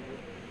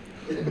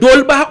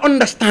dol ba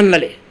understand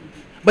lale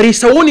bari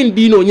sawonin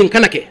dino nyin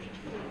kanake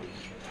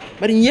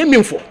bari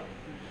nyemin fo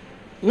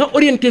nga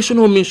orientation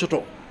o min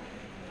soto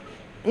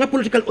nga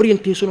political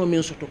orientation o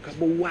min soto ka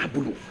bo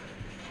wabulu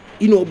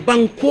ino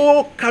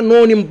banko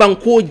kanoni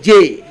banko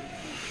je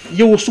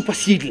yo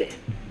supersede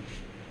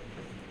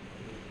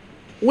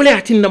wala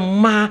atinna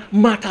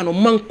matano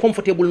man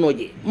comfortable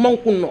noje man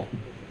kunno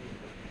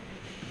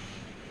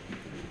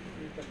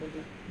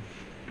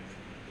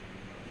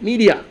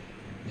media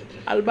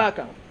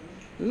albaka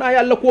na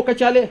yalla ko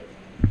kacale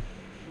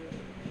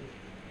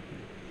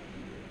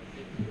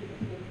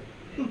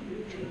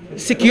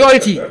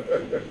security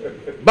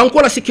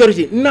bankola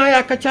security na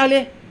ya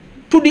kacale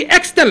to the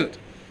extent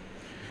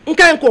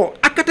nkanko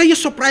akata ye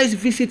surprise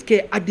visit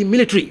ke at the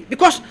military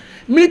because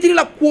military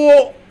la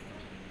ko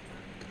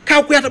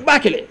ka ko yata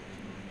bakele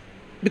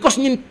because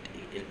nyin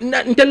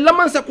ntel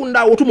laman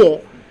sakunda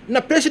wotumo na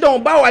president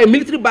bawo ay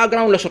military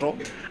background la soto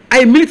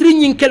ay military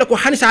nyin kele ko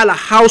hanisa ala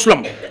house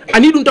lam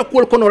ani dun ta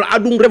kol kono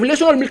adun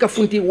revelation milka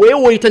funti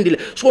wo itandile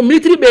so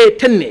military be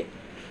tenne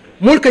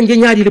mol kan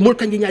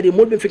nyaadi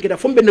mol be fekeda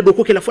fombe na do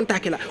ko kela fonta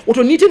kela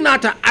oto niti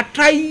nata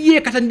atraye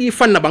katandi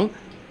fanna bang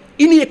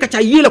ini kacha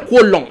yela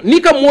ko long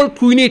ni ka mol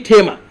tuini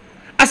tema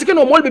asike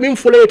no mol be min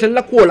folete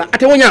la ko la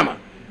ate wonyama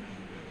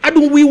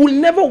adun we will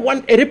never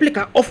want a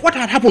replica of what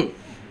had happened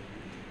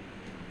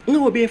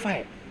ngawo be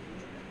fire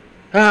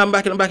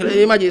back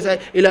imagine say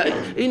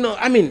you know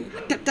I mean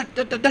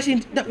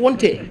that one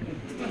day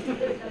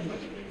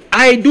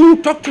I do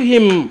talk to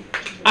him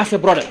as a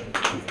brother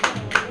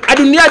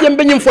adunia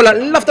jembe nyim fola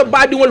lafta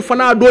baadi wol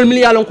fana dol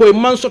miliyalon koy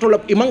man soto la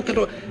man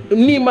kato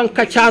ni man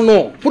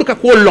kachano pour ka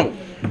ko long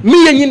mi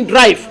yin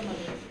drive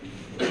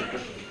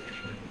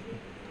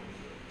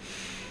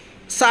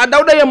sa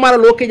dawda ya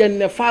maralo ke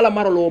janne fala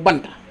maralo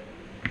banta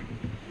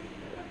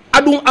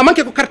adun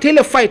amanke ko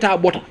kartele fayta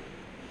bota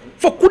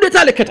fo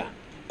kudeta le keta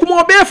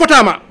kumo be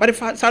fotama bari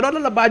sa do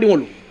la baadi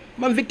wolu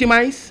man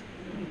victimize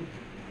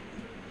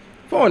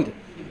fonde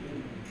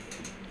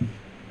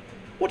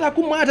wota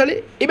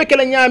kumatale ibe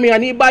kala nyami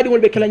ani baadi wol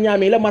be kala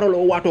nyami la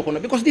maralo wato kono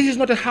because this is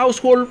not a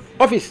household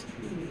office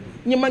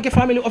ni manke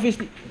family office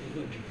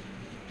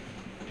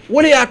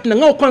wala yatna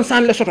ngaw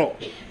concern le soto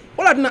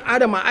wala na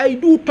adama I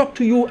do talk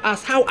to you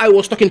as how I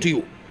was talking to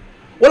you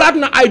wala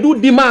na I do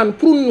demand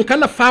pour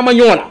kana fama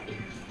nyola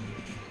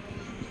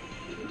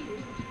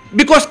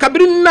because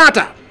kabrin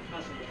nata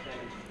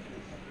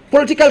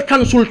political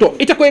consulto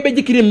ita ko be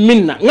jikiri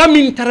minna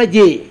ngamin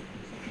taraje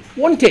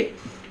wonte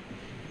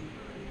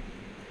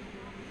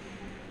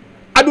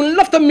adun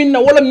lafta minna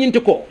wala nyinte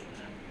ko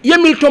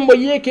yemil tombo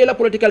yeke la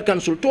political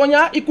council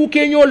tonya iku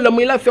kenyol la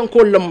muy la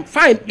fenko lam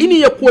fine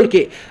ini ya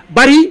kolke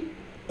bari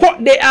ko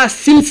they are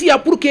sincere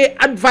pour que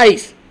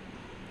advice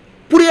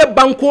pour e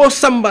banko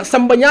samba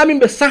nyami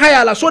be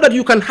sahaya so that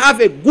you can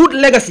have a good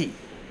legacy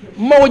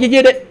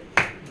mawjije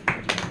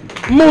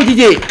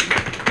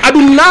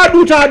adun na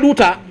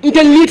duta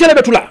intel ni tele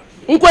betula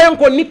nko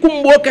yanko ni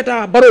kumbo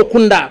keta baro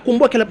kunda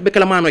kumbo kala be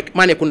kala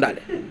mane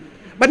kundale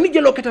but ni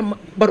jelo keta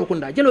baro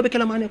kunda jelo be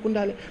kala mane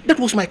kundale that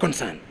was my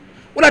concern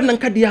wala nan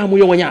kadiya mu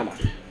yo nyama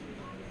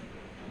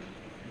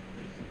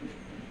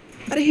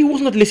but he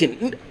was not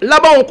listening.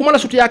 Labao kumala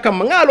sutia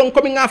kama ngalong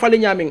coming afale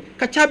nyaming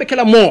kachabe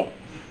kela more,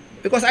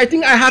 because I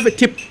think I have a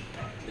tip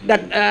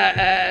that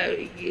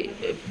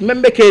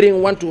member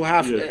caring want to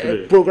have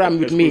a program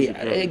with me,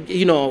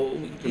 you know,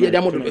 what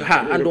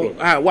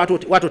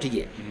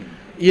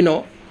you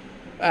know,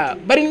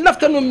 but in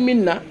laftanu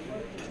minna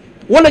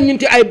wala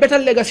nyinti ay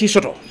better legacy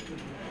soto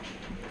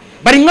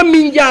bari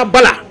ngaminja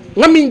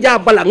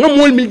bala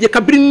ngamol milje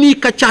kabrini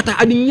ka chata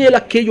ani ngela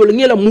kejo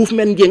ngela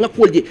movement nge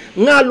ngakolje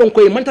ngalon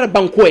koy mantara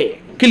bankoy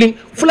killing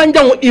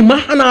fulanjango ima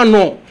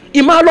hanano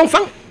ima long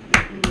fang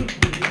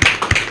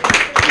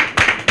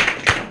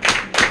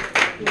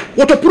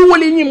woto pour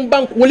wali ñim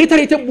bank wali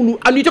tarite bulu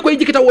andi te koy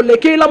jikita wala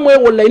ke la moy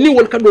wala ni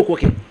wol kado ko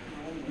ke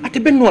ate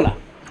bennola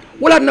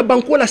wala na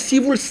bank wala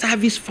civil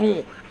service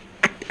fond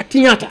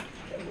atinyata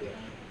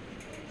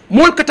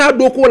mol kata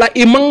do ko la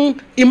imam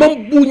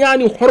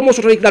buñani hormo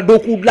soto la do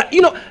ko la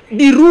you know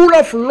the rule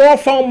of law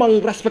fond man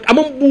respect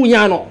amam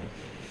buñano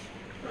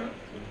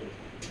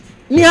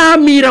ni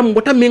amiram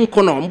bota min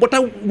kono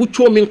bota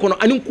buccio min kono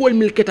anin kol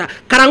milketa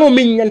karango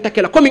min nyanta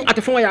kala komin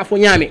ate fon ya fo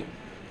nyami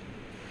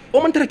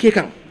o man tara ke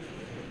kan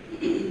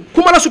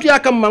kuma la sutiya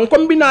kam man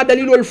kombina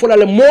dalilol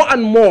fulale more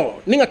and more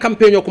ni nga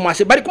campaign yo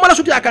commencé bari kuma la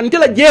sutiya kan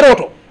tela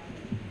jeroto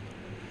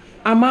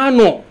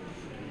amano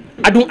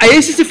adun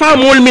ayesi fa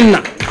mol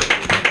minna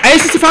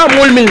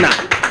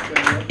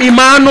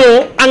imano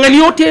angani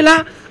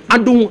hotela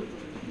adun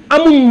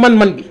amun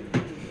man bi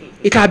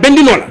ita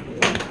bendinola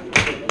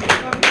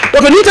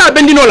oto nita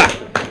bendinola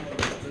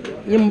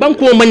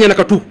nyimbanko manyana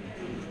katu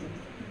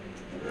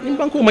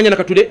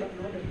de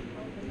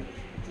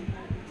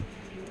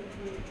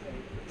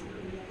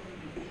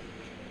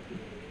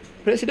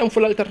president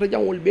fulal tarta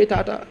jang wol be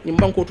tata ni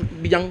banko to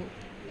bijang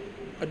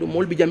adu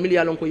mol bijang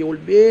miliyalon ko yewol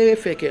be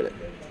fekele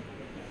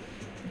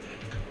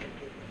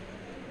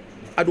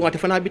adu ngate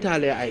fana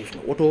bitale ay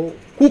woto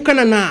ku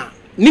kanana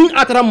ning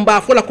atram ba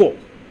fulako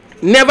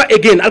never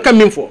again alkam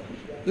minfo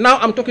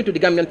now I'm talking to the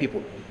Gambian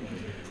people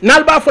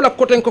nal ba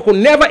fulako ten ko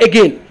never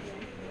again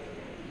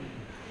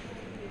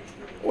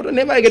woto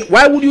never again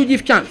why would you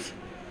give chance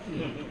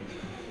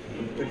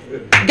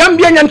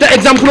Gambia nyanta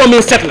example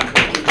min setla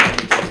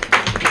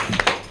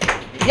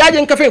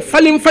yajen ka fe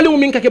falim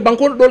min ka ke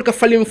banko dol ka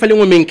falim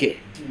min ke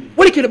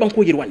wala ke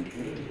banko jir wandi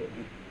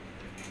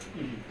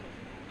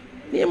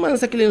ni man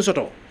sakilin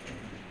soto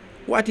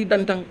wati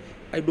dantan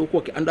ay do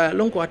ko ke anda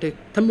lonko ate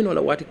tambino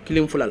la wati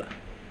kilim fulala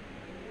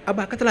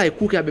aba katala ay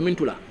kuke abe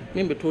mintula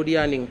membe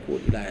todiya nin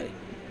ko dilay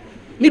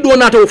ni do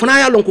nato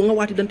fana ya lonko nga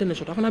wati dantan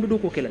soto fana be do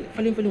ko kelale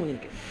falim min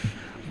ke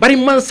bari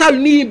man sal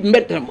ni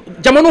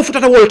jamano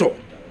futata wolto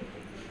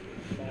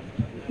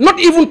not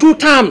even 2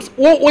 times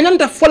o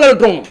nyanta folal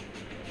dron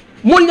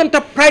mon ñanta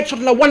pride shot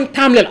la one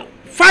time lela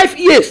 5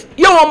 years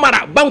yaw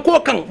mara banko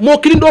kan mo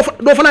kilin do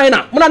fana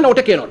ina muna na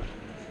wote kenon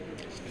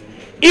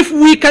if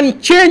we can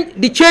change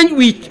the change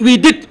we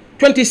did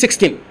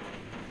 2016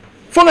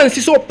 fongan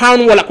siso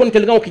pound wala kon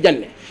tel ngaw ki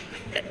janne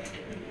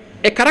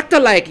e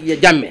character like ya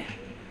jamme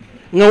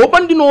nga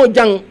wobandino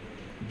jang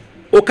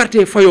o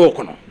carte fayo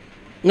kono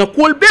nga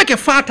kol beke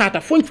fatata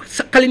fon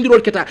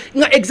kalindirol keta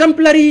nga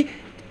exemplary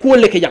ko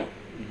le ke jang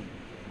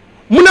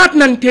munat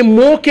nante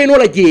mo keno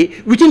la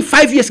je within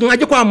 5 years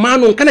ngaje ko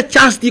amano kana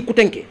chance di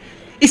kutenke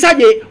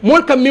isaje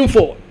mol kam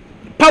minfo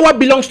power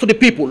belongs to the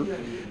people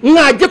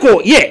ngaje ko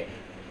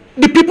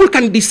the people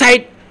can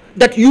decide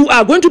that you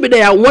are going to be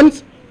there one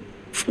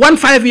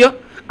 5 year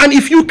and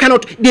if you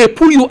cannot they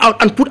pull you out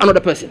and put another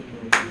person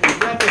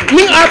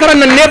min atara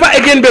na never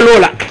again be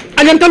lola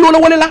anyanta lola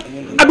wala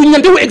adu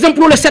nyante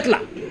example le set la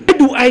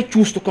do I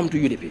choose to come to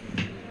UDP?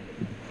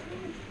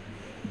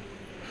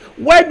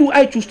 Why do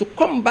I choose to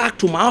come back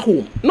to my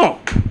home? No,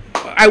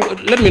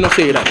 let me not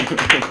say that.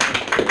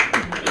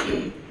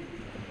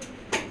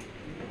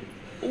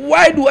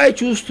 Why do I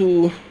choose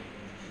to...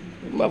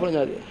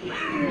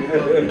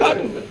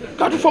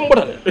 Katu from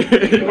Modal.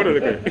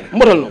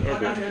 Modal no.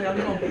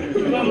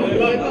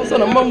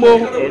 Sana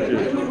mambo.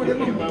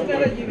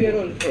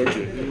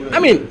 I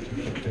mean,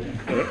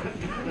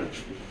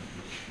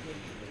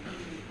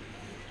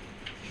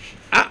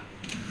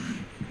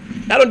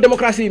 I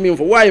democracy mean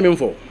for why mean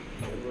for?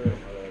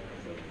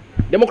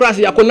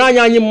 Democracy ako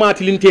nanya nyimma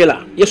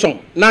tilintela yesom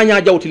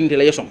nanya jaw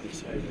tilintela yesom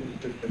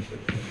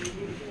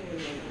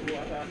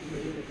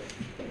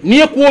ni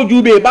ko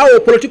jube bawo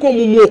politiko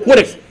mu mo ko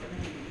def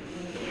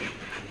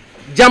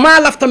jama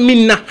lafta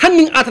minna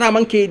hannin atra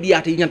man ke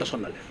diati nyanta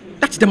sonnal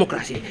that's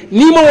democracy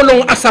ni mo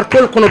wolon asar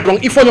tol kono don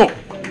ifono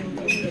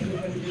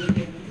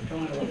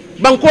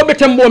banko be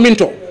tembo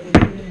minto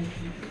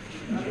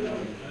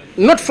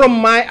not from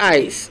my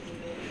eyes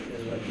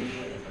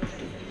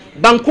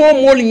banko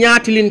mol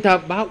ñaatilinta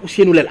ba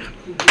usenu lela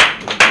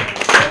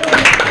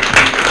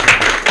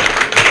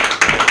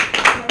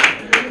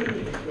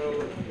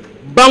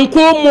banko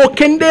mo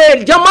kende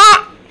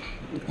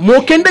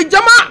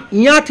jama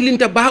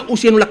ñaatilinta ba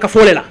usenu la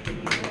kafole la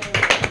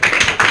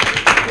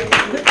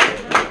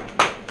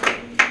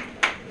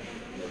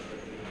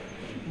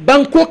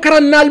banko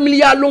 40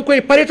 milliards lon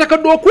koy pareta ka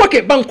do ko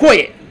ke banko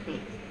ye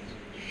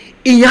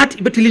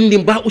iñaati betilindi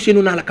mba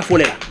usenu nala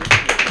kafolela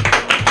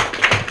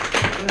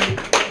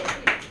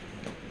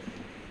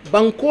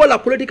bankola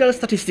political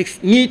statistics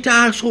ni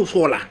ta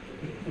sola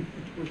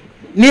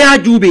ni a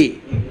jube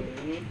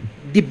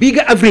the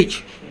bigger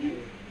average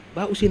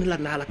ba usenu la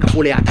nala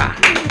kafoleyata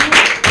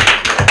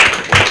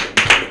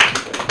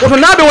woto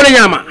naɓe wona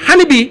ñama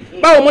hani bi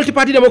ɓawo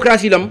multiparty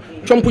démocratie lam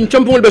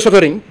compugol ɓe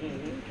sotoring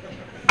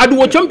adu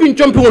wo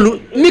compugol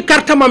ni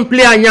carte man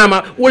playa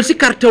ñama wol si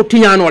carte o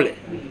tiñanole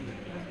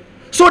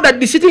so that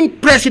the sitting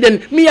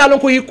president mi yalon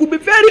ko he could be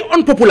very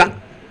unpopular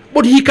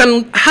but he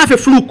can have a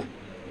fluke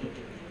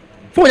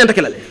fo ñanta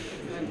kelale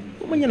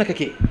o ma ñana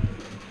kake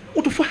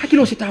oto fo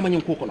hakilo si tama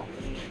ñen ko kono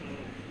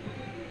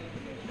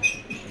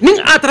nin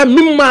atara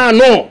mimma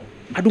no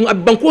adu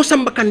ab banko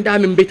samba kan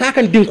dami mbeta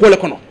kan dinko le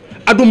kono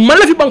adu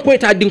malafi banko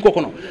eta dinko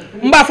kono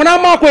mba fana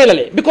ma ko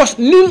yelale because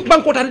nin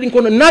banko ta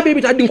dinko no nabe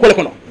bi ta dinko le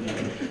kono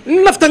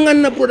lafta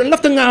nganna broda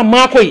lafta nga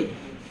ma koy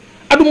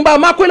adu mba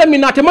ma koy la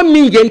minate mam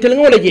min gente la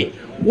ngole je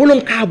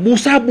wolon ka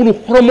busa bulu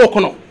horomo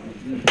kono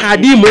ka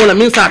di mo la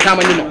min sa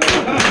tama ni no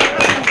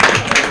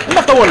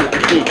lafta wala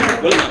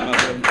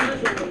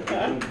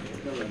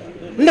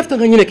lafta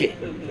nga ñine ke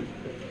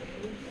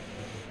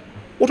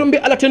woto mbi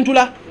ala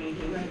tentula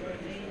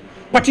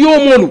patiyo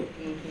molu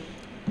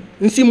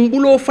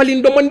nsimbulo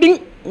falin do manding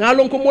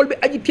ngalon ko molbe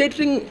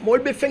agitating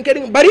molbe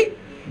fenkering bari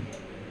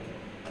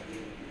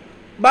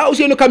ba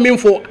usenu kam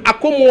fo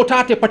akko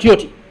motate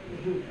patioti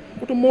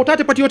woto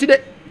motate patioti de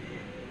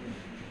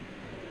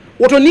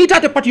woto ni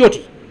tate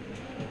patioti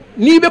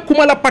ni be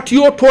kumala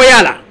patio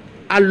toyala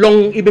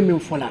along ibe min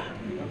fola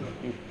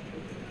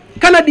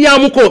kana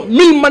diamu ko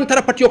mil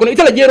mantara patio ko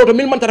itala jeroto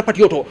mil mantara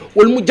patio to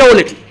wol mu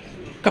jawleti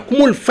ka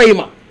kumul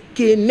fayma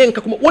ke nen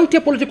ka kuma wonte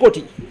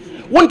politikoti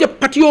wonte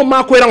patio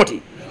ma ko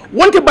ramati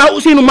wonte ba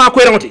usenu ma ko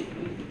ramati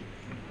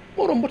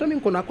moro mbota min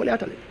ko na ko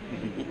leatale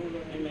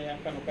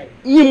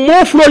ni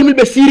mo flol mi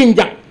be sirin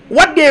jang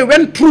what they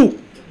went through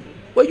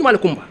way jumale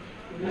kumba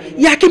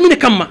ya ke mine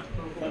kamma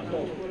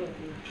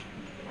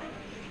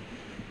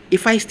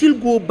if I still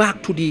go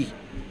back to the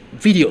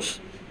videos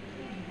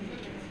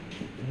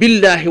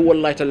billahi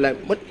wallahi taala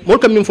mo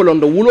kam min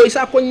folondo wulo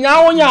isa ko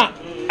nyaawonya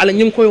ala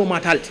nyim koyo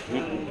matalti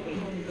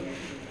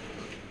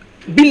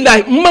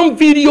billahi mam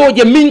video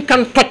je min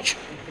kan touch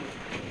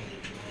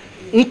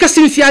nka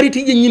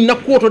sincerity je nyin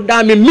nakoto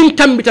dame min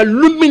tambita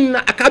lumin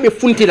akabe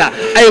funtila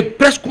ay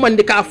presque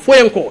mande ka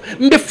foyenko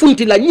mbe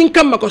funtila nyin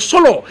kam ko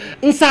solo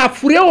nsa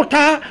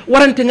furewta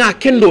warante nga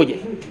kendoje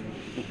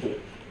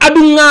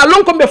adu nga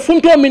lonko mbe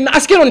funto min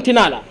askeron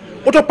tinala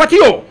oto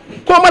patio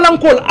ko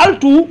malankol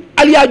altu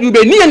aliya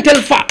jube ni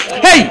entel fa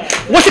hey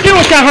wasike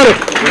o shaharo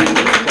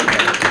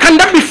can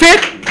that be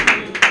fake?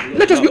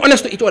 Let us be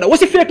honest to each other.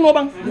 Was it fake no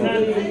bang?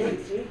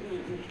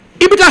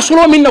 Ibita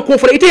solo min na ko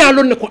fara ite ya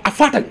lon ko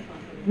afatan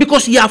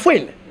because he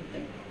afoin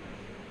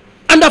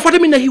and after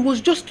me he was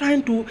just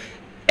trying to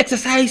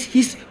exercise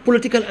his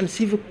political and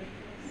civil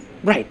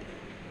right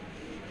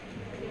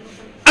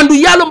and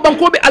yalom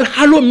bankobe al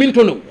halo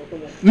mintono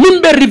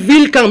mimbe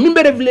reveal kan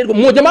mimbe reveal ko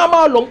mo jama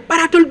ma long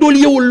paratal dol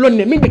yewul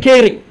lonne mimbe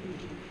caring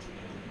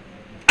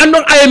and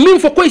non I mean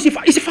for ko isi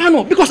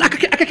fano because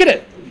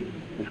akakede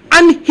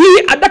and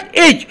he at that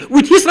age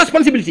with his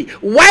responsibility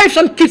wives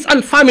and kids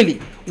and family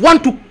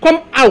want to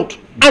come out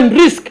and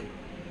risk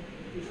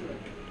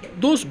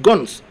those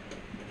guns.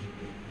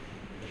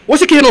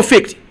 What's it no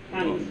faked?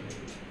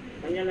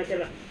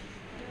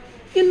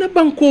 In the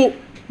banko,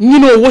 you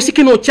know, what's it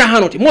no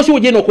chahanoti? Most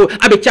of you know,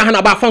 abe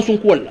chahana ba fansun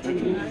kola.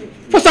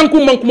 For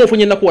sankum mankumo for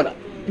nyana kola.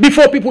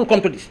 Before people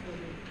come to this.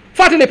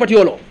 Fatile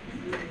patiolo.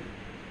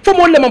 For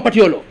molle man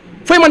patiolo.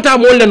 For manta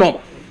molle noma.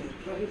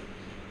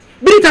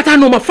 Biri tata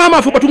noma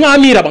fama for patunga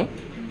amira bang.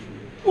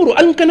 Muru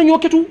ankana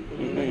nyoketu.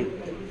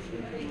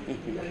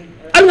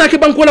 Anga ke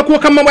bankola ko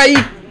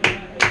kamamai.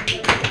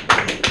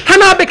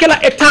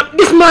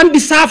 This man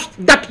deserves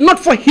that, not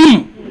for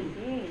him,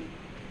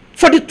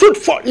 for the truth,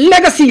 for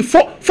legacy,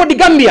 for the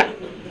Gambia.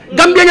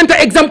 Gambia is an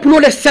example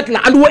of settler,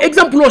 and we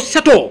example of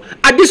settle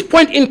at this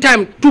point in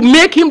time to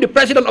make him the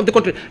president of the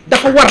country.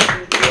 That's war.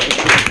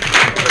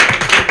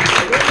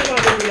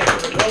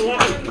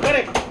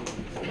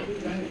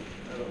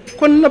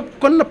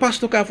 Konna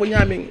pastor ka fo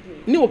nyaming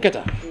ni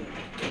oketa.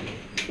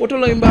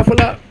 Wotolo imba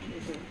fola.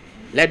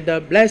 Let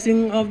the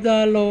blessing of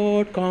the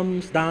Lord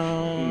comes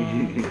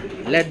down.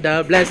 Let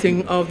the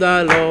blessing of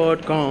the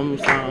Lord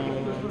comes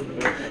down.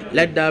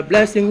 Let the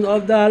blessing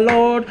of the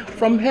Lord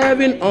from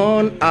heaven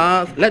on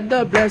earth. Let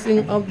the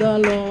blessing of the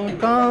Lord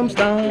comes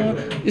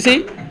down. You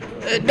see,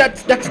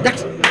 that's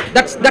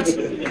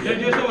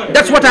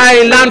what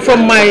I learned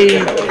from my,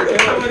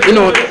 you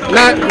know,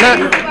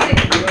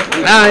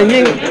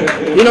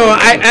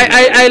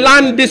 I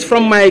learned this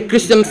from my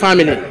Christian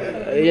family,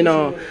 you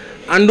know,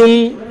 and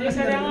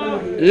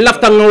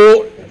lafta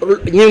ngo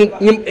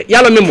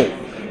yalla memo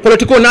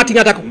politiko nati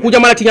ngata ku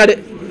jamala ti ngade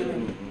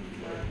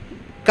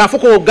ka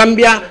foko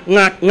Gambia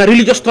nga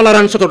religious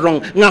tolerance to rong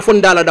nga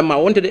fondala dama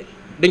wonte de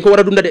dañ ko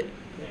wara dunda de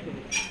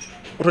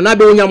oto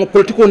nabe o nyamo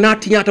politiko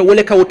nati nyata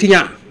wole ka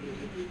wotinya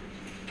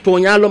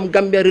toñalom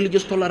Gambia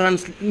religious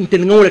tolerance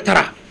intel ngawle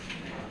tara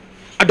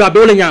ado be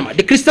wala nyama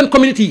the Christian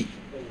community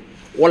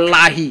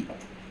wallahi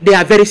they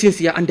are very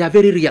sincere and they are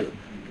very real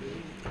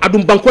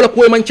adum bankola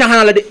ko man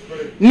chahana la de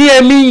ni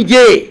e min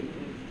je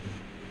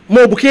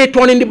mo bu ke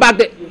toni ndi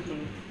bagde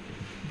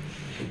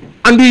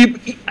andu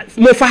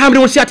mo fahamre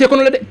won siate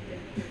kono la de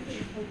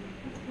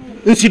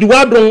nsidu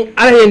wadon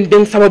ala en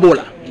den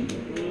sababola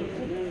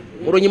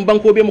mo nyim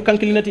banko be mo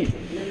kankilinati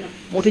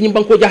mo to nyim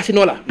banko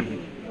jasinola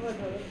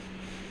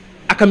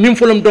aka min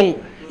folom dong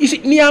isi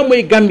niya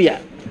moy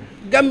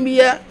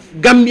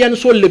Gambian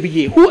soul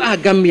lebiye. Who are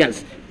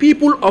Gambians?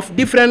 People of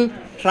different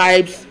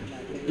tribes,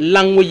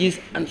 languages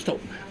and stuff.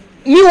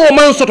 Ni o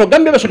man soto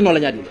Gambia be soto no la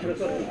nyadi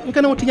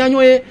nkana woti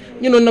nyanyoe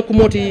nyino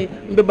nakumoti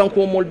mbe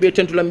banko mol be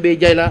tentula mbe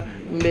jayla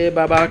mbe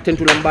baba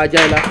tentula mba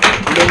jayla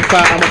mbe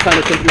fa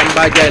amasana tentula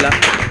mba jayla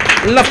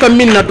lafta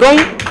minna drong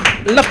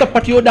lafta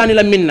patio dani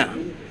la minna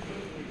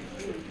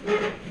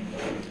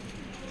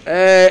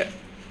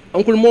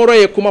onkul moro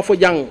e kuma fo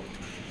jang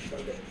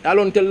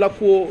alon tel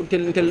lakko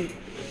tel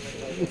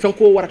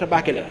fanko warata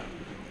bakele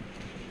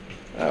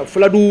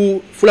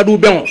fuladu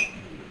ben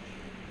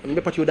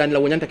mbe patio dani la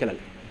wonyanta kelal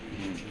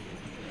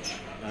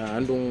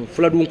andum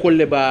fuladu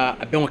kolle ba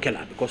ben kela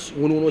because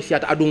wono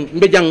siata adum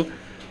mbe jang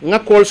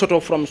ngakol soto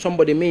from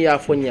somebody me ya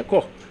fonye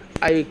ko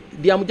ay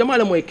diamu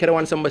jamala moy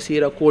kerewan samba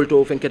sira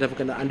kolto fenketa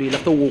fekana andu la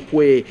taw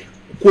ko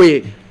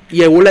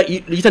ye wala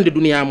yitande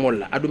dunya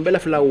molla adum bela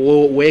fla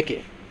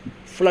weke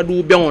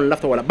fuladu ben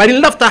lafta wala bari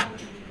lafta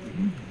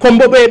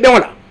kombo be ben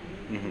wala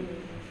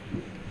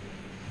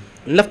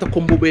lafta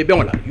kombo be ben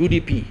wala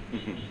UDP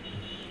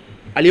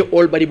ali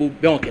all bari bu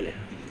ben kele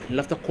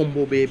lafta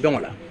kombo be ben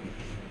wala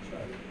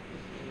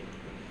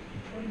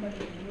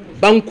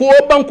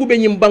banko be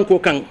nyim banko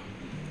kan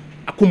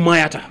akum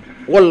mayata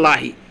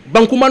wallahi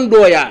banko man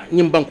doya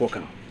nyim banko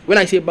kan when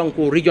I say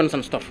banko regions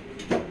and stuff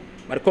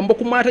but kombo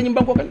kum mayata nyim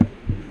banko kan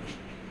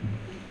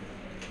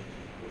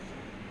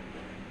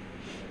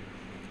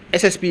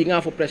SSP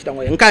nga fo president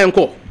o nkayen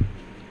ko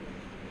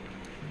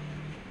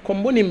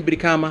kombo nim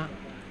brikama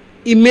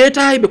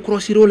imeta be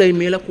crossiro la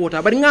imela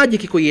kota bari ngaji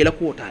ki ko yela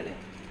kota le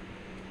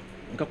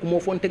nka kumo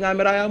fonte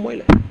ngamera ya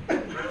moyle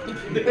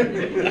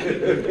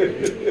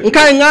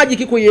nkai ngaji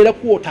ki ko yela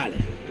kota le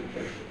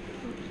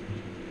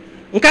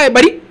nkai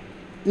bari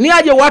ni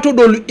aje wato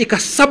dolu ika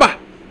saba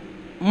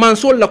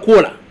mansol la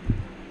kola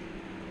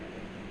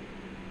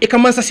ika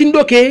mansa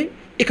sindoke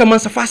ika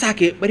mansa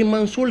fasake bari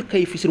mansol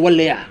kay fisir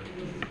walla ya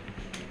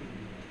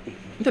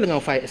ntele nga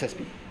fay SSP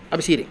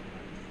abisiri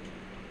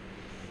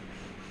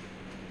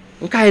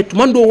nkaye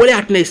tumando wala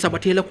atne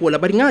sabate la kola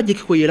bari nga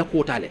jiki ko yela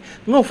kotale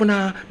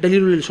ngawfuna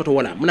dalilu le soto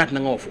wala munat na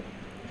ngawfu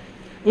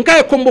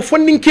nkaye kombo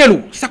fondin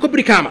kelu sako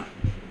brikama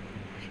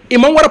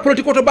imam wara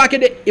politiko to bake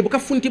de ibuka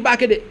funti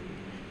bake de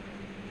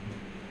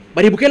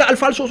bari bukela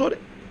alfal soso de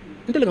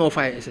ntele nga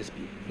fay SSP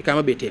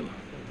ikama be tema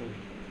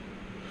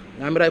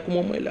ngamira ko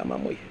mom moy la ma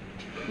moy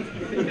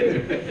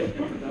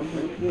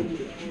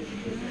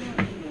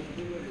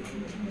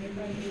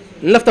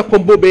lafta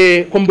kombo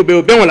be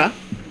ben wala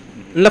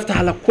lafta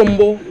hala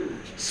kombo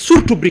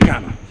surtout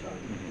brikama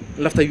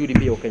lafta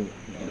UDP o kany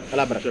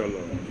ala baraka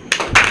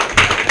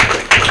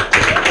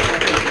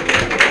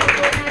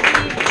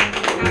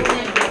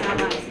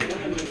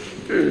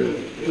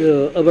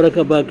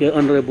abaraka bake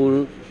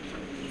honorable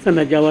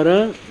Sana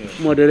Jawara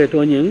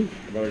moderator nying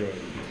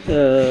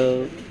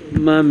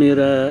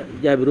mamira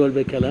jabirol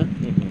be kala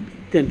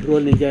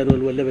tentrol ni jarol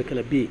wala be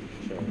kala bi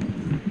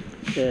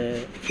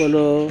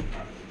folo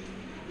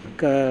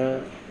ka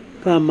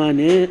Pa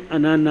Manneh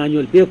ana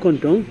nañol be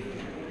konton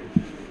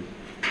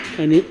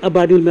ani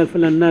abadul mel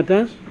falan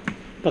nata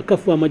pa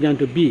kafwa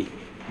majanto bi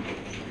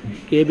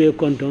kebe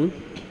konton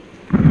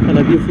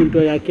ala bi funto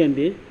ya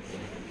kende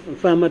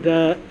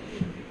famata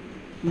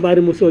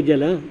mbari muso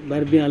jala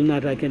bar bi al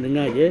nata kende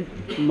ngaje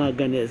ma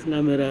ganes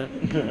ngamera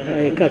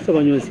ay ka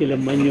sabanyo sila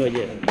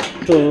manyoje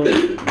to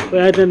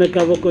wayata na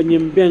ka ko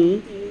nyim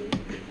beng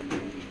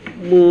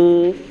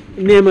mu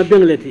nema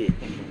bengleti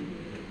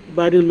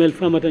badil mel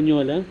famata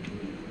nyola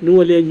nu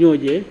wale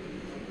ñoje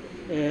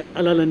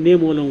ala la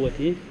nemo lon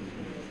wati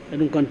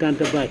adum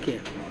kontanta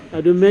bake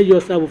adum mejo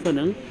sabu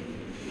fanan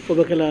ko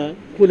be kala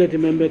kulati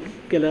membe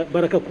kala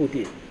baraka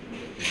kuti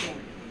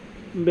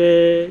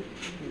be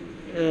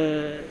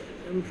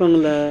mfang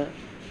la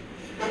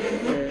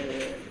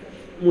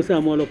Musa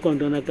molo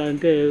kontona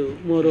kante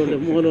moro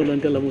lon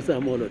tela Musa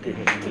molo te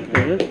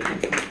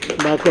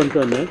ba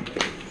kontona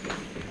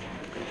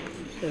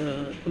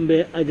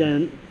mbe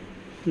ajan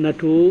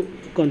natu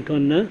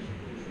kontona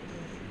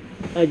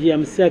aji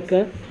am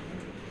saka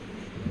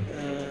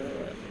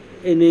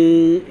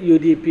ene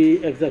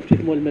UDP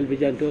executive mol mel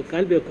bijanto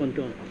kalbe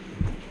konton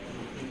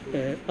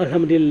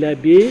alhamdulillah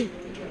bi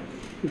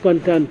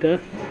kontanta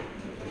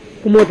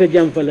kumota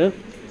jamfala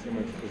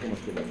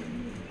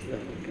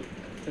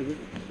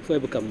foy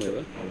bu kam moy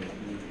wa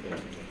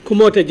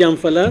kumota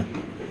jamfala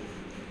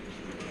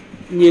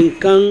nyin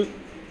kan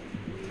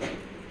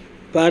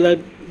pala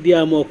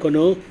diamo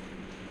kono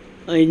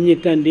ay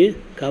nyitandi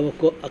kawa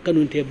ko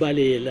akanunte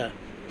bale la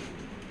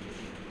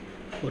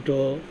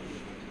woto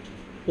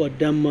wo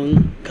damman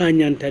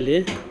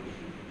kañantale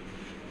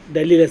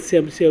dalila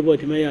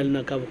seboti ma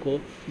yalna kaba ko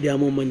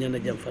diamo ma ñana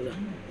jam fala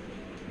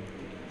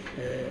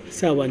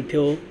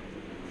sawanteo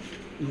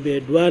mbe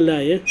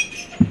duwala ye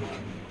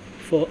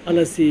fo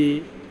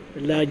alasi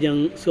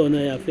lajan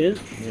sona ya fe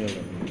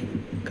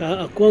ka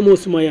a komo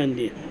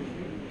sumayandi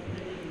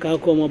ka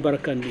komo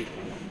barkandi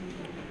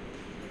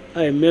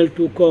ay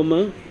meltu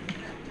koma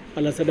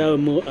ala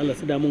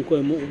sada mun ko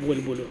mo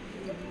wolbulo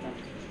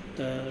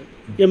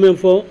yemen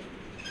fo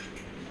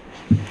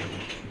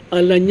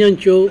ala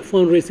nyancho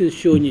fundraising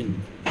show nyin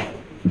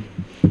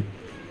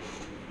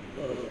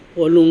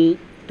olum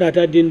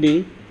tata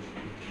dinding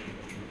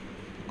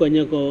ko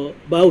nyako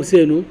baw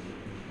senu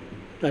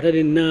tata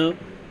din na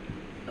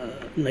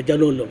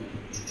jalolom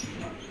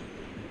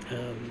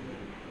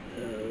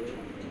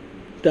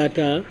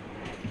tata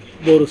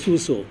boro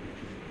suso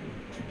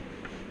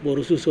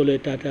le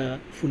tata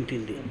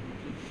funtindi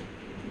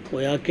o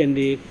ya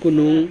kendi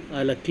kunun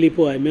ala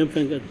clipo ay même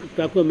fin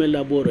ta ko mel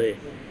laboro e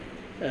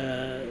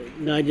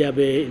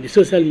ngajabe di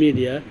social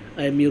media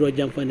ay miro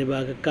jamfande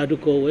ba kadu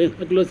ko we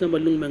haklo samba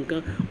lung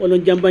manka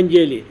olon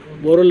jambanjeli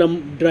boro lam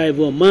drive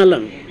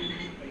malang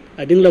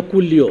ading la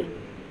kulio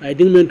ay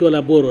ding mento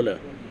la boro la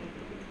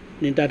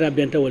nin tata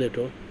benta wole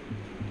to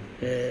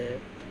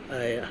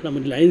ay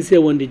alhamdulillah inse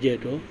wondi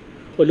jeto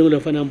olum la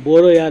fanam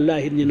boro ya allah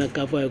hinna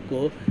kafa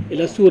ko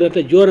ila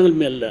surata jorangal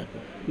mella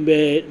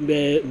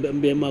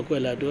be mako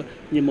la do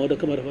ni mawdo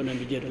kamara fanam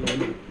bi jeto lo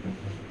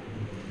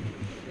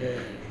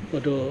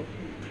oto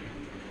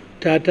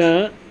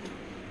tata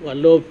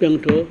wallo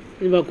pengto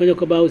iba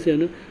ko baw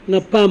senu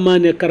nga Pa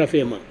Manneh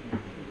karafema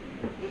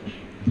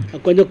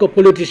akonyo ko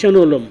politician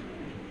olom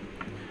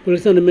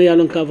politician me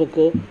yalon kafa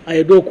ko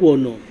ay do ko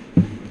no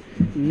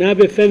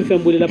nabe fem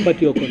buli la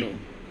patio ko no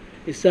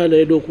isalo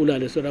e do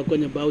kulale so da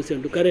konya baw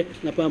sen du kare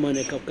na Pa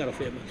Manneh ka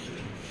karafema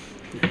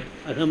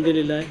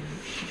alhamdulillah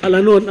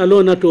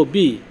alo na to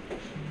bi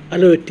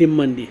alo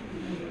timmandi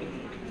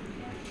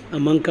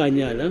amanka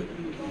nyala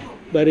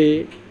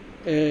bare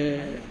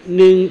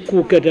nin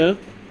kuketa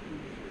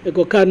e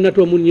ko kar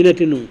nato mun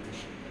nyinati nun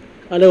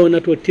alo na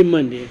to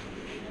timmandi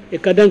e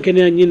kadan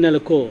kene nyinnal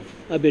ko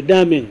abe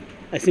damen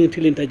asin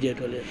tilinta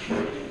jetole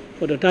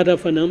oto tata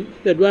fanam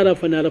be dwara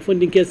fanala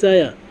fondin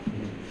kesaya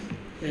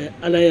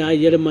ala ya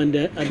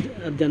yermande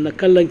aljanna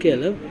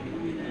kallankela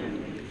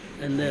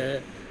and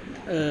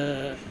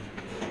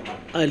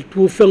al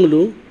tu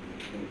fenglu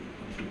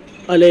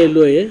ala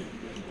loye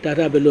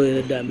tata be loye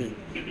damen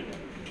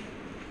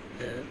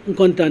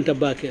kontanta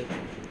bakel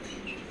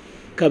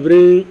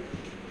kabrin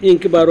in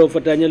kibaro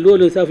fatanya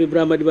lolo safi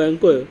ibrahima diba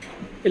ko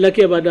ila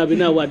ke bada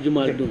bina wad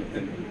jumal dum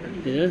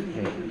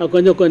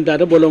akonyo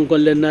kontata bolon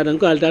kon len nada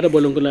ko altata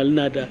bolon kon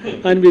nada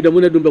han bi da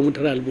mun dum be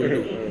mutral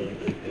buldo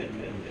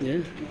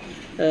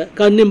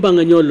kan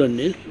nimbanga nyolon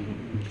ne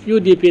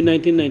UDP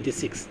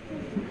 1996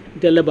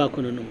 della ba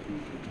kono no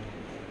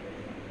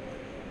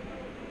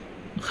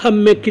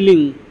xamme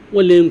killing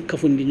wala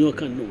kafundi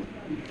nyokan no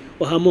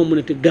o ha mom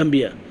munati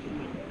Gambia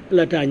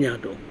la ta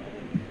ñaato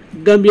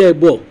Gambia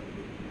bo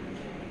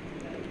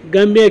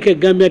Gambia ke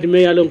Gambia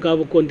me yalon ka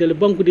ko kontele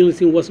banku din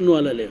sin wasno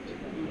ala le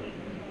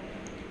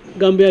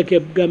Gambia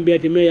ke Gambia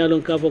me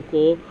yalon ka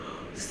ko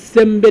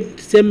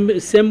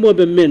sembo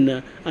be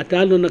menna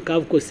atalo na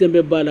ka ko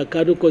sembe bala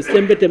kadu ko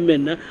sembe te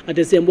menna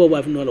ate sembo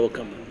wa fino la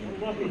kama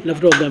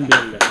lafto Gambia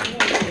la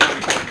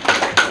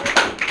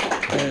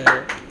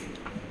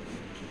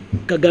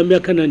ka Gambia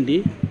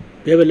kanandi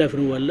bebe la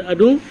fino wala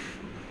adu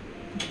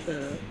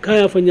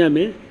kaya fo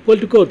ñame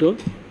politiko to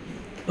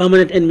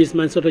permanent enemies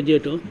man soto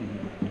jeto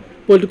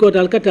politiko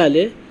tal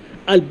katale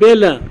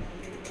albela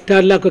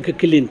tarla ko ke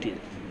kilinti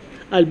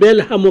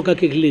albela hamo ka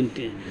ke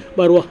kilinti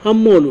baro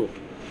hammolo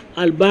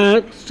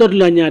alba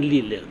sotla ñaar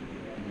lile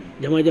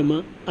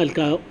jama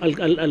alka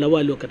ala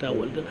walo kata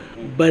wolda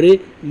bare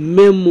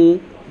memu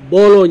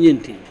bolo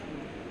ñenti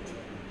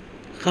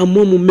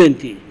xammo mu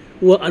menti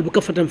wo albu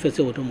ka fatam fesse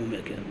woto mu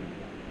meke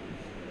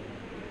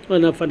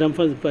wana fatam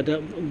fata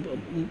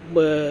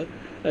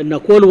na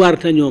kol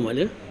warta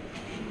ñomale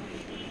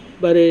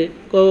bare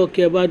ko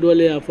ke ba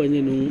dole ya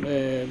fani nun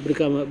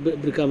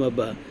brikama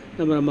ba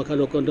namara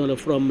makalo kon don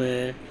from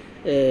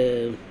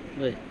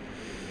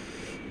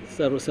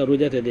saru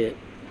jate de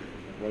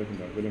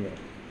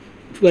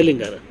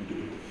Welingara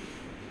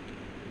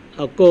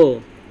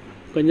ako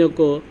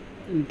kanyako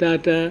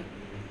ntata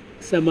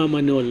sama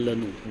manol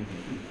lanu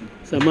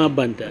sama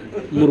banta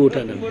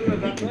murutana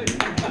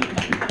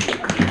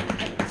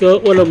so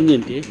wala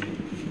ñenti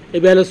e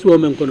be ala suwo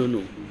men kono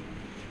no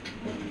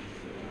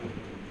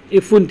e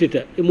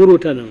funtita e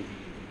murutana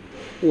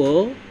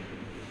wo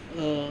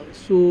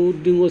su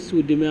dingo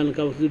su di men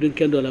ka su din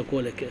kendo la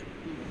ko leke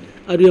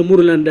adu e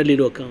murulan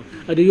dalilo kan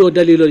adu yo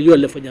dalilo yo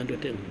le fajanto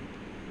ten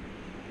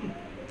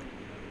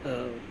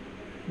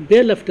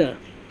be lafta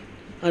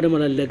adama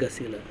la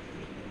legacy la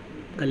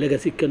ka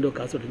legacy kendo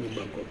ka so to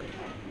nyimba ko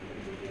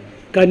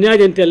kan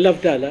nyaajen tel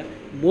lafta la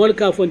mol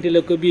ka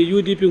fontele ko bi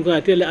UDP ko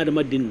tele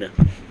adama dinna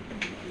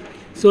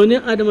so ne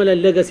adama la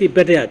legacy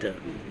beteyata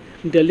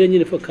ndele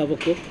ñi fa ka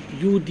ko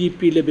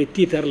UDP le be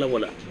titar la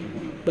wala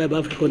bay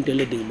ba fa kon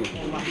tele ding mo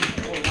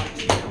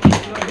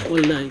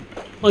wallahi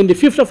on the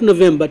 5th of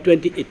November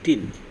 2018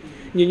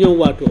 ñu ñëw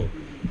wato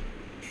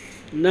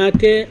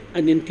nate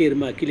anen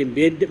terma kilim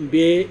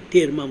be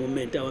terma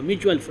moment our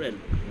mutual friend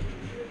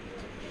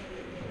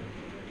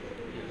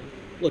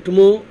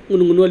otumo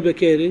ngunol be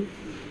kering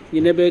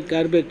ñu nebe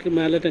karbe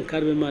malata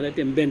karbe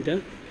malata benta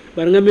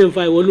bar nga men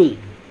fay wolum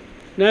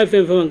na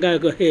fen fa nga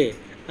ko he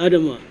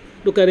adama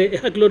du kare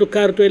haklo du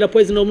karto la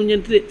poison no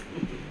ñente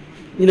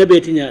ñu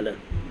nebe ti ñala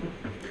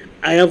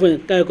aya fa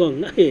kay ko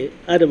he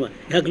adama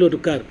haklo du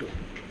karto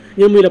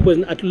ñu muy la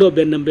poison at lo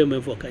ben nambe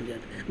men fo kanjan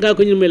nga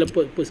ko ñu may la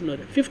poison no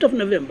 5th of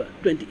November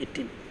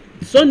 2018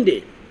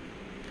 Sunday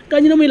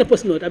ka ñu may la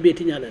poison no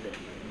abeti ñala de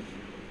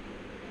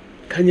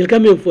kanil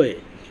kamen foye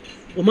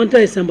o manta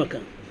e samba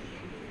kan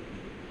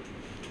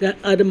ga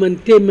adaman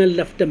temel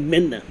lafta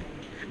menna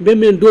be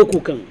men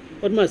doku kan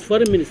odmas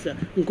foreign minister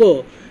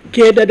ko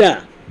ke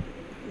dada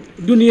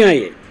duniya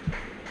ye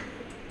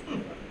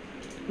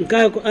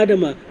nka ko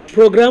adama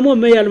programme o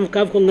meyal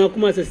ka ko nga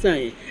kuma sa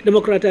sai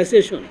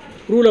democratization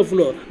rule of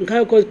law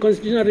nka ko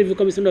constitutional review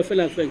commission of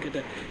fela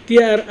fenkata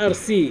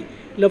TRRC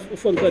la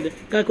fonkade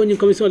ka ko ni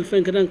commission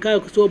fenkata ka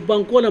ko so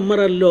banko la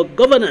maral law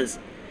governance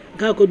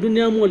ka ko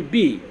duniya mol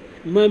bi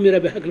mamira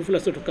be hakil fula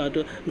soto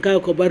kato nka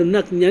ko bar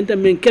nak nyanta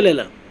men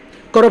kelela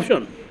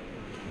corruption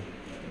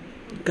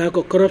ka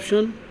ko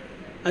corruption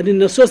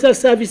adina social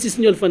services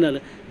nyol fanala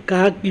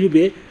ka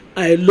yube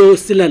ay low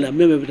silala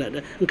meme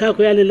bitada nka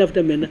ko yale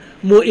lafta men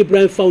mo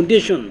Ibrahim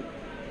Foundation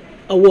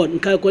award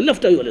nka ko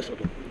lafta yole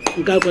soto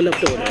nka ko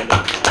lafta wala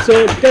so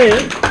te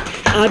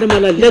adama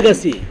la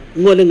legacy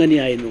ngole ngani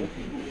ay no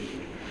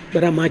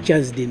bara ma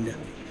chance dinna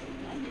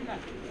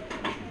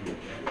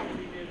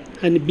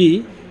han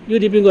bi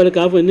UDP ngol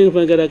ka fo ni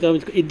fa ngara ka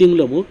iding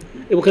lomo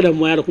e bu kada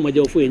mo yara kuma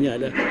jaw fo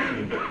nyaala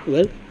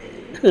well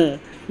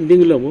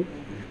ding lomo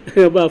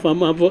ba fa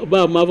ma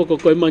ko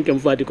koy manke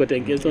mfati ko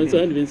tenke son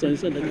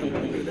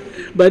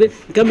bari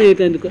kamé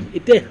tan ko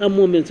ite ha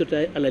moment so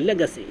tay ala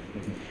legacy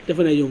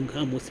dafa na yong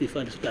ha mo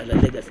sifa so ala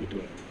legacy to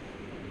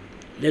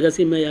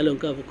legacy ma yalon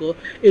ka ko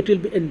it will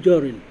be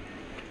enduring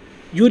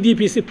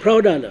UDP si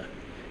proud ala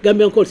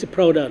Gambian ko si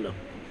proud ala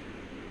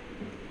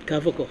ka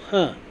ko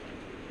ha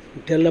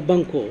tella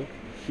banko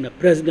na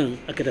president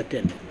akata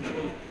ten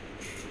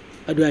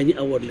adu ani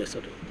award le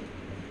soto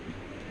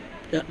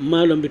ya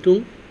malom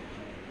bitung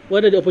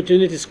whether the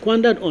opportunity is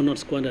squandered or not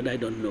squandered I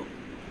don't know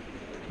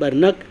but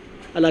nak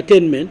al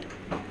attainment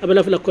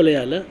abala fala kole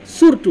yalla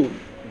surtout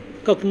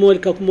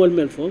kakmol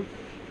mel fo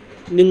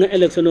ninga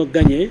election o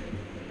gagner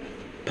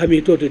pami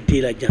to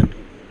dila janto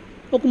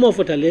okumo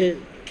fotale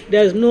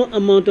there is no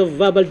amount of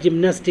verbal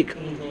gymnastic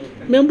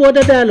même bo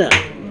dala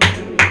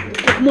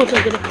okumo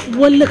fotale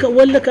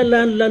walla ka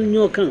lan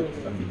ñokan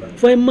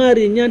foy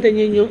mari nyanta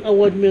ñi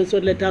award men so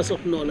l'état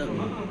soxno la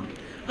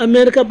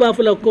America ba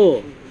fala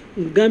ko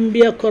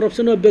Gambia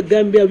corruption o be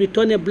Gambia we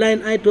turn a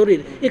blind eye to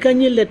it e kan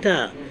ñi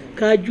l'état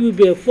ka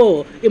jube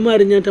fo e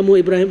mari nyanta mo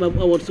Ibrahim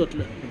award sot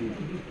la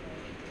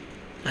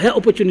ha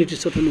opportunity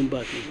soto num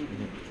baki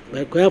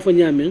bay ko ya fo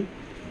ñamen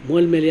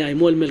mol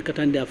mel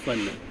katande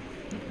afanna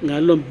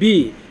ngalom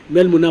bi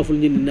mel munaful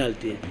ñi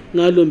nalti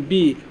ngalom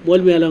bi mol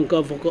mel an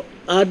ko fo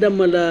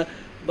adama la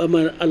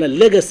bama ala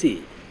legacy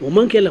mo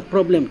manke la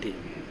problème te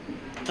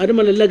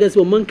adama la legacy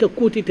o manke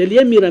kuti tel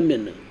yamira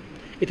men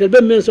itel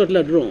be men sot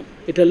la dron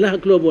itel la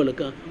globo la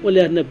ka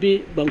wala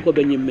nabi banko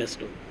be nyim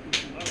mesto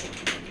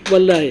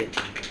wallahi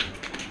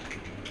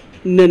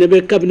nene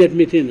be cabinet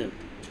meeting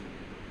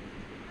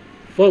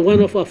for one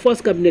of our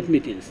first cabinet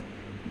meetings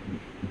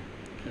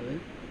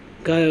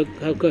ka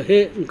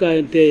he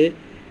ka te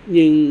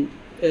nyin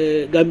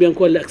Gambian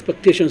ko la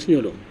expectations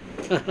nyolo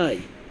ay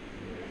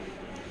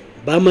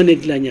ba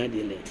manek la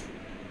nyaadi le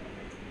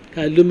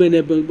ka lumene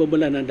bo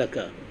bala na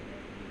Dakar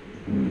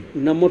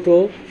na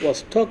moto was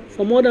stuck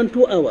for more than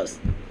 2 hours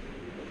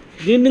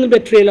dinding be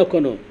trailer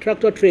kono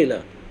tractor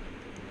trailer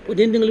o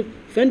dinding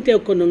fente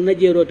kono na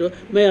jeroto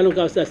mayalo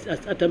ka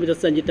atamita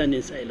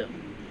sanjitani sayla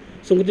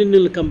so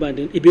dinding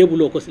kambande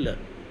ibebulo ko sila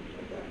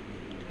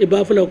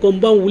iba fula ko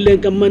mban wulen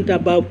kam manta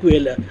ba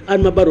kuela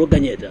an ma baro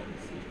ganyeta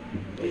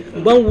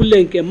mban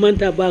wulen ke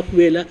manta ba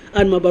kuela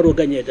an ma baro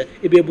ganyeta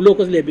ibebulo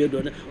ko sila be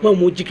dona ba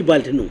mo jiki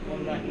balte no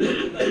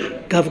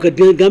ka fuka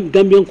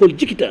Gambian ko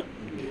jikita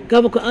ka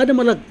ko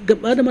adama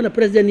la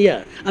president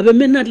ya abe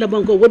menat la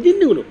banko wodi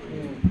ningulo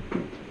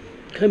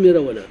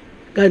kamera wala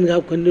kan ga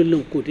ko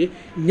ndon kote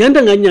nyanda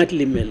nga nyati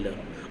limella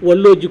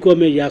wallo jiko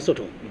me ya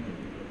soto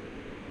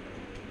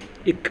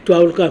ik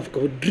tawul ka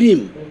ko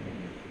dream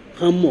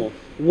hammo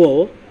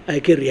wo ay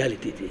ke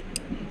reality ti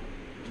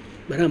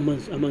bara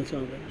aman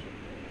so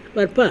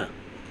bar pa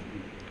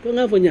ko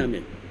nga fo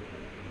nyame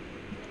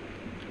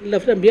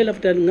lafta biya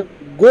lafta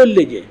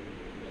golleje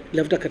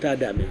lafta kata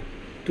dame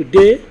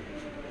today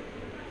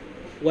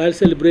while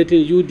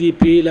celebrating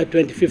UDP la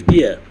 25th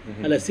year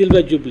ala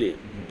silver jubilee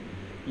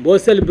bo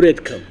celebrate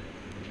come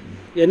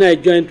and I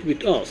joined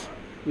with us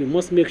we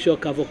must make sure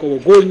kavo ko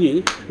goal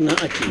ñi nga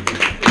achieve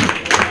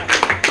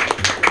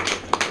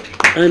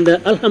And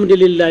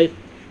alhamdulillah,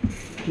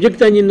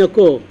 jiktanin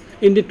nako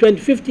in the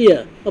 25th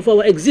year of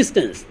our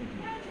existence.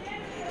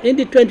 In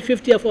the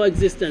 25th year of our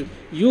existence,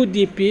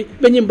 UDP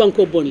benyim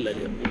banko bon la.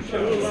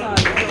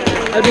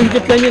 Adin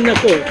jiktanin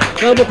nako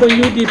kabo kon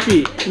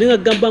UDP ninga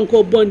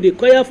gambanko bondi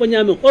ko ya fa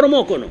nyame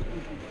horomo kono.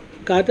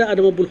 Kata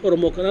adama bul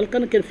horomo kono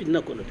kan ken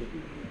fitna kono.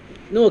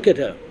 No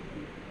keta.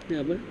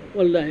 Yeah,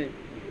 wallahi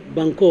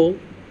banko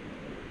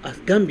as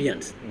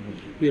Gambians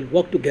will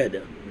work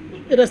together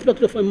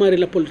irrespective of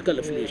marital political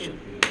affiliation,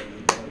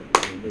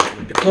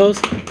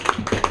 because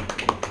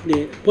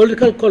the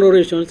political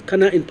colorations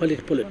cannot in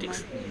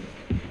politics.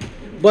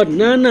 But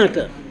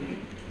nanata,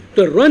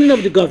 the running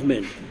of the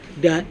government,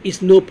 there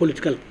is no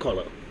political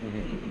color.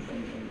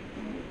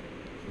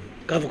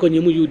 Kava ko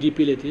nyemu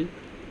UDP leti,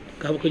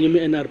 kava ko nyemu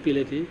NRP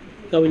leti,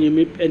 kava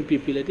nyemu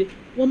NPP leti,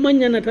 wa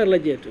manya natar la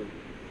jeto.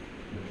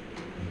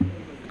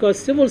 Because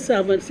civil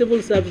service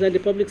and the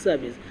public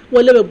service,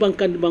 whatever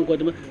bank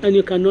and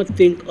you cannot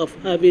think of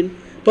having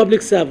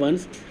public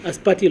servants as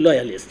party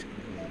loyalists.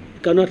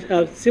 You cannot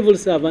have civil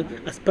servants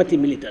as party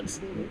militants.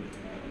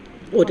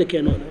 What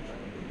cannot.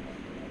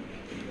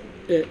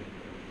 Gambia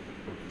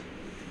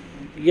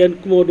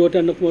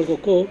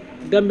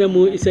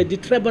is a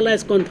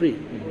detribalized country.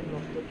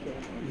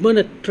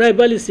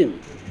 Tribalism.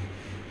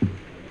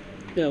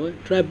 Yeah,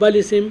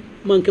 tribalism,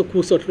 manke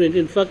kusotren.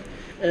 In fact,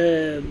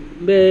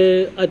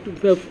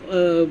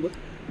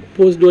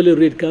 post dole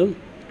read come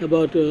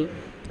about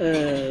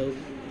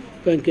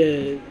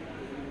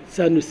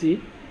Sanusi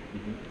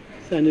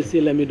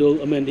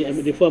Lamido, I mean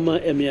the former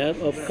emir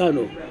of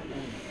Kano.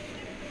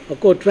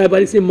 Ako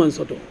tribalism man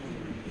soto.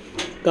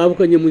 Kabu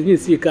ko nyemunyi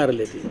si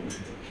karleti.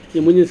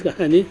 Nyemunyi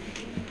skahani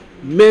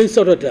men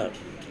sotota.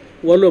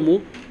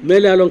 Walomu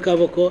mele alon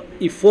kavoko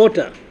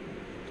ifota.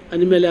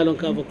 Ani mele alon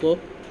kavoko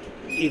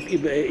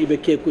ibe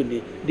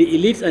kekundi. The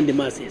elites and the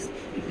masses.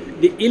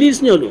 The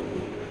elites nyolo.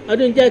 I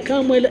don't just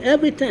come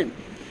every time.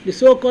 The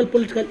so-called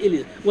political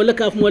elites. Wala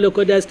kaf mwale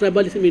ko there's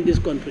tribalism in this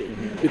country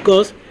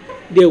because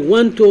they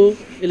want to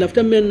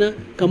elafta menna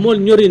kamol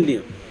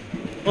nyorindi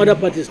other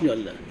parties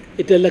nyolla.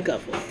 Itella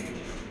kafo.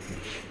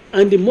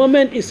 And the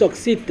moment it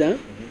succeeds,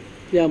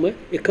 tribalism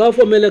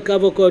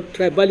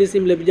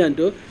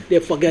lebijanto, they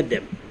forget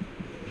them.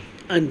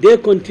 And they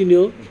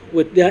continue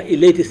with their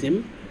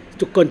elitism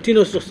to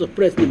continue to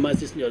suppress the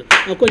masses.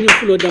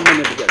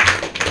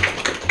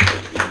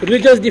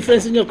 Religious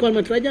differences in your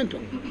common trajanto.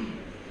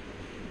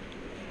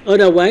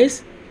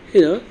 Otherwise,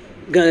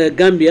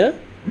 Gambia,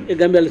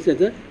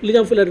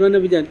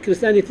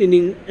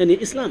 Christianity and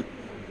Islam.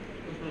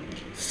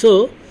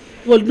 So,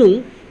 what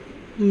do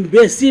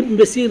peaceful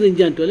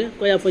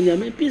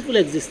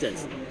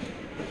existence.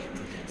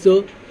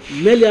 So,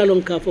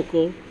 Melialon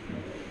Kafoko,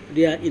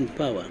 they are in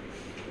power.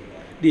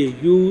 They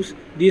use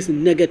this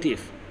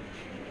negative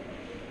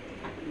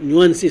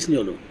nuances,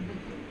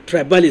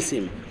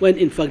 tribalism, when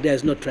in fact there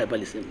is no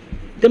tribalism.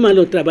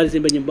 Demalo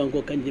tribalism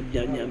Bango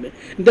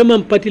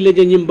Demam Party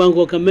Legend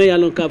Bango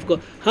Kameyalon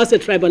Kafko has a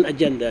tribal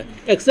agenda,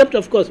 except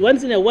of course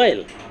once in a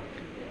while,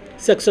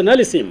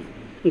 sectionalism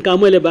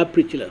Nkamwele ba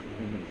preachla.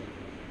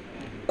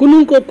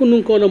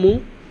 Kununko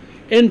lamu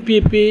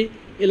NPP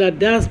ila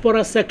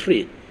diaspora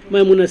secretary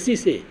Maimuna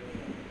Sise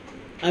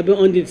abe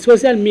on the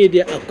social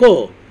media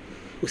ako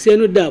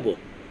Usenu Dabo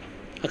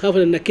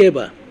akafala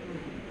nakeba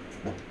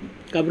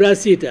kabra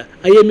sita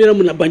ayemira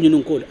muna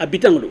banyununkolo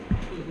abitanglo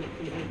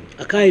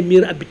akaye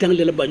mira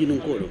abitangle la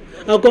banyununkolo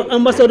ako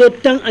ambassador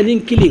tang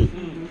anin killing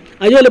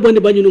ayole bondi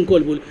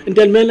banyununkolo bul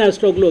intel mena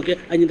struggle ke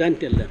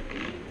anyantella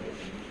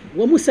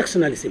wa mu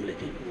sectionalism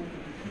leti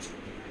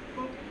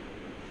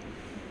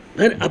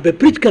abe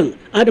preach kang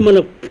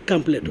adamala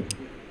completo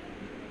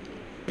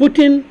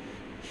putting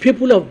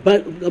people of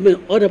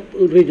other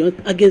regions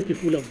against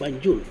people of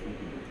Banjul.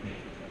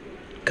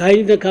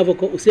 Kainda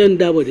Kavako Usain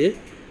Dabode,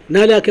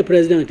 Nala ke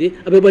president,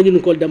 abe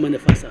Banjul called Damane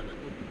Fasana.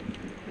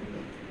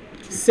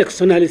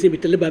 Sectionalism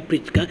it'll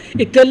preach kan,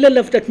 it'll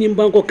left at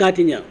Nimbanko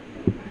Katinya.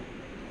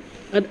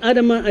 And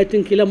Adama, I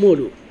think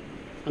Kilamolu,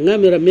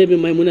 Angamira maybe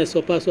Maimuna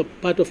so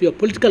part of your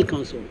political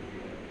council.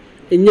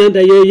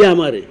 Inyanda ye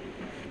yamare.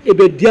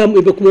 Ebe diam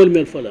ebe kumol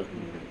men fala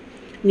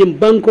nyim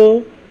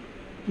banko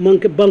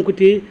manke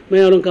bankuti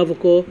mayalon ka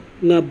fako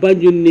na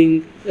banjun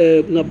ning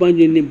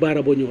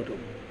bara bo nyoto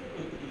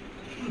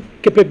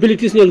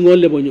capabilities nyol ngol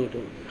le bo nyoto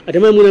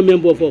adama muna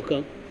membo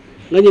foka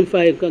nganyim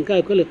fay kan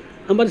ka ko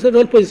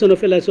ambassador position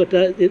of la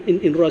sota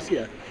in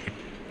Russia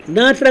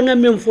na tranga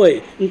mem foy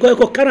ngoy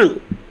ko karang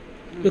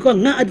because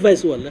nga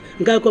advice wala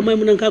nga ko may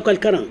muna ka ko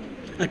karang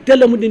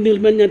atella mu dindil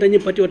men nyata nyi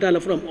pati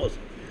wata from us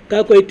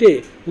ka ko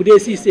ite bude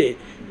cisse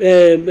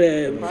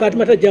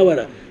Fatmata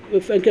Jawara,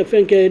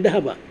 Fenke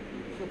Dahaba.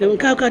 Then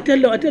Kaka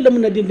tell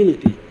them that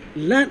dignity.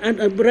 Land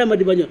and Brahma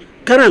di Banyo.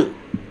 Karang.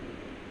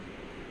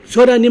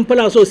 Soda Nim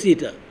Palaso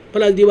Sita.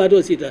 Palas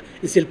Divado Sita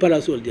is still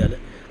Palasol Diala.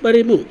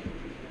 Barimu.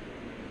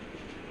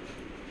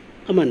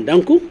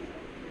 Amandanku.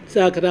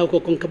 Sakarako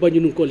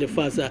Concabanyu call the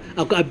Fasa.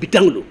 Ako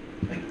Abitanglu.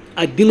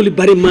 A dingly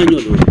Barimano.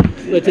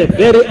 It's a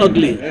very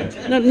ugly.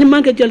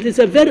 Nimanka Jalt is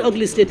a very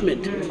ugly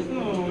statement.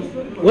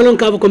 wala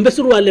ka ko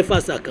mbesur wale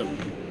fasa kan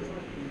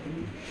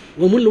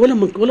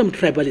wala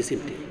tribalism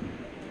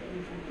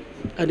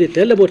ade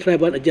tele bo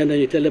tribal agenda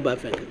ni tele ba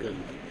fenk kan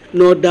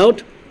no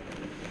doubt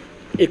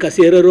e ka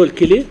sere role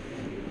kili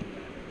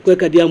ko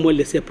ka diam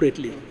wala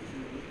separately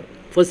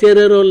fo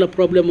sere role la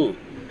problème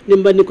ni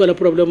mbani ko la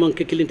problème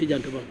ke kilinti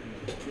janto ba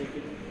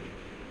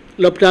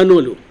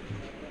loptanolu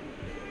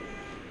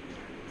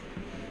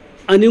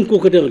anin ko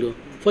ko delo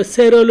fo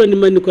sere role ni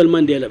mbani ko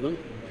mandela ba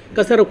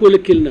kasara ko le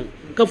kilna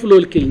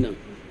kafulol kilna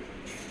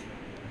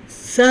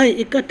sai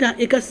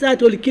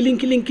ikasatol kilin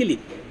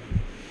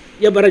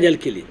ya barajal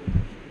kili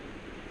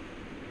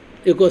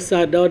iko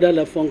sa dawda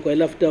la fonko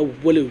lafta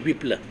wole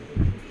wipla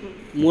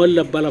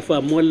molla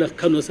balafa molla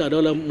kano sa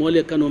dawla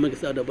molle kano me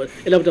sa dawla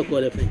lafta ko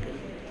le fenke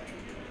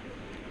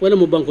wala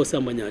mo banko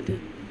sambanyate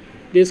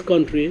this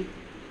country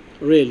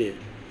really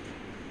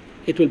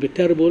it will be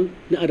terrible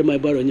ni adamay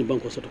baro ni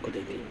banko soto ko de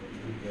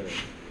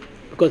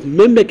because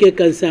membe ke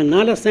kan sa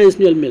ngala science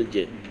ñol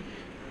melje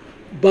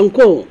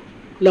banko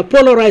la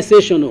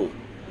polarisation o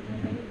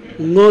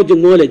ngoje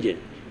ngoleje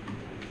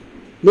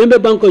membe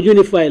banko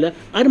unify la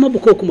adama bu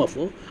ko kuma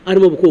fo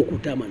adama bu ko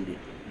kutamandi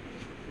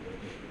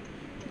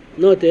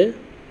note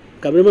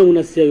kabrema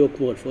muna siya yo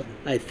kumol fo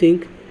I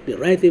think the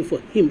right thing for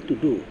him to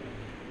do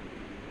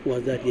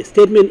was that the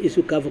statement is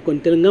to cover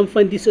content ngam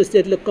fan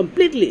dissociate le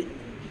completely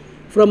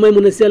from my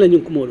muna siya la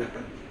nyum kumolo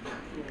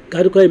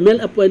kadu ko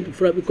mel appoint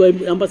from ko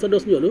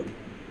ambassadors nyolo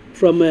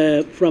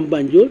from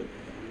Banjul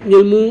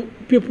nyelmu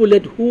people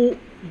let who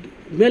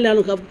mel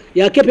yalum kaf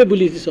ya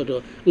capability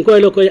soto ngoy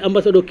lo koy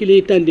ambassadeur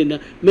kili tandina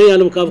me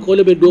yalum kaf ko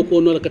lebe do ko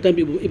no la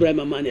katambi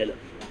Ibrahima Manneh la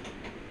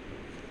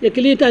ya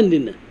kili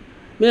tandina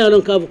me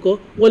yalum kaf ko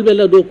wolbe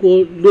la do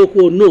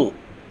ko no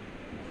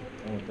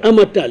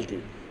amatalti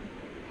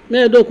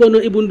me do ko no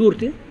Ibou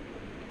Ndourti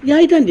ya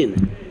tandina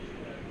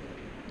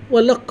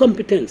wala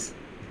competence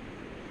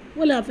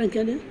wala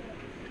fankane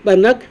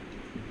banak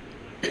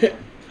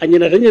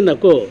anyina tanyina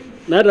ko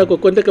nada ko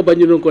konta ka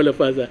banyu ko la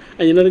faza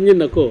anyina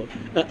tanyina ko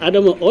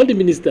adama all the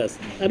ministers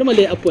adama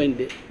le appoint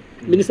de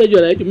minister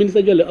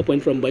jola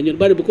appoint from banyu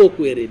bari bu ko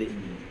query de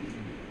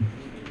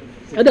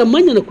adama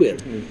manya na query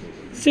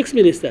 6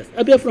 ministers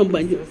abia from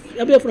banyu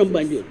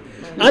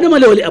adama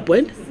le wali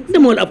appoint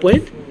dem wal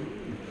appoint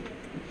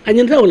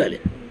anyina wala le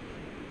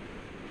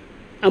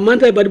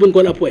amanta bari bu ko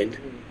appoint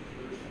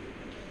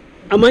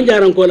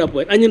amanjaran ko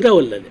appoint anyina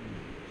wala le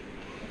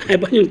ay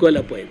banyu ko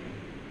appoint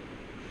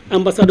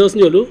ambassadors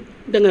nyolu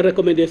dengan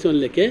recommendation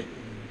leke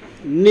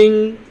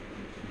ning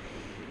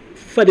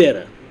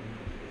fadera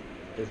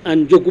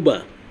an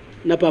joguba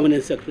na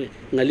permanent secretary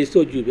ngali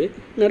so jube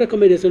na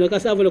recommendation ka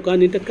savalo ko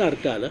anin de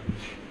kartala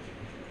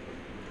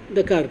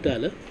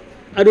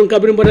adun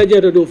kabrin bota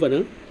jeto dum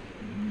fana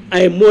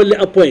ay mole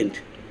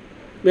appoint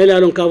mele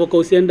alon ka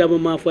ko senda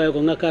ma fa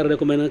ko ngakar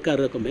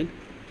recommend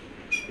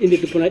indi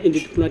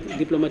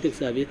diplomatic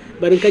service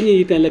barin kanyi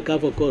yitan le ka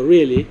ko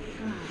really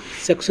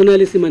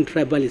sectionalism and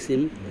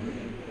tribalism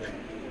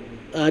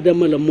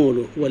adama la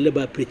molo wala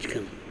ba preach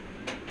kan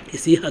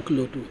isi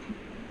haklotu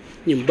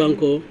nyim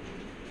banko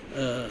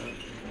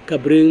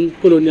kabrin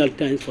colonial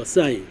times for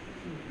sign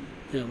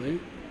yawe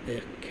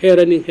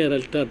herani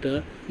heral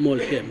tata mol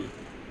tema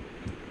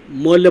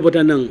mol le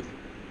botanang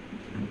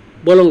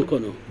bolon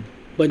kono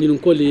banyun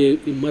ko le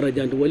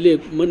marajant wala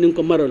manin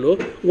ko maralo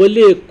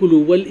wala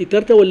kulu wal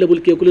itarta wala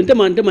bulke kulu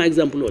dama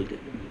example wolde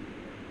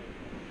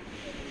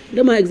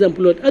dama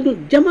example wolde adu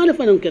jamala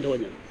fanan keto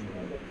wanya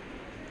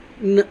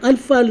na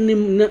alfal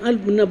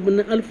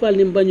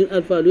nim bañu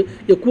alfalu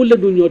e kulle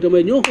du ñoto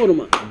may ño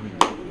horma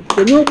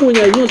so ño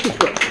buña ño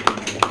sufo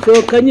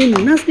so kanyi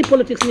nasty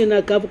politics ni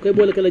na kaf ko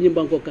bole kala ñim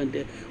banko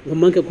kante mo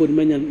manke ko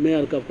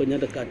meñal kaf ko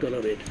ñata ka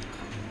tolerate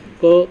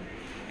ko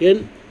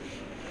ken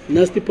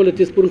nasty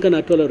politics pour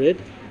kana tolerate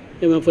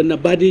e man fa na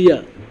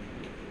badiya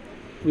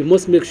we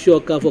must make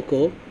sure kaf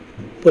ko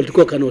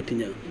politiko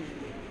kanotinya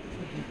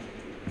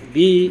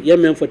bi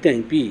yemen for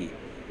time bi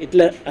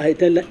itla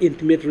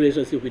intimate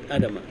relationship with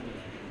adama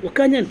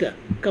wakanyanta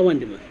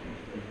kawandima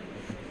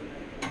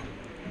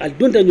al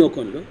dunta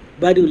nyokon lo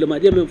badi ulama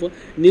jemen fo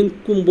nin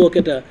kumbo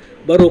keta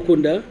baro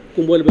kunda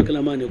kumbo le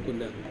bakala mane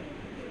kunda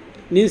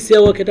nin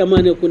sewo keta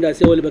mane kunda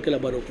sewo le bakala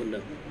baro kunda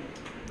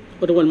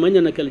oto wal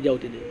manya na kala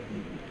jawtide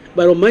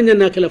baro manya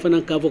na kala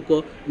fanan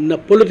kafoko na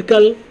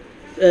political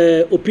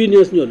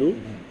opinions nyolu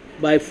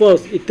by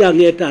force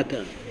itange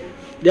tata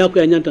dia ko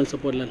nyantan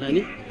support la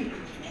tani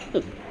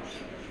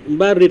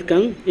mbarit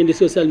kan in the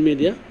social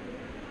media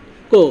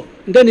ko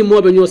ndani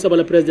mobe ñoo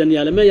sabala president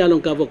yalla mais yalla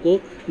ka ko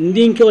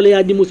ndinke wala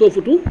ya di muso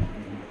futu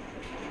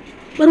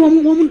bar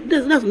mom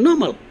that's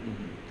normal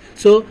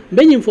so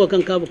benyim fo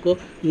kan ka ko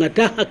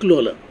ngata hak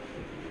lola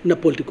na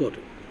politiko to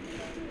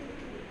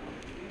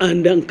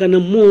and kana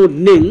mo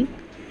ning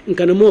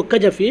kana mo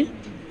kajafi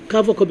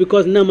ka ko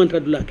because na man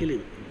tradula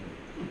kilin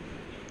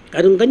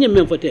kadum ganye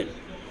men fotel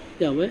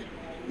yawe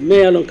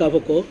mais yalla ka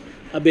ko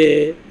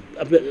abe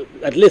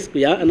at least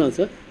ya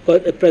announce ko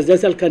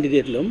presidential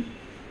candidate lom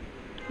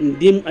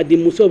ndim adi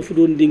muso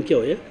fudu ndin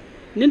kewye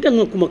ninta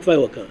ngam kuma fay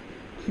waka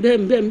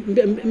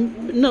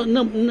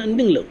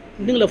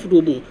nding la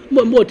futu bun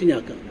mboti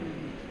nyaka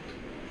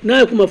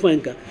na kuma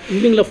fanka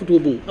nding la futu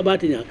bun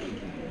abati nyaka.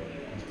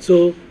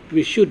 So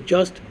we should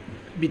just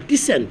be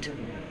decent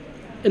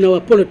in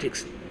our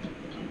politics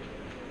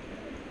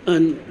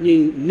and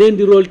ni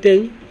nendi role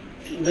teng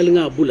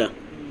ngal bula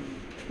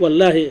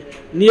wallahi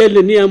ni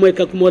yelle ni amoy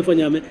ka kumol fa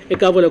nyame e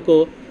ka vola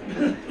ko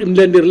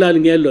ndendir lal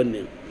ngel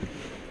lonne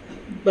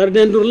bar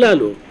nendur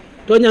lalo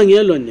to nyang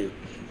ngel lonne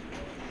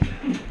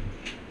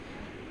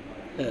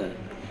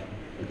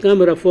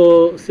camera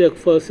fo sek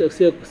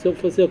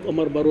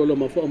Omar Barolo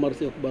ma fo Omar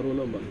Sek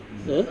Barolo ma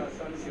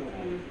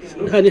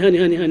hani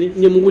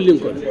nyem wullin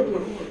ko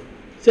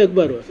Sek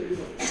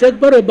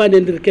Baro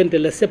banendir kente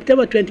la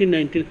September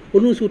 2019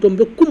 onu suto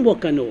mbe kumbo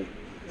kano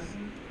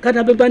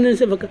kata be banen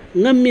se faka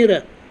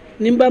ngamira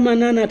nimba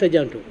manana ta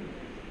janto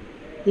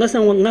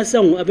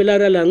ngasang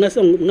abelara la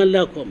ngasang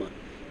ngalla koma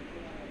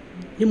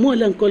ni mo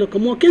lan ko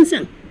mo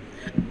kensen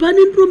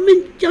banen do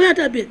min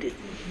jawata bete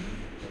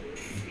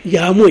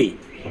ya moy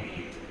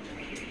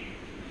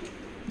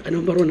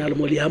ano barona al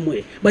mol ya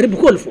moy bari bu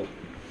kol fo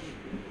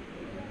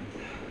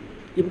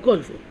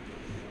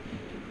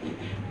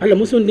ala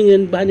musun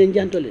dingen banen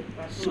jantole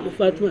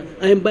Fatuma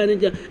ay banen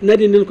ja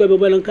nadi nil ko be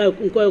balan ka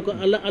ko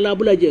ala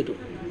bula jeto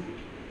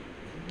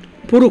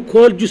pour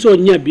kol juso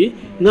nyabi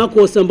na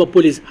ko samba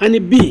police hani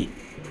bi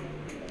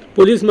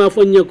police ma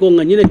fo nyako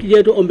nga nyine ki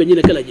jeto ombe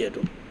nyine kala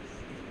jeto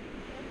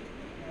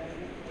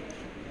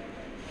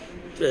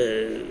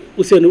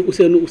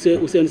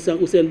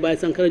Usen Baye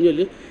Sankara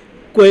ñole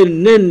koy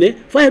nenne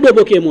fay do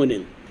boké mo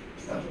nen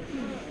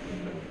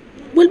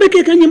bol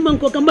beke kanyim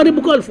banko kambari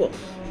bu kol fo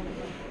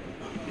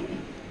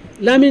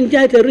Lamin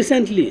Jaita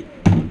recently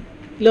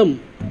lam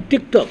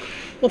TikTok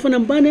ofana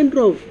banen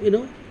draw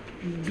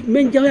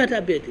men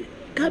jawata beti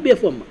kabe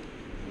foma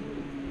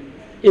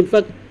in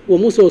fact wo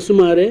muso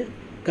sumare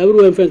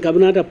kabiru en fen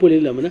kabinata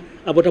police lamna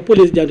abota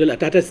police jandola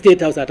tata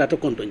state house atata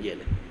konton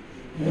jele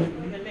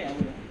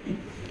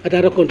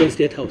atata konton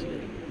state house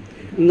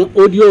na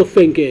audio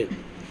fenke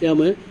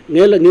yama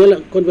ngela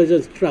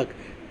conversation track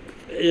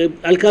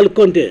alkal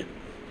konte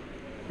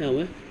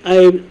yama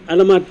ay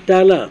alama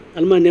tala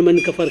alama neman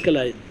kafar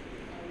kala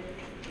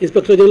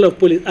Inspector General of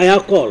Police aya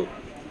call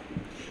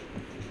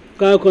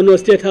ka ko no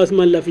state house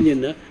man la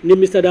finyina ni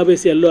Mr. Dabe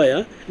se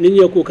lawyer ni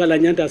nyoku kala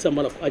nyanta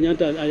samala ko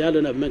nyanta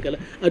ayalo na menkala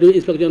adu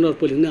Inspector General of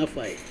Police na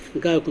fay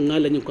ka ko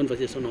ngala ni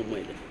conversation o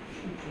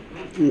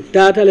moyle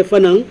tata le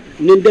fanan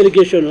ni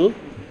delegation o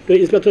to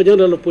Inspector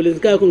General of Police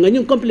ka ko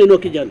ngani complain o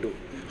ki janto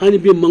hani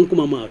bi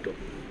mankuma mato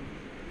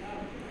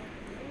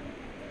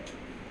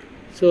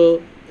so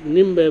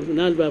nimbe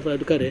nalba fa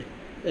dukare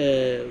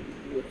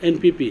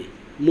NPP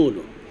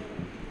molo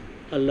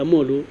alla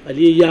molu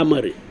ali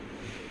yamare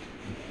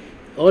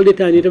all the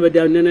time itabe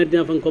down nena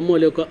dia fan ko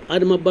mole ko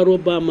adama baro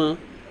bama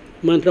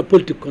mantra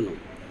politique kono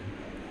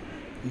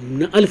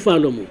na alfa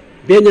lomo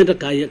be nyanta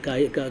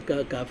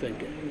ka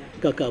fenke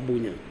ka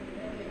bunya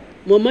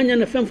mo manya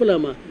na fen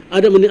fulama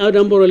adama ni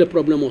adam boro le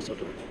problème o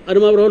soto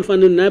adama boro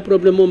fan na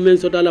problème o men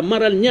soto la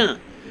maral nya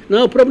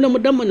na problème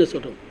damma ne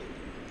soto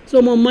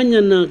so mo manya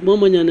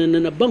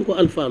na banko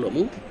alfa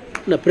lomo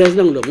na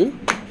president lomo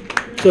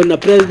so na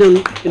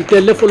president in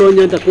telefolo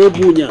nyanta ko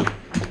bunya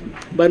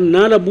ban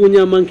nala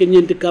bunya manke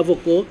nyenti kafo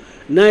ko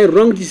nay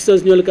wrong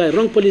decisions nyol kay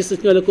wrong police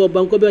nyol ko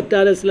banko be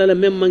tala sala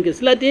même manke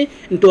slati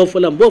nto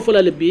fola mbo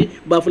fola le bi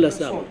ba fola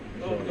sabo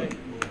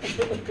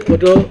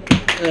woto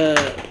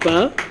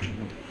pa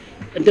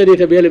entedi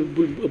tabele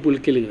bul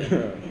killing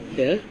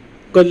ya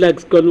kon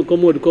lax kon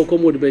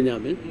commode be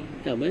nyame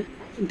yame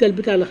intel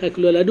bitala hak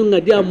lola du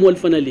nga dia mol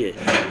fanalié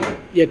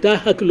ya ta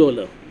hak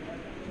lola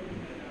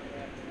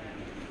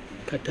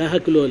kata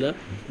haklola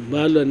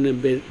mbalo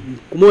nembe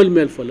kumol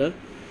mel fola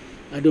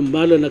adum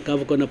mbalo na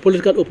kava ko na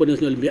political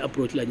opponents be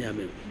approach la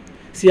nyame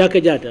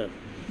siaka jata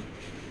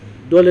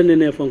dole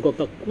ne fonko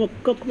ka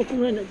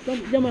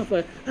jama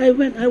fa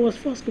I was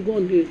forced to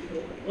go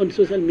on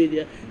social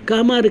media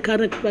kamari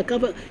correct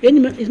cover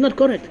is not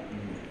correct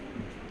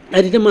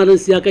I didn't malon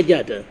siaka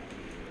jata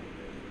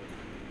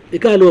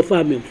ikalo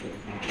famem fo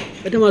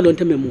ata malon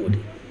teme modi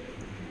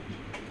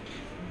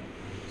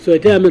so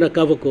ite amira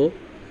kava ko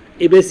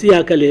ibe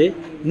siyakale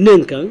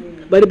nenkan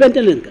bari bente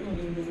nenkan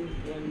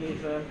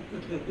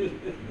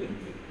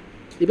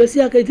ibe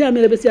siyakale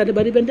jamere be siyata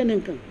bari bente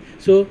nenkan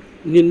so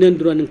nin nen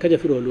droit nin kaja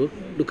firolo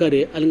du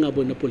kare al nga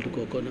bonna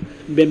politiko kono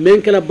be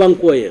men kala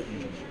banko ye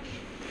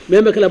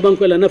membe kala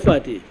banko la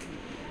nafati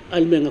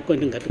al men nga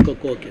kontin kat ko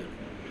koke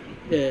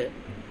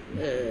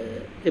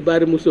e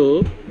bari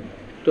muso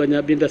to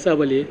nya binda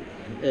sabali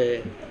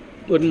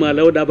on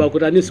mala o daba ko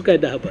tani sukay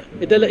daba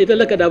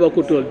itala ka daba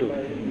ko toldo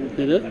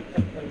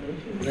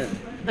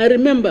I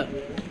remember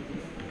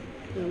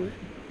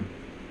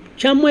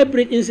Chamwe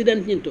Bridge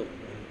incident ninto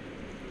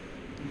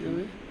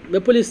the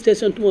police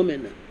station to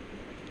moment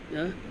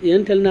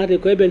yentel naate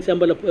ko ben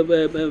sambala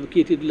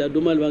kiti la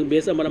dumal wang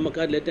be sambala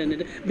makar le tan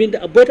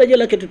binda abota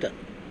jela ketuta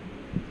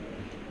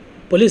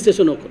police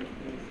station ko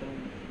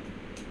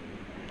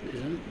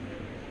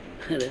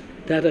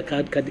tata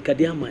kad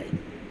kadiamai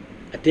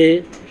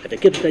ate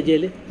ketuta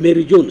jele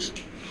Mary Jones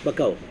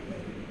bakaw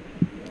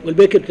wol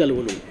be ketuta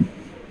wolu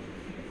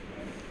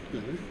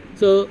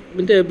so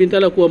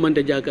bintala ko man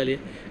de jakale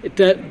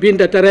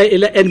binta tara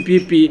ila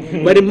NPP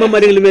bari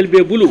mamari mel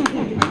be bulu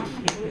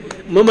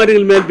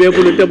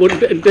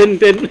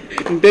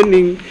ten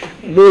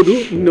modu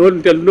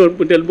non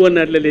tel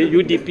bonat le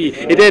UDP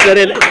ite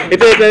tara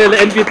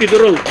NPP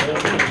dorong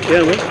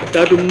yamo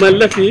tatu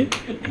malafi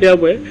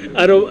yamo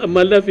aro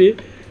malafi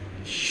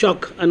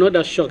shock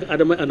another shock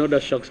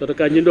so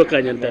ka nyindo ka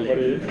nyantale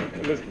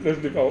let's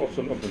leave our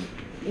option open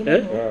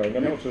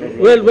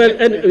well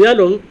and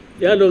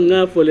yalong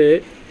nga fole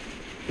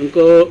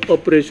nko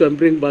operation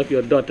bring back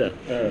your daughter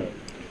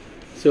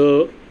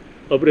so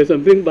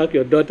operation bring back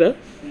your daughter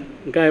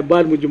nka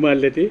bal mu jumal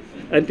leti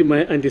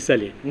anti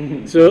sali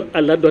so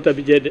Allah daughter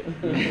bi jede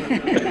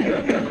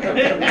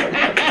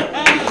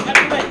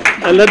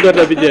Allah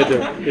daughter bi jede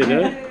you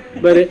know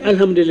but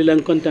alhamdulillah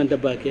content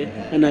bake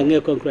and I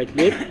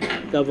congratulate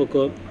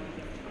Kavoko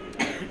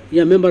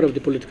you're a member of the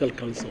political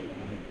council.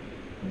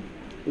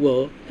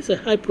 Well, it's a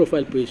high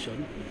profile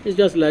position. It's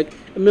just like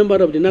a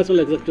member of the national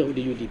executive of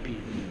the UDP.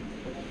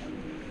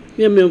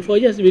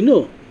 Yes, we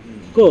know.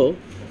 Go,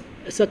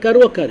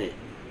 Sakarwa Kare.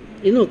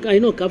 I know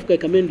Kafka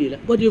Kamendila,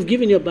 but you've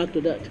given your back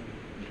to that.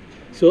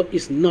 So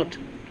it's not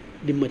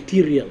the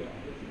material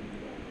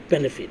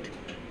benefit.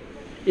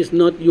 It's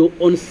not your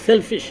own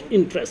selfish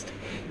interest.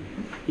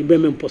 The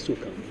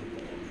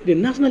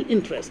national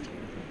interest,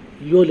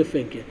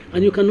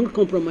 and you cannot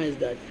compromise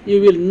that. You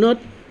will not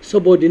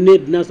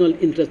subordinate national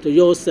interest to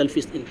your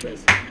selfish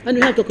interest. And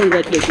we have to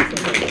congratulate you for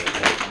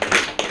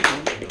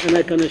that. And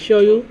I can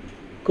assure you,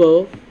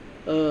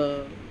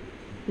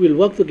 we'll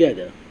work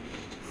together.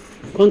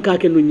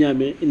 Konkake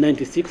Nunyame in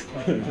 96,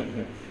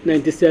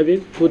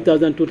 97,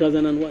 2000,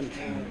 2001.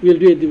 We'll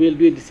do it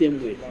the same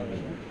way.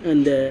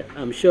 And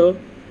I'm sure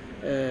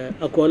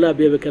Akola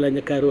Bebe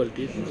Kalanya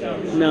Karolti.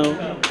 Now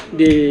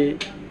the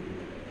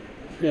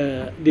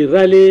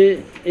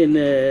rally in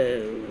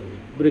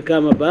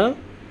Brikamaba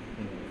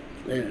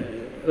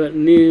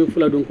ni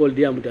fuladun kol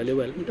diamutale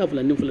well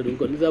ntafula ni fuladun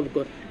kol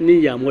nzabuko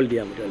ni yamol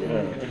diamutale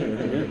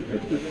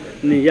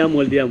ni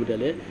yamol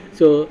diamutale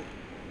so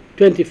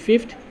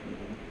 25th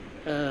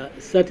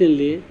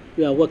certainly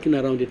we are working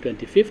around the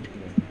 25th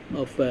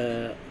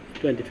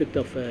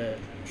of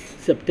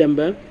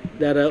September.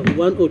 There are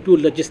 1 or 2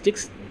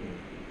 logistics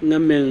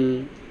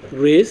ngamen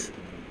raise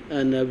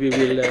and we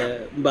will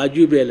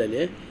mbaju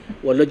belale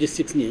or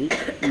logistics ni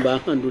mba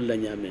handle la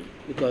nyame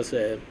because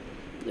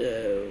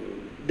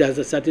there's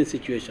a certain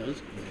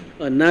situations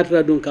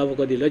natra dun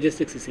kavoko the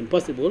logistics is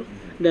impossible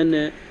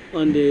then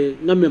on the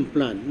ngamen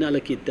plan nala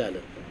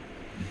kitala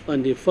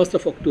on the 1st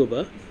of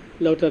October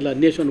lautala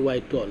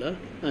nationwide tola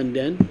and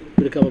then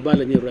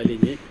Brikamabala ni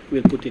rally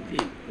will put it in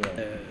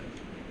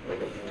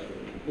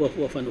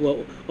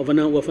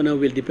Wafana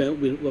will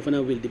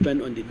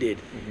depend on the date.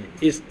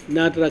 Is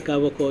Natra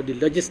Kavoko the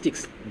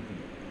logistics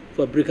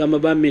for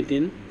Brikamaba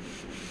meeting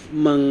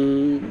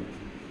among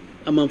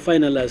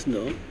finalists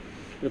no,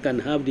 you can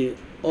have the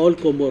all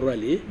combo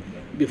rally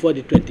before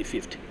the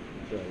 25th.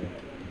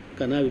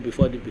 Can have it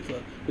before the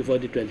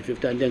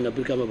 25th and then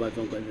Brikamaba.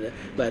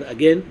 But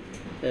again,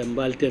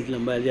 mbal tent la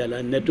mbal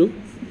yala natu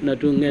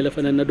ngela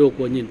fana nado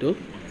ko nyinto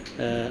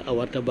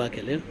awarta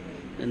bakele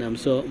and I'm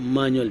so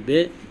manual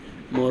be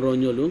Moro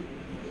Nyolu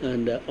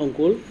and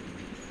uncle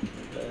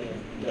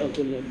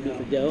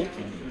Mr. Jao,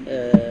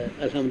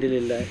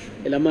 alhamdulillah,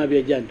 Elama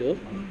Janto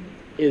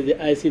is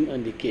the icing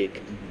on the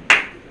cake.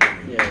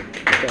 Yeah,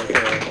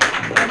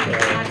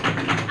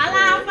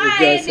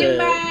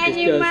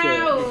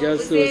 it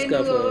just shows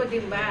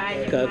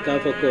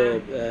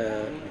Kafako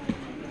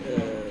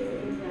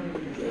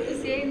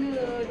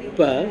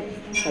Pa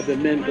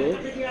Abemento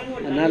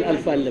and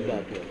Alpha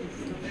Lebato.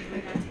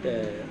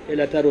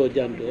 Elataro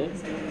Janto.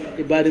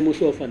 Ibari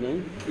muso fana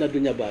la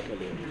dunya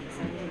batole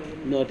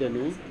note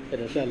no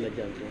eta sala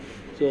janto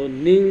so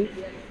ning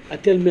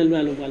atel mel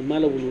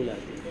mala wulula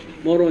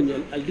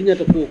moronyol al dunya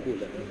ta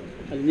kokula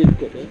al nit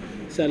ko to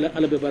sala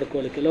ala be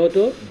barkole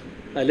keloto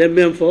ale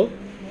même fo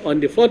on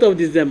the 4th of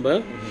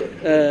December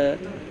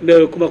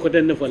le kuma ko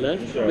den fala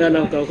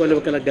ngala ko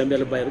le kala Gambia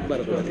la bayru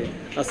barkote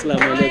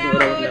assalamu alaykum wa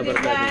rahmatullahi wa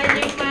barakatuh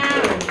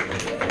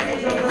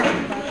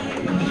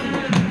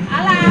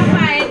ala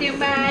fay di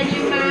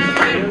bajima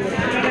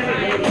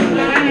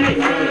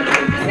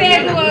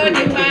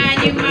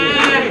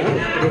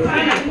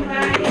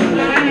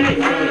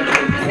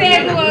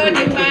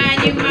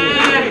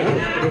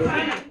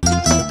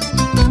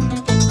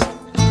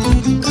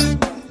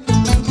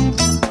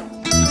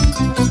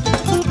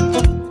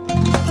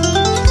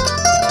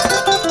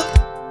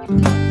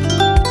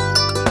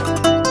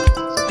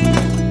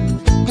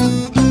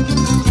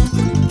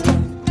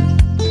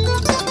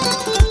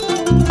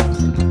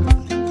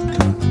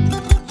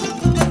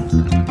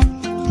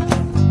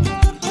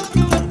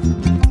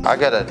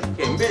Agada.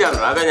 Mbijan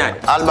aganya.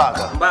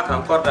 Albaka. Mbaka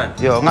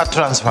important. Yo, nga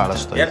transfer la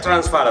sto. Ya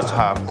transfer la sto.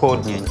 Ha,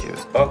 code nyinji.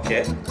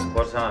 Okay.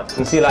 Code sana.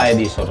 Nsila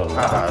ID soto.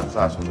 Ah,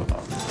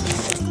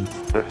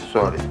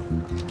 sorry.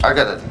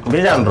 agada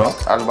bijan bro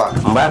alba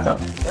mbaka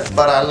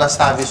bara alla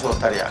service o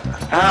tariaka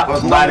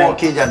bare mo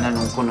ki janna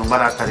nun kunu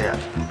bara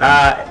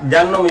tariaka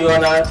jannom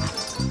yona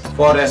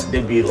forest de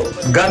bureau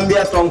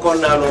gambia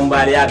tonkon nano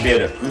mbali ya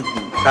bere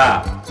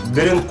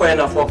birin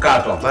koyna fo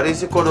kato bari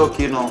si kodo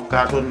kino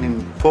kato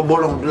nim fo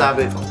bolong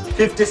labe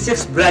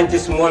 56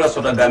 branches mola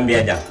soto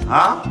gambia jang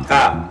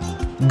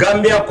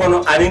gambia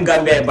kono ani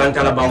gambia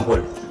bantala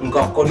bankol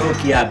nko kodo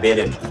kiya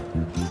bere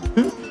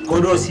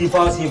kodo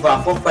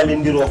sifa fo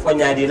falindiro fo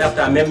nyaadi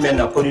lafta même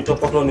na kodi to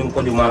poto nin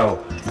kodi maraw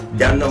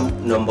jannam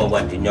number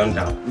 1 di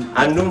nyonta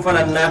andum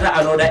fana nata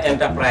anoda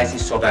enterprise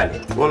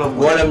sotale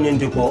wolam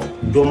nyindi ko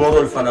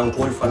domorol fana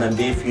kol fana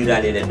be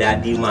firale le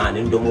dadi ma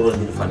nin domorol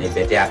ni fana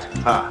beteat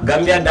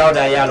gambia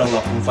dawda yalo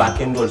ngam fa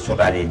kendol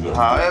sotale je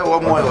wo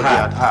moyo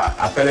diat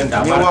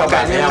apelenta ni wo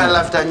ka ni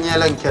lafta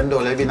nyelen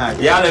kendol e bina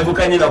yalo bu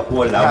kanila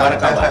ko la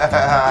baraka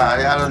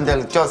ba yalo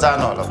ndel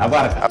ciosano lo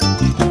baraka.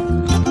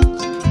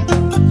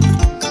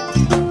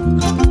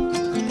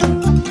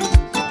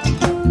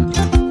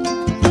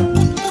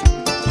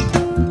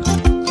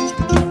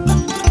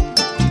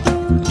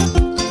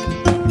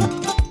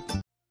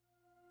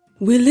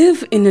 We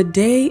live in a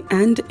day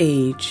and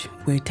age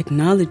where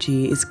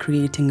technology is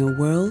creating a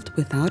world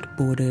without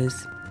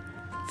borders,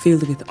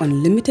 filled with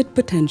unlimited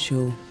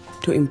potential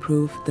to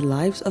improve the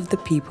lives of the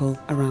people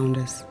around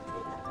us.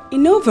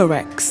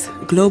 Innovarex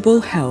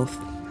Global Health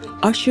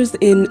ushers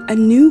in a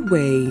new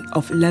way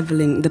of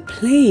leveling the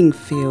playing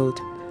field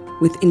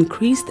with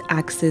increased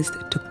access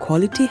to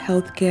quality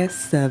healthcare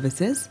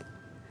services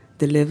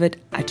delivered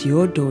at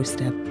your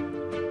doorstep.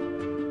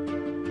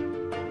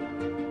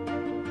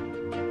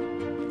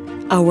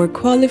 Our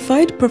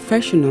qualified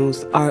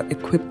professionals are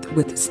equipped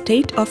with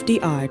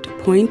state-of-the-art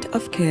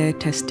point-of-care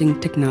testing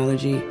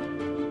technology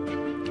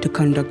to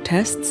conduct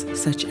tests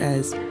such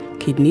as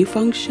kidney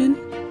function,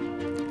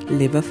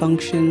 liver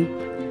function,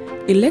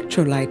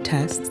 electrolyte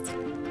tests,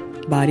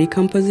 body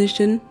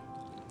composition,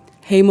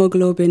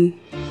 hemoglobin,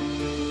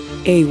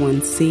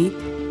 A1C,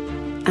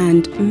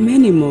 and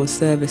many more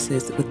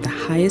services with the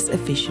highest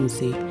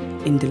efficiency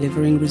in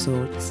delivering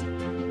results.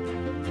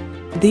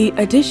 The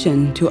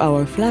addition to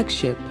our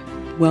flagship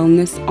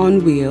Wellness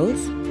on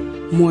Wheels,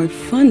 more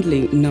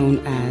fondly known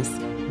as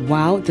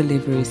WOW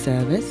Delivery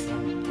Service,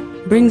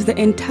 brings the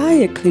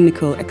entire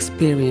clinical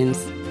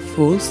experience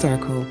full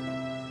circle.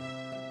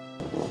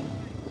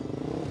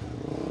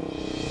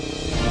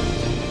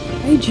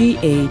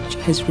 IGH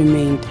has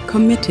remained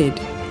committed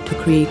to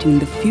creating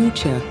the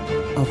future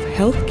of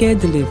healthcare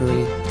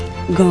delivery.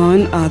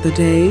 Gone are the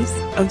days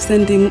of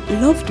sending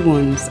loved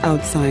ones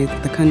outside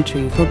the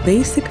country for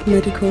basic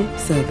medical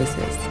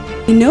services.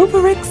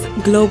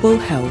 Innovarex Global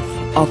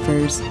Health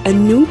offers a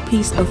new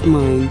peace of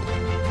mind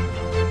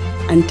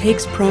and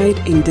takes pride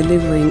in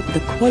delivering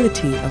the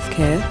quality of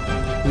care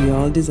we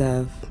all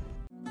deserve.